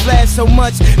 cameras flash so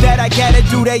much that I gotta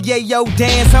do that yayo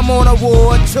dance. I'm on a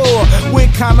war tour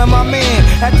with Common, my man.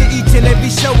 After each and every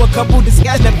show, a couple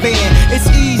disguise the band. It's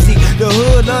easy, the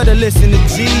hood love to listen to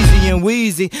Jeezy and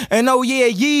Weezy. And oh yeah,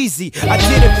 Yeezy, I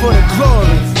did it for the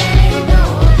glory.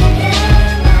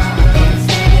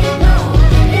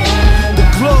 The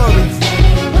glory.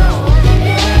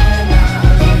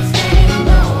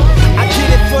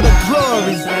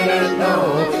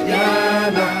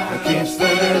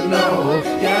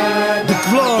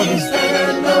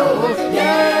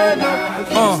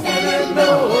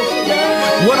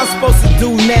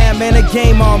 man, the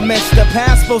game all messed up.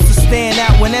 How I'm supposed to stand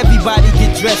out when everybody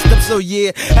get dressed up? So yeah,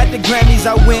 at the Grammys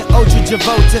I went Ultra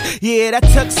Travolta. Yeah, that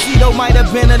tuxedo might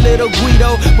have been a little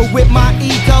Guido, but with my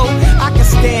ego, I can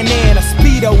stand there in a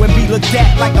Speedo and be looked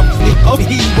at like a hero.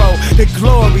 The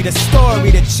glory, the story,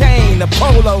 the chain, the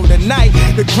polo, the night,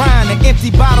 the grind, the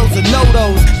empty bottles of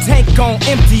Nodos. Tank on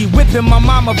empty, whipping my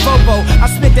mama Volvo. I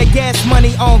spent that gas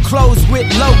money on clothes with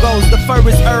logos. The fur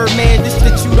is man, this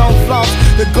that you don't floss.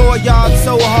 The Goyard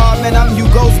so hard, man, I'm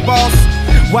Hugo's boss.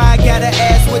 Why I gotta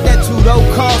ask what that $2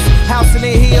 cost? House in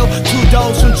the hill,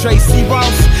 $2 from Tracy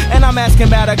Ross. And I'm asking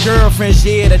about her girlfriends,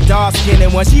 yeah, the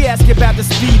dark-skinned one. She asking about the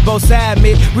speedboats, I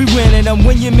admit we winning them.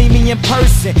 When you meet me in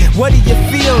person, what do you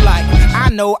feel like? I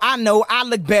know, I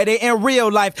look better in real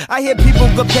life. I hear people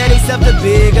compare themselves to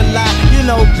Big a lot. You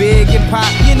know, Big and Pop,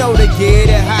 you know they get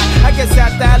it hot. I guess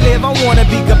after I live, I wanna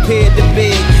be compared to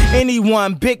Big.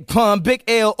 Anyone, Big Pun, Big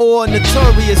L, or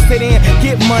Notorious. Sit in,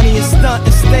 get money and stunt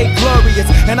and stay glorious.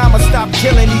 And I'ma stop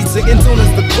killing these as soon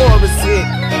as the chorus hit.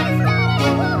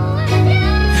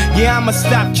 Yeah, I'ma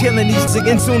stop killing these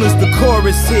as soon as the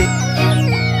chorus hit.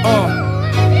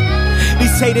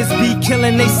 These haters be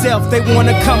killing theyself. They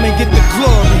wanna come and get the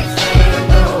glory.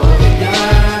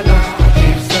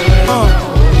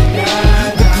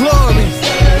 The glory.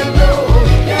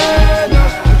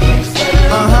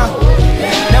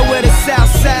 Now we're the South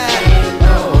Side.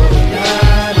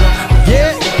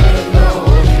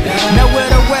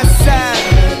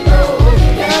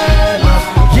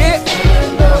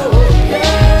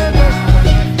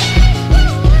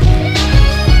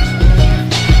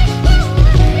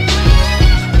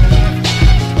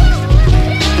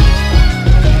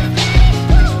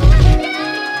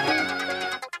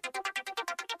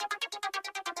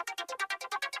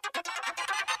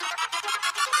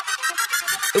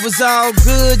 It was all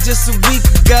good just a week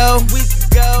ago.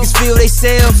 Niggas feel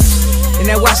theyselves, and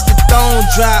then watch the throne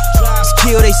drop. Just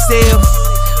kill theyself.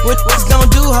 What's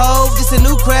gonna do, ho? Just a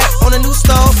new crack on a new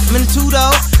stove. I'm in the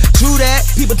two-door. True that.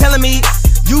 People telling me,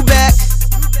 you back.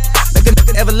 Like a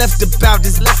nigga ever left about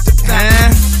this,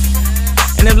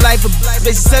 And if life a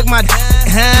bitch, suck my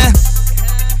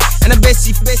And I bet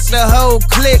she the whole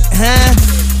clique,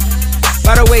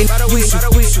 By the way, you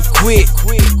should quit.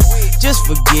 Just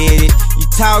forget it. You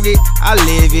talk it, I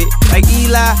live it. Like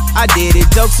Eli, I did it.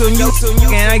 Jokes on you,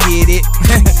 and I get it.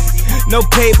 No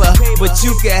paper, but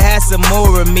you can have some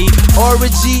more of me.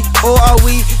 Orgy, or are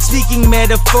we speaking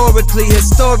metaphorically?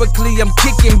 Historically, I'm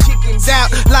kicking out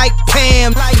like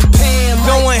Pam.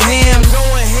 Going ham,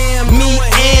 me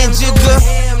and Jigga.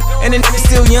 And the nigga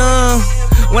still young.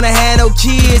 When I had no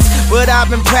kids, but I've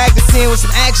been practicing with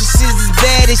some actresses as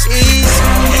bad as is.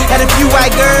 Had a few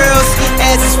white girls,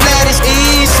 as flat as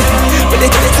is. But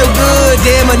they so good,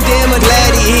 damn,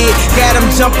 glad he hit. Got them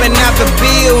jumping out the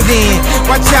building.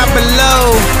 Watch out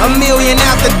below, $1 million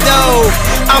out the door.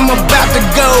 I'm about to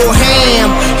go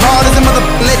ham. Hard as a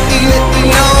motherfucker, let you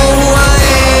know who I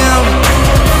am.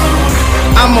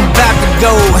 I'm about to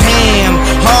go ham.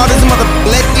 Hard as a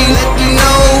motherfucker, let you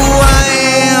know who I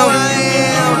am.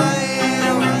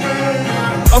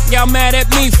 Okay, y'all mad at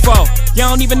me for? Y'all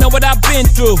don't even know what I've been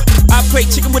through. I pray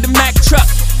chicken with a Mack truck.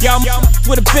 Y'all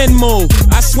with a bin move.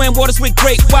 I swam waters with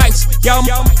great whites. Y'all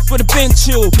with a bin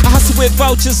chew. I hustle with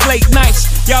vultures late nights.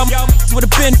 Y'all with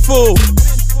a bin fool.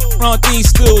 On these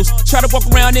stools, try to walk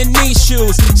around in these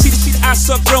shoes. See the shit I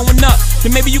suck growing up. Then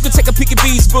maybe you can take a peek at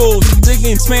these bulls.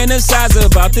 Digging, fantasize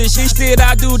about this shit that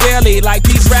I do daily. Like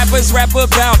these rappers rap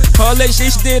about all that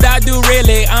shit that I do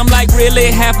really. I'm like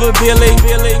really half a Billy.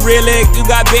 Really, you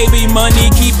got baby money,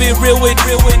 keep it real with.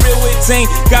 Sing,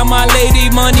 got my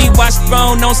lady money, watch the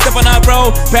phone, don't step on our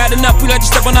road. Bad enough, we let you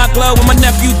step on our glove. When my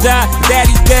nephew died,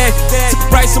 daddy's dead. Took a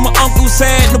price on my uncle's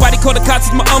head. Nobody called the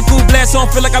cops, it's my uncle blessed. So I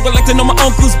don't feel like I would like to know my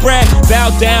uncle's bread. Bow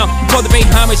down, cultivate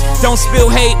homage. Don't spill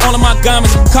hate all of my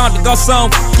garments. Conde Garçon,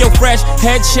 yo fresh.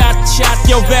 Headshot,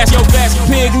 yo vest.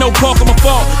 Pig, no pork on my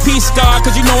fault. Peace God,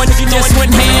 cause you know it, just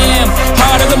went ham.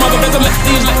 Hard as a motherfucker, let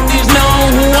these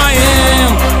know who I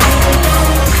am.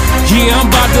 Yeah, I'm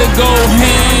about to go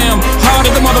ham. Hard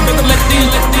as a motherfucker, let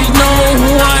these know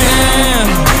who I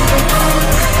am.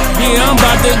 Yeah, I'm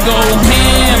about to go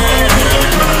ham.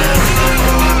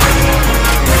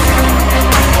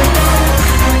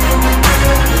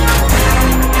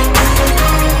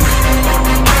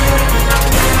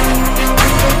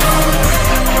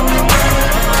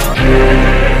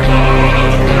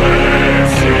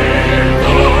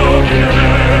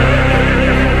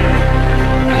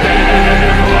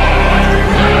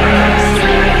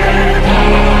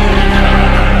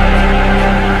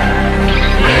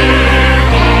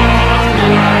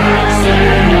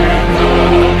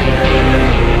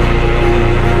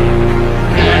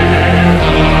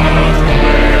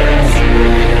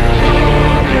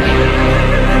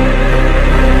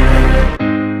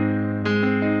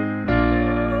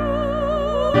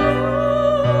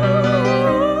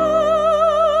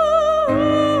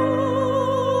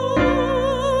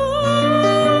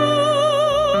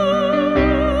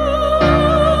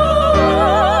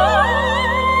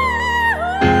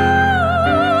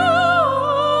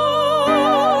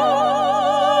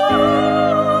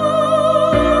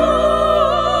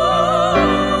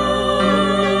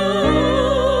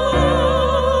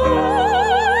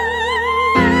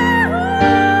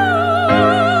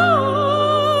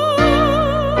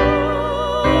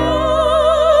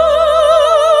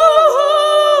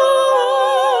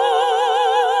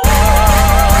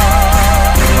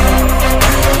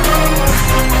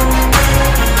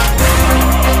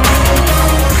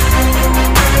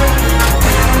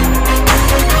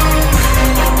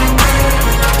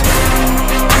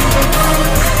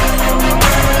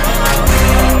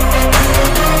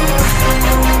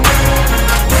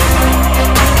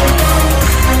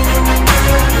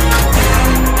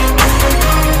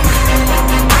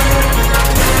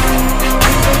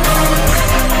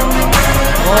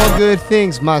 All good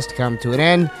things must come to an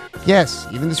end. Yes,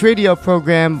 even this radio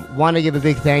program, want to give a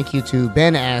big thank you to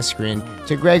Ben Askren,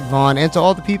 to Greg Vaughn, and to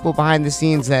all the people behind the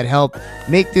scenes that help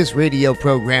make this radio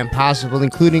program possible,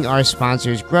 including our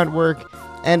sponsors, Gruntwork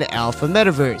and Alpha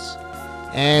Metaverse.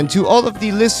 And to all of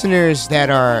the listeners that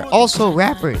are also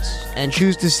rappers and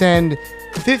choose to send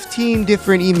 15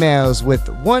 different emails with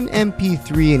one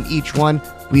MP3 in each one,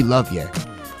 we love you.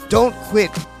 Don't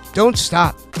quit. Don't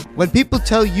stop. When people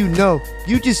tell you no,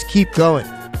 you just keep going.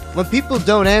 When people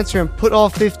don't answer and put all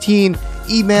 15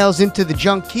 emails into the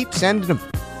junk, keep sending them.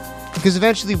 Because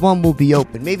eventually one will be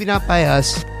open. Maybe not by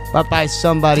us, but by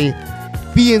somebody.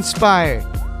 Be inspired.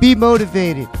 Be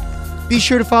motivated. Be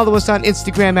sure to follow us on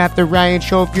Instagram at The Ryan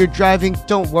Show. If you're driving,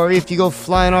 don't worry. If you go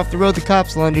flying off the road, the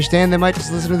cops will understand. They might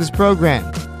just listen to this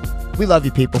program. We love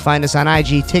you people. Find us on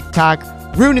IG, TikTok,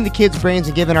 ruining the kids' brains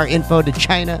and giving our info to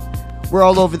China. We're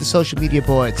all over the social media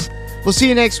boards. We'll see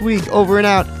you next week. Over and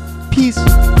out. Peace.